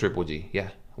to Triple G. Yeah,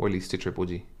 we're leased to Triple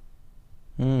G.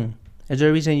 Is there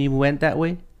a reason you went that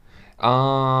way?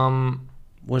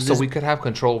 Was So this- we could have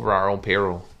control over our own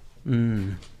payroll.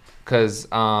 Because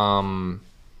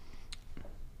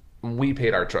we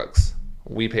paid our trucks.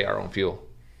 We pay our own fuel.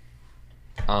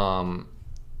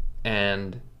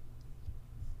 And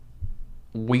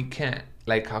we can't,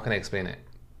 like, how can I explain it?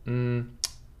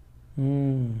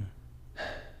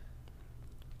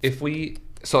 If we,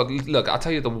 so look, I'll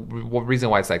tell you the reason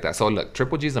why it's like that. So look,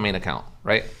 Triple G is the main account,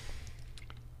 right?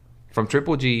 From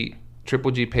Triple G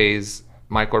pays,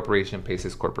 my corporation pays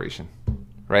his corporation,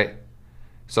 right?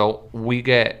 So we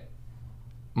get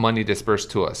money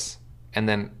dispersed to us. And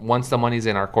then once the money's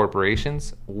in our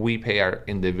corporations, we pay our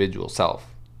individual self.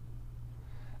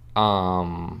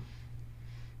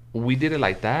 We did it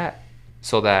like that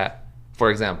so that, for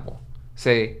example,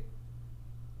 say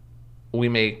we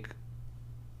make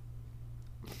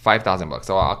 $5,000.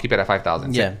 So I'll keep it at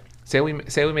 5,000. Yeah. Say we make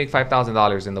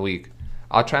 $5,000 in the week.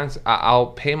 I'll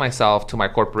pay myself to my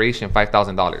corporation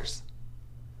 $5,000.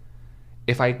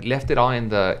 If I left it all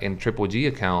in Triple G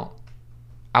account,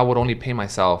 I would only pay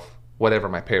myself whatever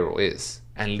my payroll is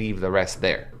and leave the rest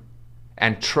there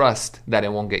and trust that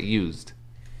it won't get used.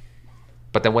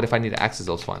 But then what if I need to access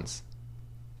those funds?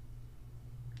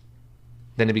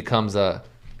 Then it becomes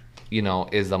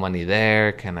is the money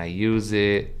there? Can I use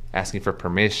it? Asking for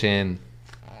permission,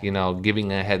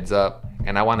 giving a heads up.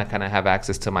 And I want to kind of have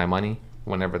access to my money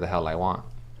whenever the hell I want.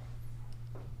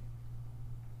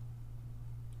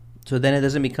 So then it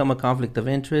doesn't become a conflict of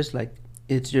interest. Like,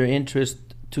 it's your interest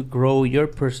to grow your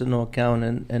personal account,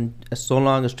 and so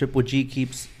long as Triple G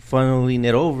keeps funneling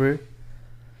it over,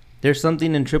 there's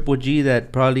something in Triple G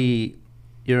that probably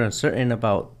you're uncertain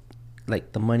about.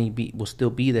 Like, the money will still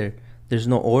be there. There's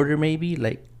no order, maybe.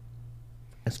 Like,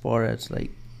 as far as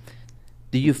like,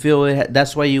 do you feel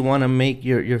that's why you want to make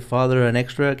your father an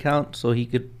extra account so he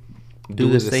could do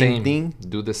the same thing?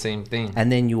 Do the same thing. And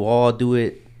then you all do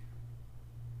it.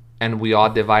 And we all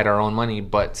divide our own money,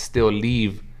 but still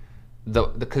leave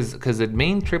because the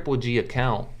main Triple G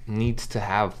account needs to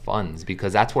have funds,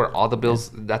 because that's where all the bills,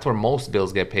 that's where most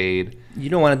bills get paid. You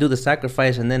don't want to do the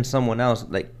sacrifice and then someone else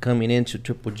like coming into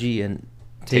Triple G and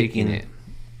taking it.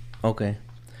 Okay.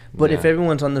 But if Yeah.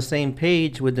 everyone's on the same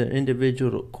page with their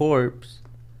individual corps,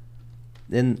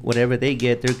 then whatever they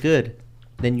get, they're good.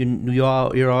 Then you're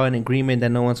all in agreement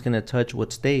that no one's gonna touch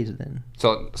what stays. Then.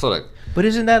 So look. But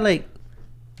isn't that like,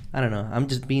 I don't know. I'm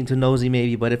just being too nosy,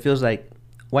 maybe. But it feels like,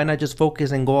 why not just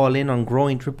focus and go all in on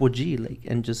growing Triple G, like,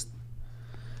 and just.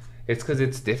 It's because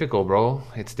it's difficult, bro.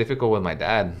 It's difficult with my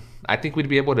dad. I think we'd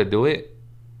be able to do it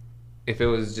if it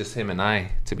was just him and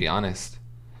I, to be honest.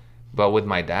 But with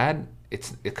my dad,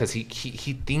 it's because he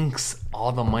thinks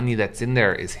all the money that's in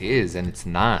there is his, and it's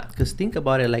not. Because think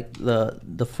about it, like the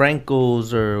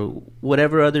Francos or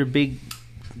whatever other big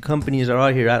companies are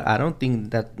out here. I don't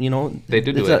think that They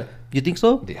do it. You think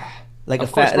so? Yeah. Like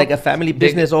Of course, bro. like a family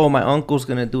business. Oh, my uncle's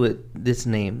gonna do it this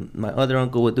name. My other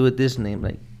uncle would do it this name.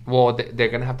 Like, Well, they're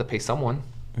gonna have to pay someone.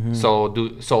 Mm-hmm.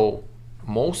 So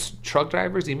most truck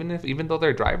drivers, even though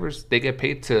they're drivers, they get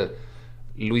paid to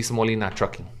Luis Molina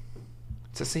Trucking.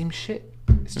 It's the same shit.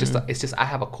 It's just I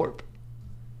have a corp.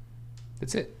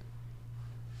 That's it.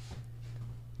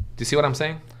 Do you see what I'm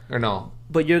saying? Or no?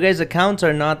 but your guys' accounts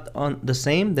are not on the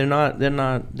same. They're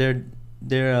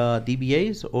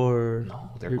DBAs or No,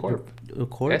 they're corp.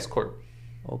 Corp. S corp.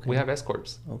 Okay. We have S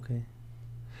corps. Okay.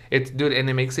 And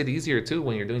it makes it easier too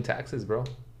when you're doing taxes, bro.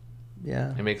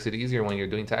 Yeah. It makes it easier when you're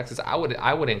doing taxes. I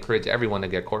would encourage everyone to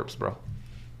get corps, bro.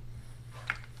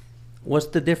 What's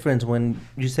the difference when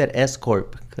you said S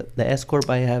corp? The S corp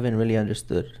I haven't really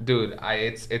understood. Dude,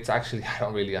 it's actually, I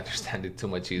don't really understand it too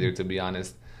much either, to be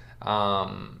honest.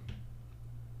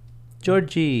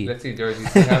 Georgie. Let's see, Giorgio.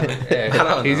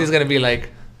 He's just gonna be like,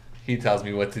 he tells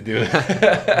me what to do.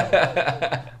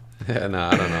 Yeah, no,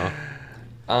 I don't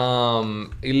know.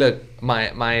 Look,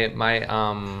 my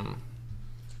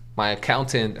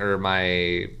accountant or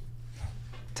my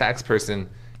tax person,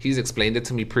 he's explained it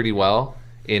to me pretty well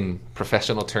in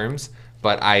professional terms,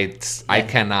 but I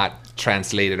cannot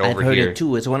translate it I've over heard here. it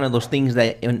too. It's one of those things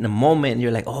that in the moment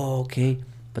you're like, oh, okay,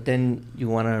 but then you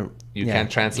want to. You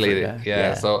can't translate it.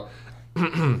 Yeah. So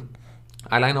all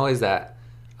I know is that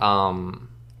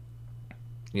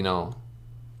you know,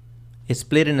 It's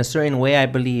split in a certain way, I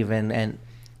believe, and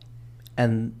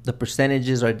the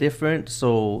percentages are different,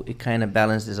 so it kind of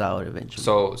balances out eventually.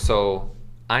 so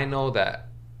I know that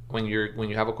when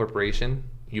you have a corporation,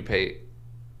 you pay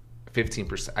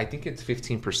 15%. I think it's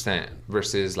 15%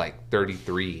 versus like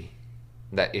 33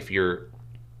 that if you're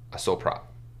a sole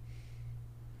prop.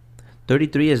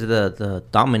 33 is the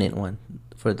dominant one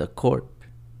for the corp.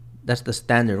 That's the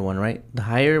standard one, right? The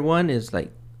higher one is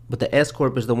like, but the S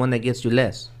corp is the one that gets you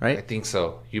less, right? I think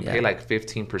so. You Yeah. pay like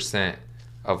 15%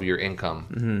 of your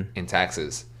income in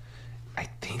taxes. I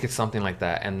think it's something like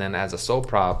that. And then as a sole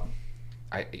prop,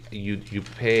 you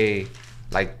pay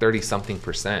like 30 something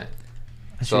percent.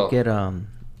 I should get a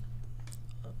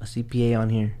CPA on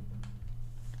here.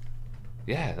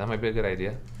 Yeah, that might be a good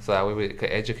idea. So that way we could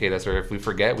educate us, or if we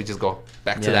forget, we just go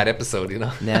back to Yeah. that episode, you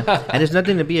know? Yeah, and there's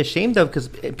nothing to be ashamed of because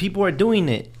people are doing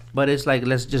it. But it's like,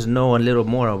 let's just know a little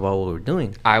more about what we're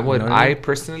doing. I would. You know what I mean?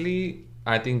 Personally,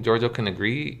 I think Giorgio can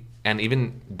agree, and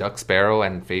even Duck Sparrow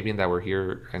and Fabian that were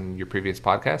here in your previous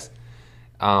podcast,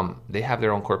 they have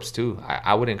their own corps too.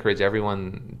 I would encourage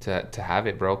everyone to have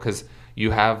it, bro, because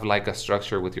you have like a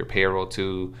structure with your payroll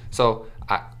too. So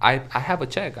I have a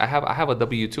check. I have a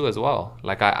W-2 as well.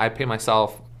 Like I pay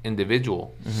myself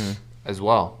individual as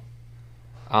well.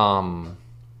 And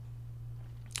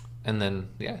then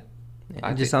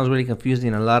It just sounds really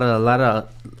confusing. A lot of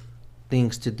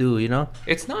things to do, you know?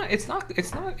 It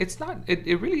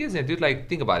really isn't, dude. Like,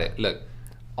 think about it. Look,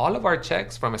 all of our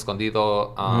checks from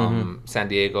Escondido, San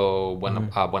Diego,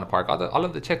 Buena Park, all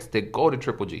of the checks, they go to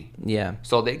Triple G. Yeah.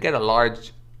 So they get a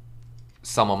large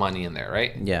sum of money in there,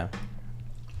 right? Yeah.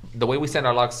 The way we send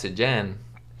our logs to Gian,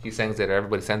 he sends it, or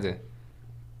everybody sends it.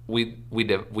 We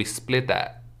split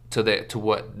that to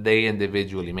what they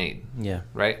individually made. Yeah.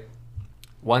 Right?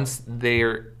 Once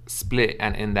they're split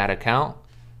and in that account,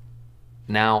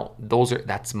 now those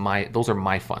are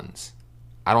my funds.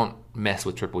 I don't mess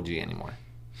with Triple G anymore.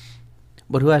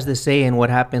 But who has the say in what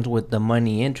happens with the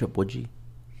money in Triple G?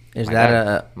 Is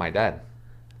My dad?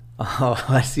 Oh,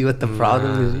 I see what the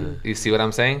problem is. You see what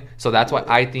I'm saying? So that's why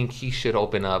I think he should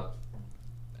open up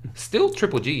still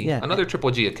Triple G, another Triple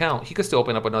G account. He could still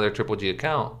open up another Triple G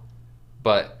account,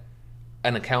 but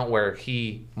an account where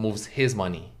he moves his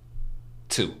money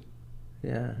to.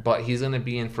 Yeah. But he's gonna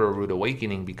be in for a rude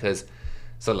awakening because,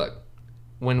 so look,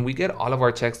 when we get all of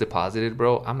our checks deposited,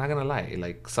 bro, I'm not gonna lie.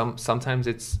 Like sometimes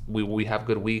it's we have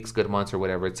good weeks, good months, or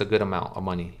whatever. It's a good amount of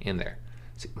money in there.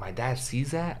 So my dad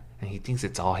sees that and he thinks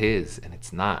it's all his, and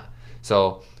it's not.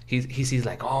 So he sees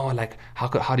like, oh, like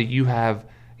how do you have?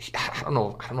 I don't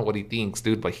know what he thinks,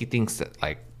 dude. But he thinks that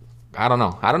like I don't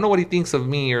know what he thinks of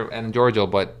me and Giorgio,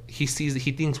 but he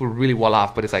thinks we're really well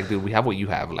off. But it's like, dude, we have what you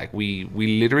have. Like we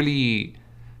literally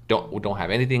don't have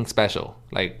anything special.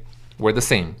 Like we're the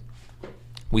same.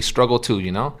 We struggle too,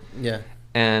 you know? Yeah.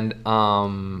 And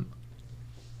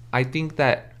I think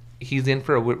that he's in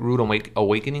for a rude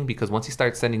awakening because once he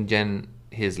starts sending Jen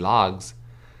his logs,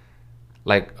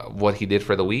 like what he did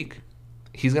for the week,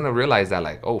 he's going to realize that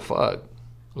like, oh, fuck.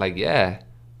 Like, yeah,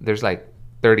 there's like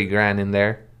 30 grand in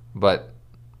there, but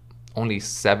only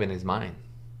 7 is mine,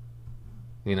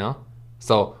 you know?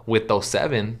 So with those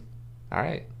 7, all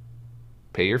right,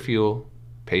 pay your fuel,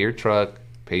 pay your truck,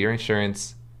 pay your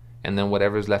insurance, and then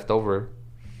whatever's left over,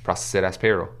 process it as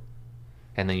payroll.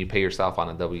 And then you pay yourself on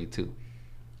a W-2.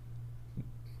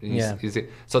 Yeah.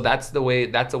 So that's the way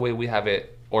we have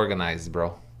it organized,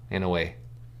 bro, in a way.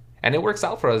 And it works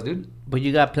out for us, dude. But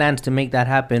you got plans to make that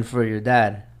happen for your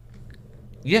dad.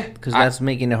 Yeah. Because that's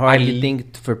making it hard, you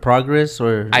think, for progress?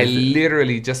 Or I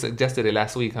literally just suggested it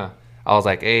last week, huh? I was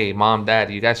like, hey, mom,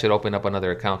 dad, you guys should open up another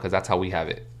account because that's how we have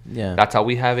it. Yeah. That's how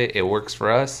we have it. It works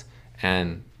for us.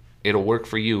 And it'll work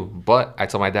for you. But I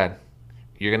told my dad,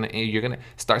 you're gonna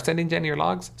start sending Jen your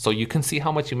logs so you can see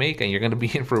how much you make, and you're gonna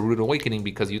be in for a rude awakening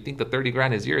because you think the 30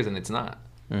 grand is yours and it's not.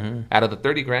 Mm-hmm. Out of the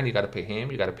 30 grand, you got to pay him,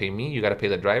 you got to pay me, you got to pay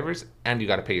the drivers, and you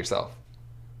got to pay yourself.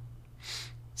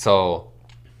 So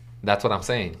that's what I'm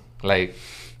saying. Like,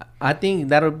 I think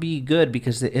that'll be good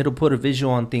because it'll put a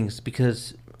visual on things,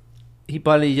 because he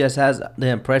probably just has the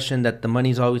impression that the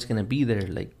money's always gonna be there.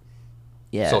 Like,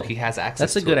 yeah. So he has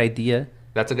access. That's a good idea.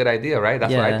 That's a good idea, right?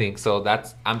 That's what I think. So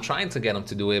I'm trying to get him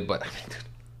to do it, but I mean, dude,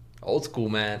 old school,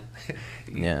 man.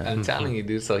 Yeah. I'm telling you,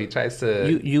 dude. So he tries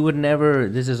to. You would never.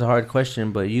 This is a hard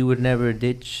question, but you would never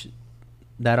ditch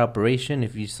that operation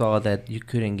if you saw that you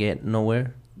couldn't get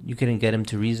nowhere. You couldn't get him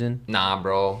to reason. Nah,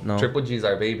 bro. No. Triple G's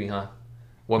our baby, huh?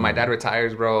 When my dad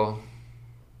retires, bro.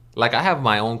 Like I have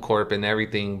my own corp and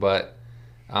everything, but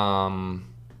I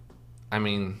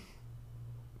mean,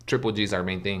 Triple G's our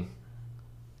main thing.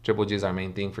 Triple G is our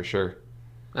main thing for sure.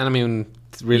 And I mean,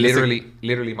 realistic-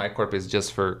 literally, my corp is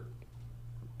just for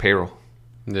payroll.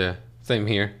 Yeah, same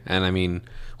here. And I mean,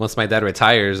 once my dad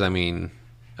retires, I mean,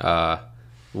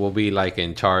 we'll be like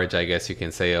in charge, I guess you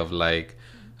can say, of like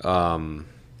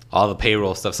all the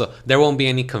payroll stuff. So there won't be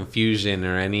any confusion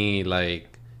or any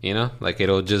like, you know, like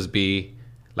it'll just be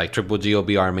like Triple G will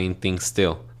be our main thing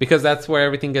still, because that's where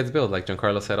everything gets built. Like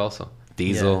Giancarlo said, also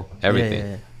diesel, everything.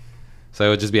 Yeah. So it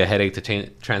would just be a headache to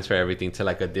transfer everything to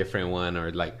like a different one,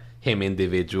 or like him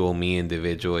individual, me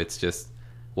individual. It's just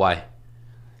why.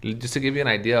 Just to give you an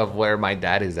idea of where my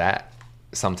dad is at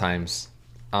sometimes.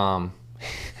 Would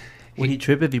he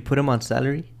trip if you put him on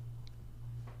salary?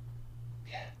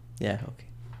 Yeah. Yeah, okay.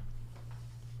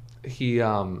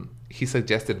 He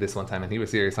suggested this one time, and he was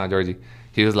serious on Giorgio.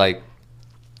 He was like,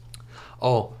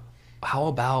 "Oh, how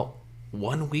about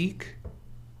 1 week,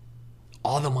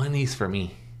 all the money's for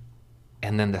me.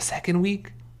 And then the second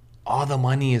week, all the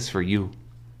money is for you.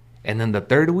 And then the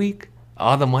third week,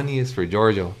 all the money is for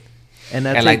Giorgio." And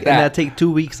I take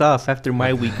 2 weeks off after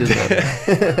my week is up.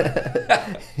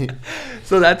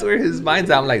 So that's where his mind's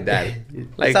at. I'm like, Dad,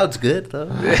 like, sounds good though.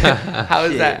 How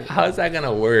is that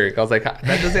gonna work? I was like,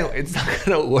 it's not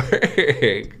gonna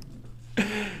work.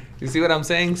 You see what I'm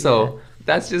saying? So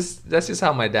that's just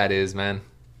how my dad is, man.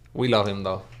 We love him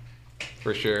though,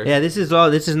 for sure. Yeah, this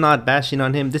is not bashing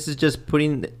on him. This is just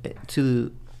putting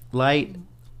to light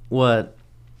what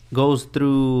goes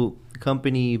through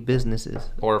company businesses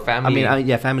or family. I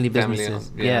mean, family businesses.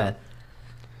 Family, yeah.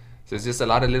 So it's just a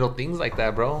lot of little things like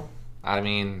that, bro. I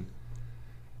mean,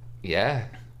 yeah.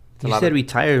 You said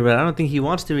retire, but I don't think he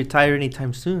wants to retire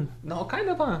anytime soon. No, kind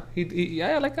of, huh? He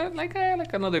like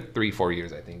another 3-4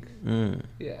 years, I think.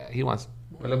 Yeah, he wants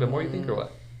a little bit more. You think, or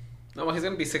what? No, well, he's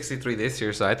gonna be 63 this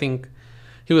year, so I think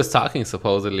he was talking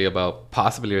supposedly about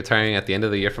possibly retiring at the end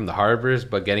of the year from the harbors,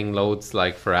 but getting loads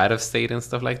like for out of state and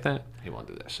stuff like that. He won't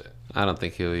do that shit. I don't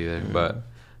think he'll either. But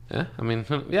yeah, I mean,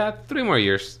 3 more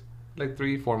years, like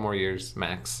 3-4 more years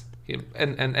max.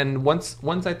 And once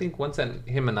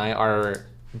him and I are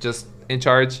just in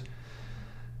charge,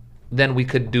 then we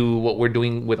could do what we're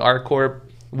doing with our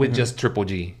corp with just Triple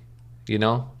G, you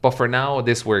know. But for now,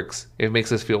 this works. It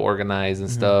makes us feel organized and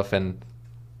stuff, and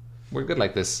we're good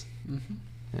like this.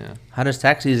 Yeah. How does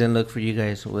tax season look for you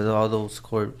guys with all those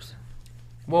corps?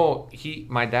 Well,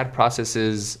 my dad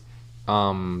processes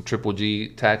Triple G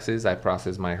taxes. I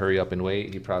process my hurry up and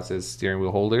wait. He processes steering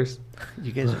wheel holders.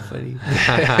 You guys are funny.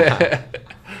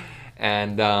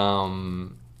 And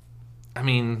I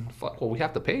mean, fuck, well, we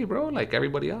have to pay, bro, like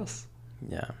everybody else.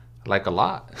 Yeah. Like a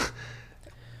lot.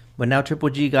 But now Triple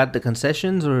G got the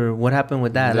concessions, or what happened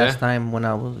with that last time when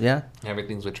I was,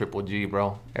 Everything's with Triple G,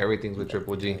 bro. Everything's with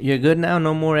Triple G. You're good now?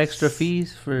 No more extra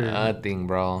fees for... Nothing,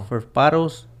 bro. For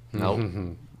paros?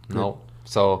 Nope. Nope.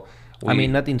 So... I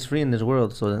mean, nothing's free in this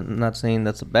world, so I'm not saying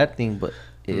that's a bad thing, but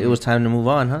it was time to move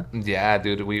on, huh? Yeah,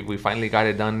 dude. We finally got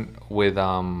it done with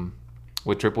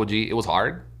Triple G. It was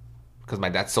hard because my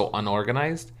dad's so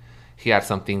unorganized. He had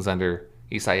some things under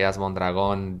Isaias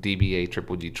Mondragon, DBA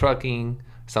Triple G Trucking,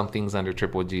 some things under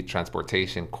Triple G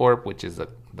Transportation Corp, which is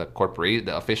the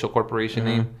official corporation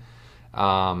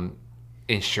name.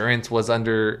 Insurance was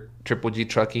under Triple G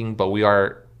Trucking, but we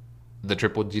are the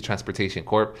Triple G Transportation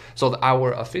Corp. So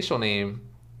our official name,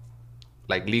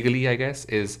 like legally, I guess,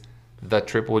 is the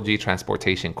Triple G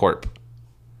Transportation Corp.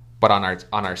 But on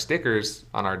our stickers,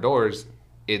 on our doors,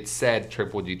 it said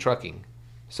Triple G Trucking.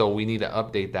 So we need to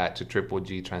update that to Triple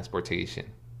G Transportation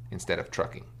instead of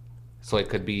Trucking. So it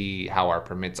could be how our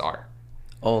permits are.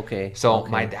 Okay. So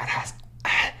my dad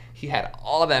he had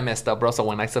all that messed up, bro. So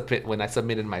when I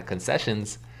submitted my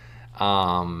concessions,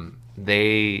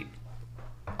 they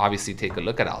obviously take a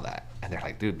look at all that, and they're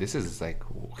like, dude, this is like,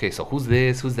 okay, so who's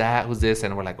this, who's that, who's this?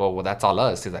 And we're like, oh, well, that's all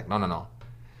us. He's like, no,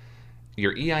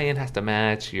 your EIN has to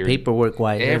match, your paperwork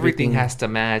wise, everything has to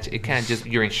match. It can't just,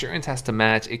 your insurance has to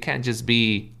match. It can't just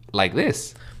be like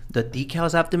this. The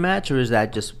decals have to match, or is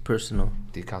that just personal?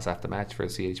 Decals have to match for a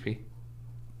CHP.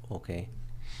 Okay,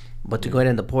 but to go ahead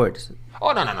in the ports,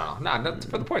 oh no,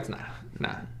 for the ports, nah,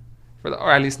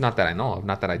 or at least not that I know of,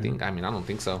 not that I think. I mean, I don't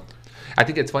think so. I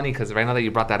think it's funny because right now that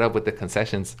you brought that up with the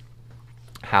concessions,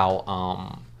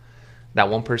 how that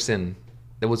one person,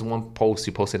 there was one post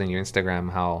you posted in your Instagram,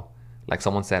 how like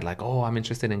someone said like, oh, I'm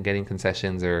interested in getting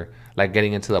concessions or like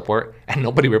getting into the port, and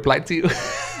nobody replied to you.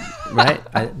 Right?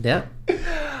 Yeah.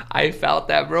 I felt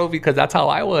that, bro, because that's how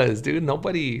I was, dude.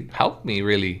 Nobody helped me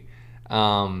really.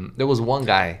 There was one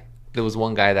guy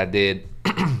that did,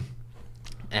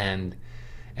 and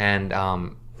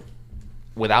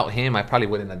without him, I probably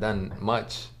wouldn't have done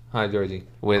much, huh, Georgie?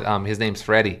 With his name's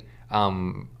Freddie.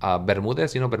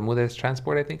 Bermudez. You know Bermudez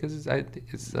Transport, I think is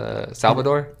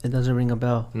Salvador. It doesn't ring a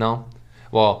bell. No,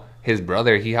 well, his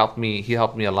brother, he helped me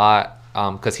a lot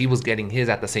because he was getting his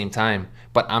at the same time.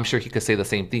 But I'm sure he could say the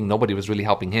same thing. Nobody was really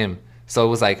helping him, so it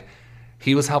was like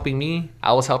he was helping me,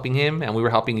 I was helping him, and we were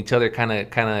helping each other kind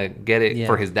of get it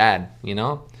for his dad, you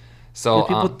know. So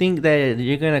people think that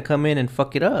you're gonna come in and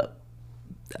fuck it up.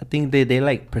 I think they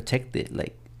like protect it,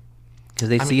 like, because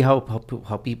they see how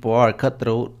people are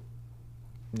cutthroat.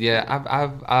 Yeah,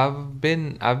 I've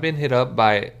been hit up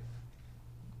by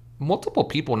multiple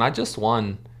people, not just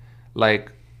one.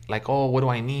 Like, oh, what do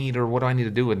I need, or what do I need to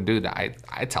do? And dude, I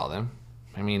tell them.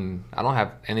 I mean, I don't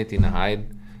have anything to hide.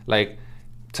 Like,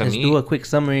 to Let's me, do a quick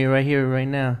summary right here, right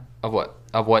now.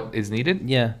 of what is needed.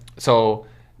 Yeah. So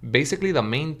basically, the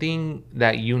main thing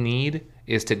that you need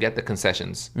is to get the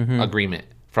concessions agreement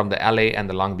from the LA and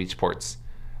the Long Beach ports.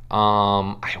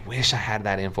 I wish I had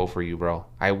that info for you, bro.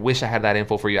 I wish I had that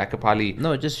info for you. I could probably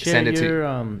just share send it your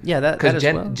to that because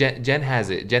as well. Jen has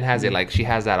it. Jen has it. Like, she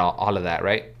has that all of that,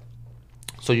 right?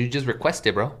 So you just request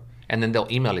it, bro, and then they'll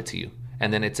email it to you,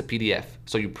 and then it's a PDF.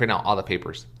 So you print out all the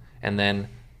papers, and then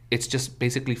it's just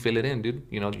basically fill it in, dude.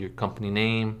 You know, your company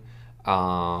name,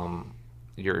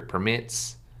 your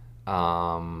permits,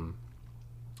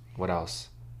 what else?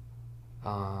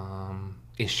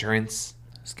 Insurance.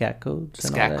 Scat codes.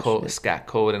 Scat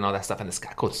code and all that stuff. And the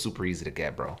scat code's super easy to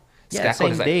get, bro. Yeah, Scat same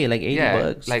code is day, like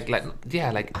 $80.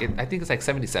 I think it's like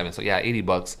 77. So yeah,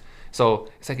 $80. So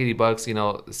it's like $80. You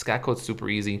know, scat code's super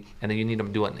easy, and then you need to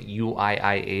do an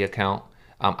UIIA account.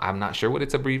 I'm not sure what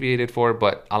it's abbreviated for,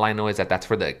 but all I know is that that's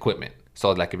for the equipment.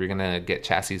 So like if you're gonna get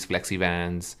chassis, flexi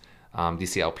vans,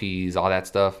 DCLPs, all that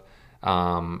stuff,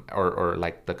 or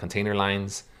like the container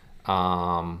lines,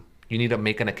 you need to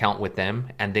make an account with them,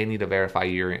 and they need to verify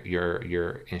your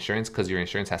insurance, because your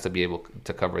insurance has to be able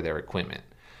to cover their equipment.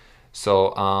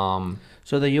 So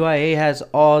so the UIA has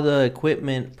all the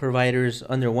equipment providers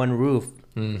under one roof,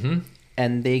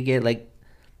 and they get like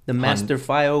the master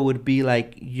file would be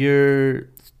like your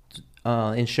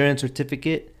insurance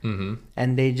certificate,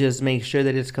 and they just make sure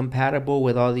that it's compatible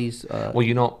with all these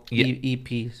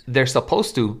EPs. They're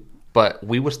supposed to, but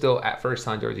we would still, at first,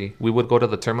 Georgie, we would go to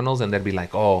the terminals and they'd be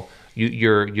like, oh,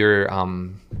 your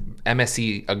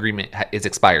MSC agreement is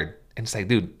expired. And it's like,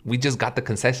 dude, we just got the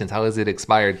concessions. How is it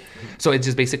expired? So it's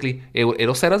just basically,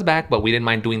 it'll set us back, but we didn't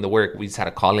mind doing the work. We just had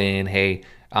to call in, hey,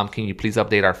 can you please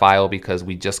update our file, because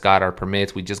we just got our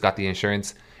permits, we just got the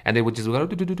insurance. And they would just go,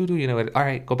 you know, all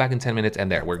right, go back in 10 minutes,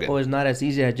 and there, we're good. Oh, it's not as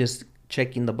easy as just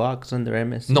checking the box under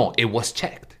MSC. No, it was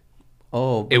checked.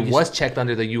 Oh, it was checked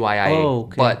under the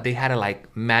UIIA, but they had to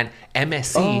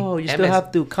MSC. Oh, you still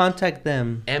have to contact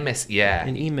them. An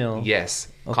email. Yes,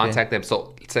 contact them.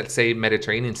 So let's say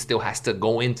Mediterranean still has to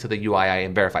go into the UIIA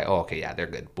and verify. Oh, okay, yeah, they're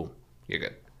good. Boom, you're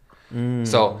good.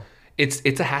 So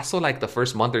it's a hassle, like the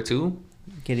first month or two,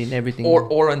 getting everything,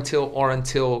 or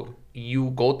until you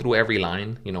go through every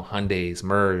line. You know, Hyundai's,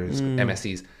 MERS,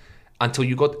 MSCs, until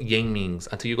you go Yangming's,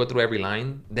 until you go through every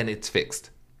line, then it's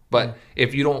fixed. But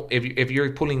if you don't, if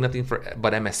you're pulling nothing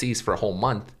but MSCs for a whole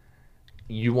month,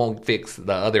 you won't fix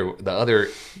the other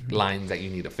lines that you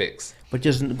need to fix. But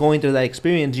just going through that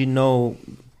experience, you know,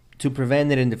 to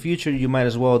prevent it in the future, you might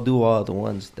as well do all the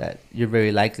ones that you're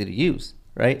very likely to use,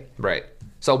 right? Right.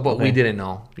 So, but we didn't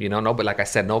know, you know, no. But like I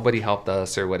said, nobody helped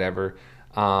us or whatever.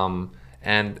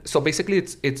 And so basically,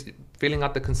 it's filling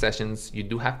out the concessions. You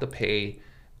do have to pay.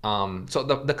 So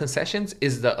the concessions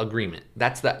is the agreement.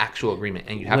 That's the actual agreement,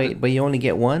 and you have but you only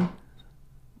get one.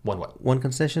 One what? One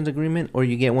concessions agreement, or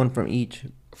you get one from each?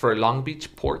 For Long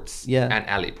Beach ports, and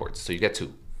LA ports. So you get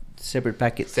two separate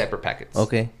packets.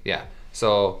 Okay. Yeah.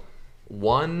 So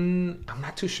one, I'm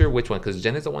not too sure which one, because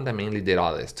Jen is the one that mainly did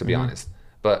all this, to be honest.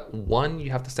 But one,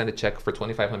 you have to send a check for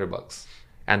 $2,500,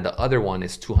 and the other one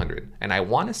is $200. And I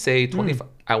want to say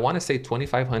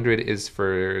 $2,500 is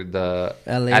for the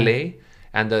LA.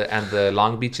 And the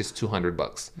Long Beach is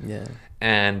 $200. Yeah.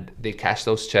 And they cash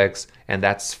those checks, and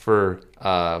that's for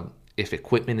if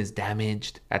equipment is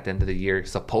damaged at the end of the year.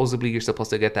 Supposedly, you're supposed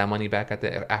to get that money back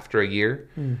after a year,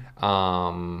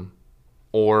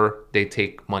 or they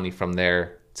take money from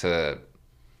there to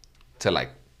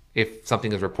like if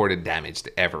something is reported damaged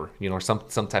ever, you know, or some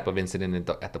type of incident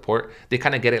at the port. They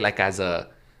kind of get it like as a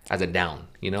down,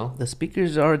 you know. The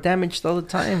speakers are damaged all the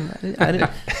time. I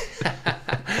didn't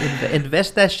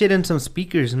invest that shit in some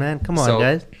speakers, man. Come on,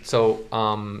 guys. So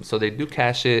they do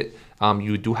cash it.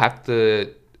 You do have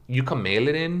to. You can mail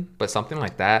it in, but something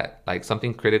like that, like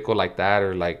something critical like that,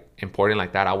 or like important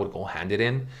like that, I would go hand it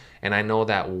in. And I know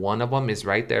that one of them is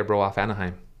right there, bro, off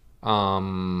Anaheim.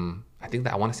 I think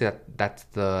that I want to say that's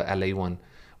the LA one,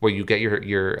 where you get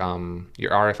your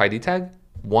RFID tag.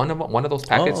 One of those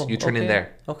packets you turn in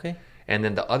there. Okay. And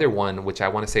then the other one, which I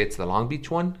want to say it's the Long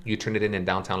Beach one, you turn it in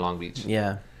downtown Long Beach.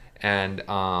 Yeah. And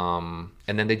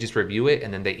then they just review it,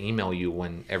 and then they email you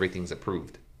when everything's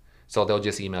approved. So they'll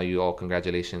just email you, oh,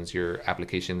 congratulations, your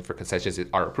application for concessions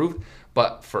are approved.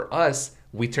 But for us,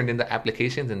 we turned in the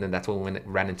applications, and then that's when we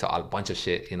ran into a bunch of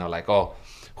shit, you know, like, oh,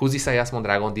 who's Isaias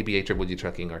Mondragon, DBA Triple G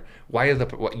Trucking, or why is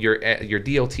your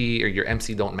DOT or your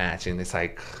MC don't match? And it's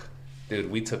like,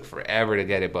 dude, we took forever to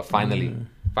get it, but finally,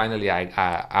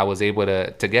 I was able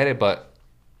to get it. But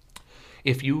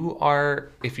if you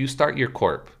start your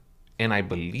corp, and I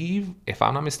believe, if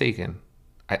I'm not mistaken,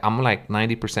 I'm like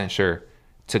 90% sure,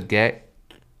 to get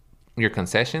your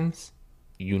concessions,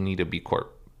 you need a B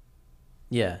Corp.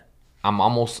 Yeah. I'm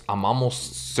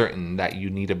almost certain that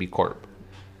you need a B Corp.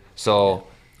 So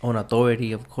own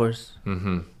authority, of course.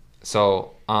 Mm-hmm.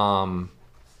 So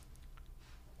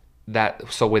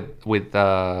with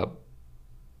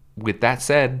that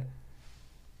said,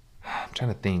 I'm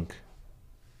trying to think.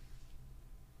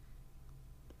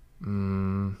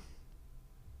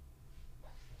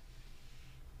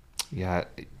 Yeah,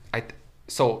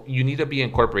 so you need to be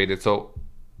incorporated. So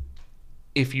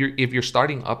if you're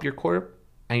starting up your corp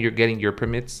and you're getting your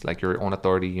permits, like your own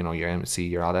authority, you know, your MC,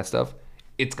 your all that stuff,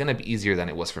 it's gonna be easier than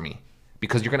it was for me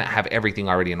because you're gonna have everything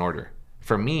already in order.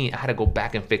 For me, I had to go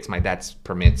back and fix my dad's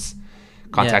permits,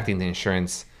 contacting the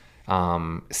insurance,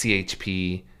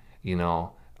 CHP, you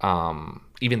know,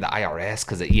 even the IRS,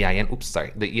 because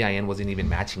the EIN wasn't even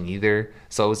matching either.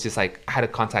 So it was just like I had to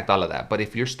contact all of that. But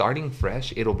if you're starting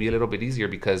fresh, it'll be a little bit easier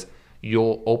because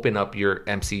you'll open up your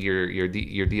MC, your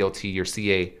DOT, your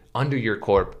CA under your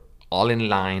corp, all in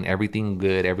line, everything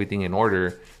good, everything in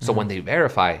order. So when they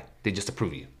verify, they just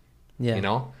approve you. Yeah. You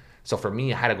know? So for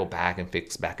me, I had to go back and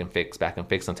fix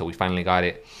until we finally got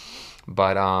it.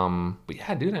 But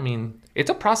yeah, dude, I mean,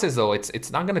 it's a process though.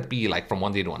 It's not gonna be like from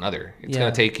one day to another. It's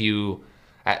gonna take you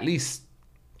at least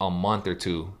a month or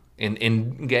two in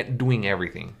doing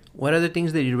everything. What other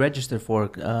things did you register for?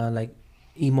 Like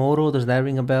Emoto, does that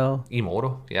ring a bell?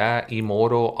 Emoto, yeah,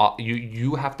 Emoto.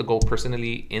 You have to go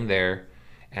personally in there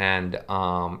and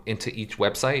into each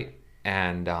website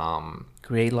and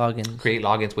create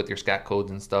logins with your scat codes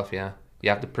and stuff. Yeah, you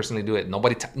have to personally do it.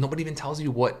 Nobody even tells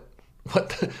you what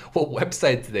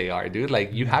websites they are, dude.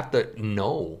 Like you have to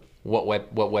know what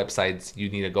websites you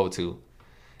need to go to.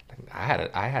 Like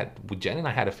I had with Jen and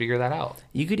I had to figure that out.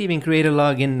 You could even create a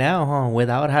login now, huh?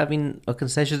 Without having a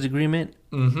concessions agreement,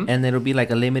 and it'll be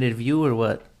like a limited view or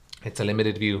what? It's a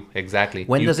limited view, exactly.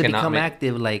 When does it become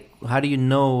active? Like, how do you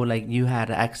know like you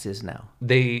had access now?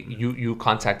 You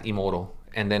contact Emoto,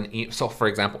 and then so for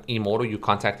example, Emoto, you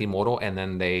contact Emoto, and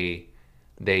then they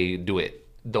do it.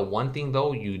 The one thing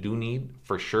though you do need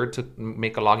for sure to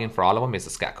make a login for all of them is a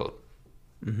scat code.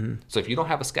 So if you don't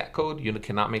have a scat code, you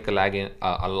cannot make a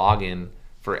login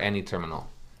for any terminal.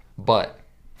 But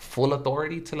full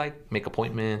authority to like make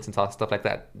appointments and stuff like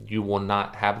that, you will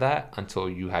not have that until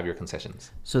you have your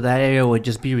concessions. So that area would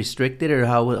just be restricted, or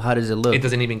how does it look? It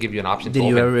doesn't even give you an option. Did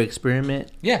you ever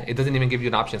experiment? Yeah, it doesn't even give you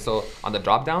an option. So on the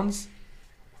drop downs,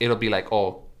 it'll be like,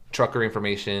 oh, trucker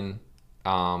information,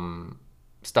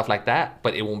 stuff like that,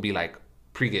 but it won't be like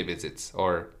pre-gate visits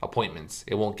or appointments.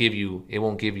 It won't give you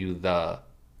the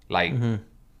like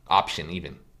option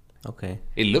even. Okay.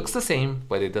 It looks the same,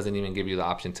 but it doesn't even give you the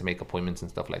option to make appointments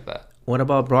and stuff like that. What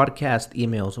about broadcast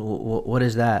emails? What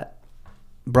is that?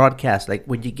 Broadcast, like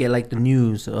would you get like the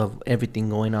news of everything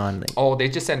going on? Like, oh, they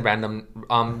just send random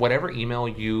whatever email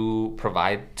you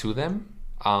provide to them,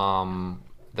 the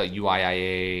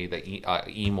UIIA, the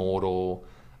eModal,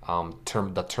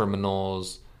 the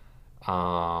terminals.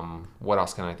 What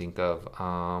else can I think of?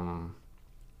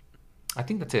 I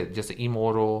think that's it. Just the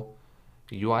eModal,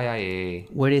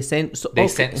 UIIA. Where they send?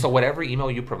 So whatever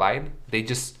email you provide, they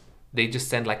just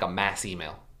send like a mass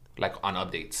email, like on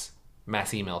updates,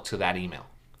 mass email to that email.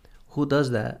 Who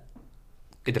does that?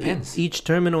 It depends. Each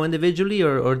terminal individually,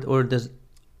 or is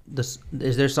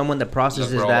there someone that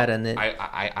processes that and then?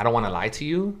 I don't want to lie to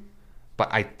you, but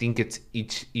I think it's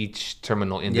each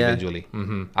terminal individually.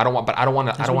 Yeah. I don't want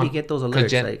to get those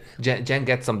alerts. Jen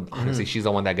gets them. Honestly, she's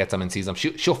the one that gets them and sees them.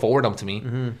 She'll forward them to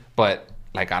me, but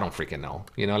like I don't freaking know.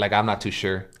 You know, like I'm not too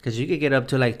sure. Because you could get up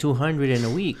to like 200 in a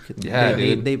week. Yeah,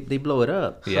 they blow it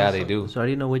up. Yeah, they do. So I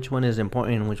don't know which one is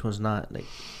important and which one's not. Like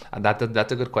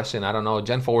that's a good question. I don't know.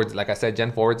 Jen forwards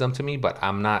them to me, but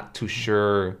I'm not too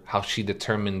sure how she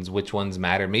determines which ones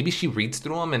matter. Maybe she reads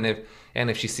through them, and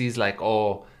if she sees like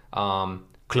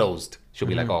closed, she'll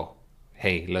be like, oh,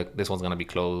 hey, look, this one's gonna be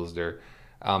closed. Or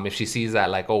if she sees that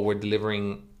like, oh, we're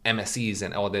delivering MSCs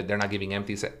and they're not giving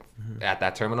empties at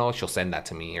that terminal, she'll send that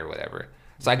to me or whatever.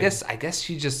 So I guess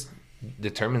she just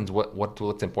determines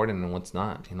what's important and what's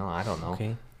not. I don't know.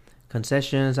 Okay.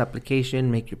 Concessions,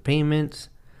 application, make your payments,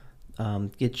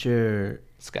 get your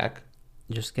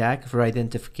SCAC for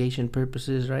identification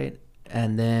purposes, right?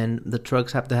 And then the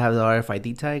trucks have to have the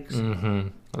RFID tags.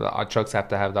 Our trucks have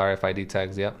to have the RFID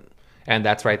tags. Yep. And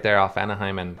that's right there off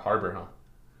Anaheim and Harbor, huh?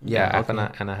 Yeah, okay.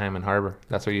 Anaheim and Harbor.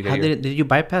 That's where you get did you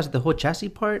bypass the whole chassis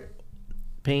part?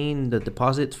 Paying the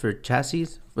deposits for chassis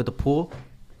for the pool?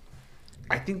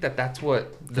 I think that's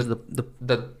what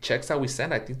the checks that we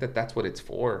send, I think that's what it's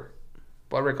for.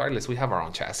 But regardless, we have our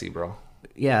own chassis, bro.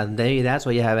 Yeah, that's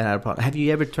why you haven't had a problem. Have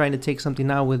you ever tried to take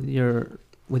something out with your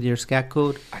SCAC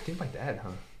code? I think my dad,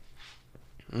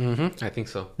 huh? I think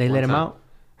so. They let him out?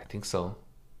 I think so.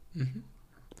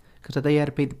 Because I thought you had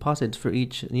to pay deposits for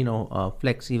each,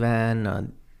 Flexi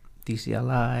van,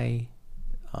 DCLI,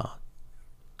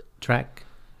 track.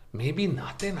 Maybe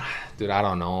nothing, dude. I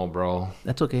don't know, bro.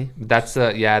 That's okay. That's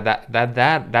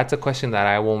that's a question that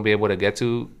I won't be able to get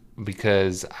to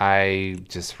because I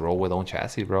just roll with own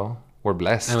chassis, bro. We're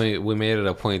blessed. I mean, we made it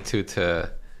a point too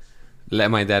to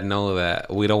let my dad know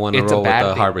that we don't want to roll with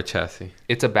the Harbor chassis.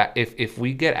 It's a bad if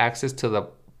we get access to the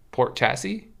port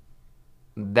chassis,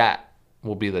 that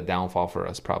will be the downfall for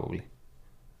us probably,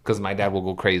 because my dad will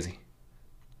go crazy.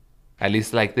 At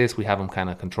least like this, we have him kind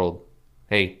of controlled.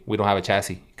 Hey, we don't have a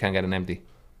chassis. You can't get an empty.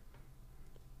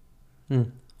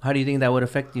 How do you think that would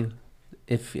affect you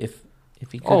if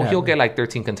he could? He'll get like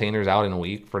 13 containers out in a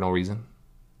week for no reason.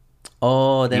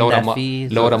 Oh, then load that them up,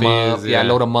 fees. load them up,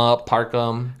 load them up, park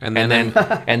them, and then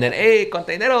hey,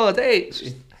 containeros, hey,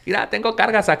 mira, tengo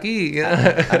cargas aquí.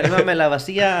 Arrímame la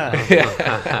vacía.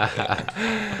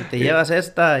 Te llevas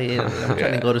esta y I'm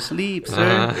trying to go to sleep,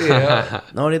 sir.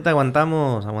 No, ahorita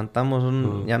aguantamos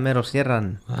ya mero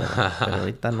cierran, pero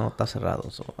ahorita no está cerrado.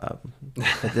 So,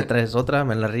 te traes otra,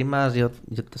 me la rimas, yo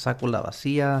te saco la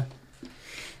vacía.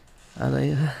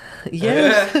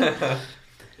 Yes.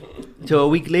 So a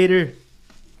week later,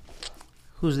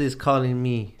 who's this calling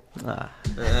me?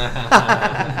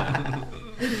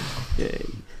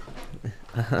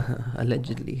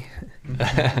 Allegedly.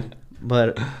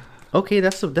 But okay,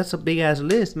 that's a big ass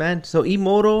list, man. So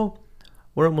E-Moto,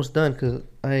 we're almost done because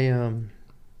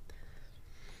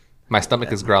my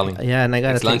stomach is growling. Yeah, and I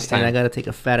gotta take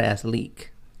a fat ass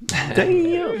leak.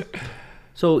 Damn.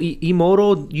 So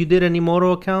E-Moto, you did an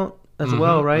E-Moto account as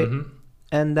well, right?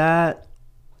 And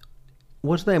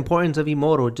what's the importance of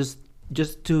E-Moto? Just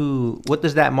to, what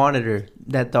does that monitor?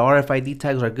 That the RFID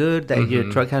tags are good, that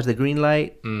your truck has the green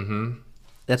light.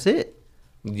 That's it.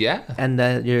 Yeah. And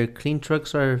that your clean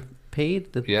trucks are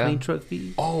paid, the clean truck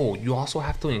fee. Oh, you also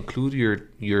have to include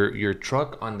your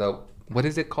truck on the, what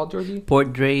is it called, Georgie?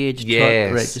 Port drayage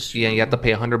truck registry. Yeah, you have to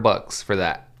pay $100 for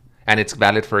that. And it's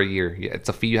valid for a year. Yeah, it's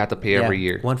a fee you have to pay every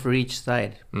year. One for each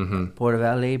side. Port of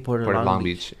LA, Port of Long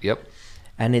Beach. Yep.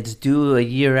 And it's due a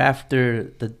year after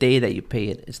the day that you pay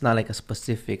it. It's not like a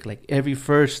specific, like every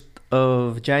 1st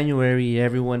of January,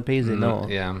 everyone pays it. No.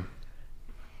 Yeah.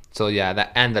 So yeah,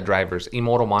 that and the drivers.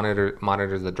 E-Moto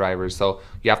monitors the drivers. So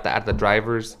you have to add the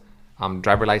drivers,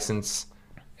 driver license,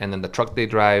 and then the truck they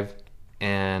drive.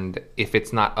 And if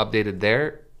it's not updated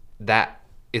there,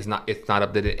 it's not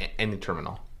updated at any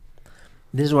terminal.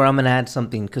 This is where I'm gonna add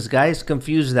something, because guys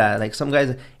confuse that. Like some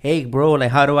guys, hey bro,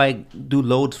 like how do I do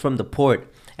loads from the port?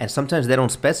 And sometimes they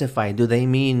don't specify. Do they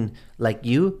mean like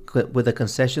you with a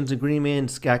concessions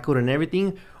agreement, SCAC code and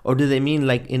everything, or do they mean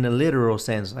like in a literal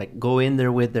sense, like go in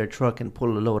there with their truck and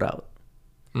pull a load out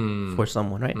for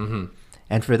someone, right?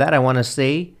 And for that, I want to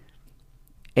say,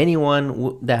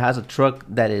 anyone that has a truck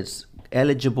that is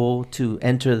eligible to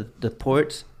enter the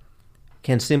ports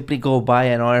can simply go buy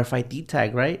an RFID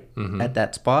tag, right? At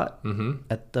that spot,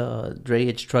 at the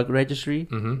drayage truck registry,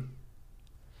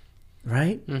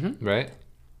 right? Right.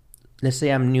 Let's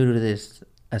say I'm new to this.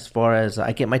 As far as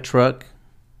I get my truck,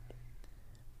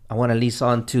 I want to lease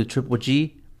on to Triple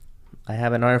G. I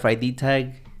have an RFID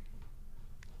tag.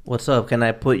 What's up? Can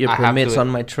I put your permits on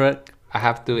my truck? I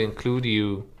have to include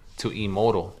you to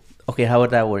E-Moto. Okay, how would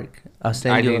that work?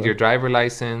 I need your driver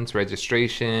license,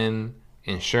 registration,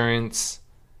 insurance,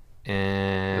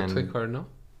 and the TWIC card.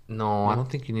 No, I don't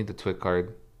think you need the TWIC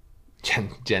card.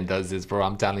 Jen does this, bro.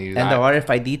 I'm telling you. And the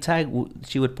RFID tag,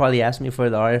 she would probably ask me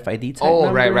for the RFID tag. Oh,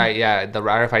 number. right, yeah. The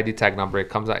RFID tag number, it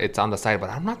comes out. It's on the side,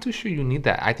 but I'm not too sure you need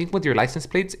that. I think with your license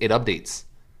plates, it updates.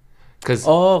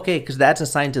 Because that's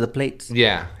assigned to the plates.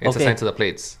 Yeah, it's assigned to the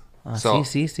plates.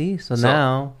 See. So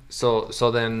now.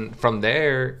 So then from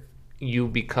there, you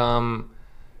become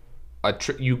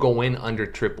you go in under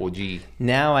Triple G.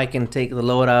 Now I can take the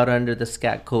load out under the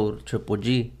scat code Triple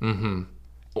G. Mm-hmm.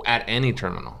 At any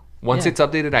terminal. Once it's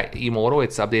updated at eMoto,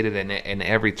 it's updated in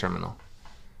every terminal.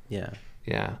 Yeah.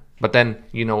 Yeah. But then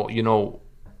you know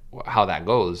how that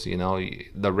goes. You know,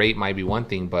 the rate might be one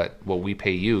thing, but what we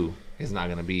pay you is not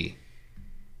gonna be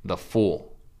the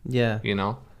full. Yeah. You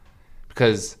know,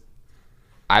 because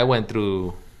I went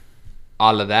through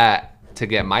all of that to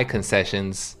get my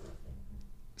concessions.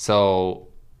 So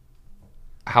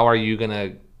how are you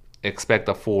gonna expect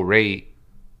a full rate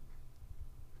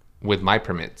with my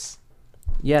permits?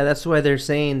 Yeah, that's why they're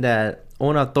saying that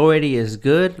own authority is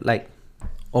good, like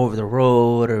over the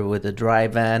road or with a dry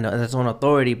van. That's own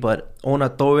authority, but own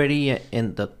authority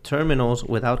in the terminals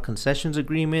without concessions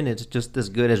agreement, it's just as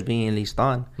good as being leased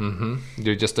on. Mm-hmm.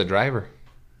 You're just a driver.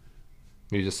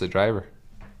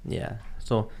 Yeah.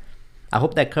 So I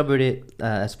hope that covered it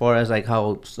as far as like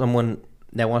how someone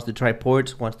that wants to try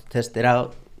ports wants to test it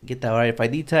out, get that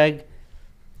RFID tag.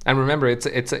 And remember, it's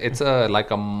a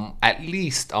like at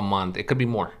least a month. It could be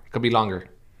more. It could be longer.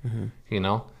 Mm-hmm. You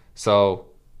know, so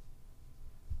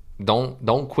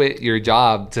don't quit your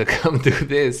job to come do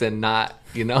this and not,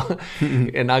 you know,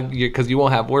 and not because you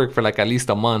won't have work for like at least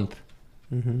a month.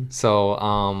 Mm-hmm. So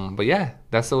but yeah,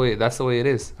 that's the way it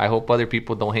is. I hope other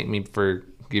people don't hate me for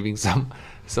giving some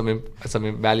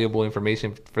invaluable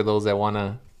information for those that want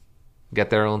to get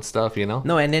their own stuff, you know.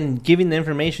 No, and then giving the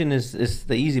information is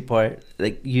the easy part.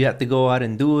 Like you have to go out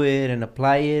and do it and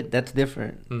apply it. That's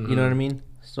different. Mm-hmm. You know what I mean?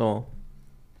 So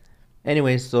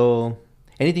anyway, so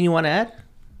anything you want to add?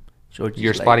 Georgie's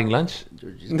You're spotting lunch?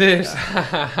 This.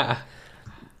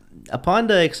 Upon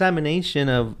the examination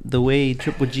of the way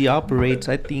Triple G operates,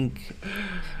 I think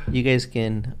you guys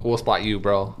can. We'll spot you,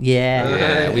 bro.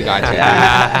 Yeah. We got you.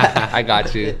 I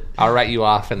got you. I'll write you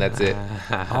off, and that's it.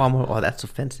 Oh, that's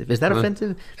offensive. Is that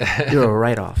offensive? You're a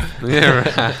write-off.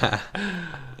 Yeah.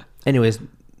 Anyways,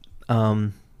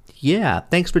 yeah.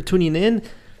 Thanks for tuning in.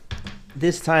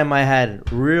 This time I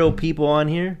had real people on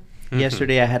here.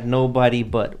 Yesterday I had nobody,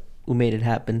 but we made it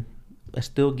happen. I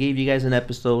still gave you guys an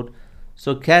episode.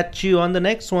 So catch you on the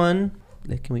next one.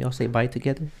 Can we all say bye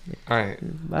together? All right.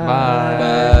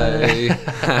 Bye.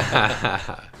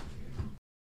 Bye.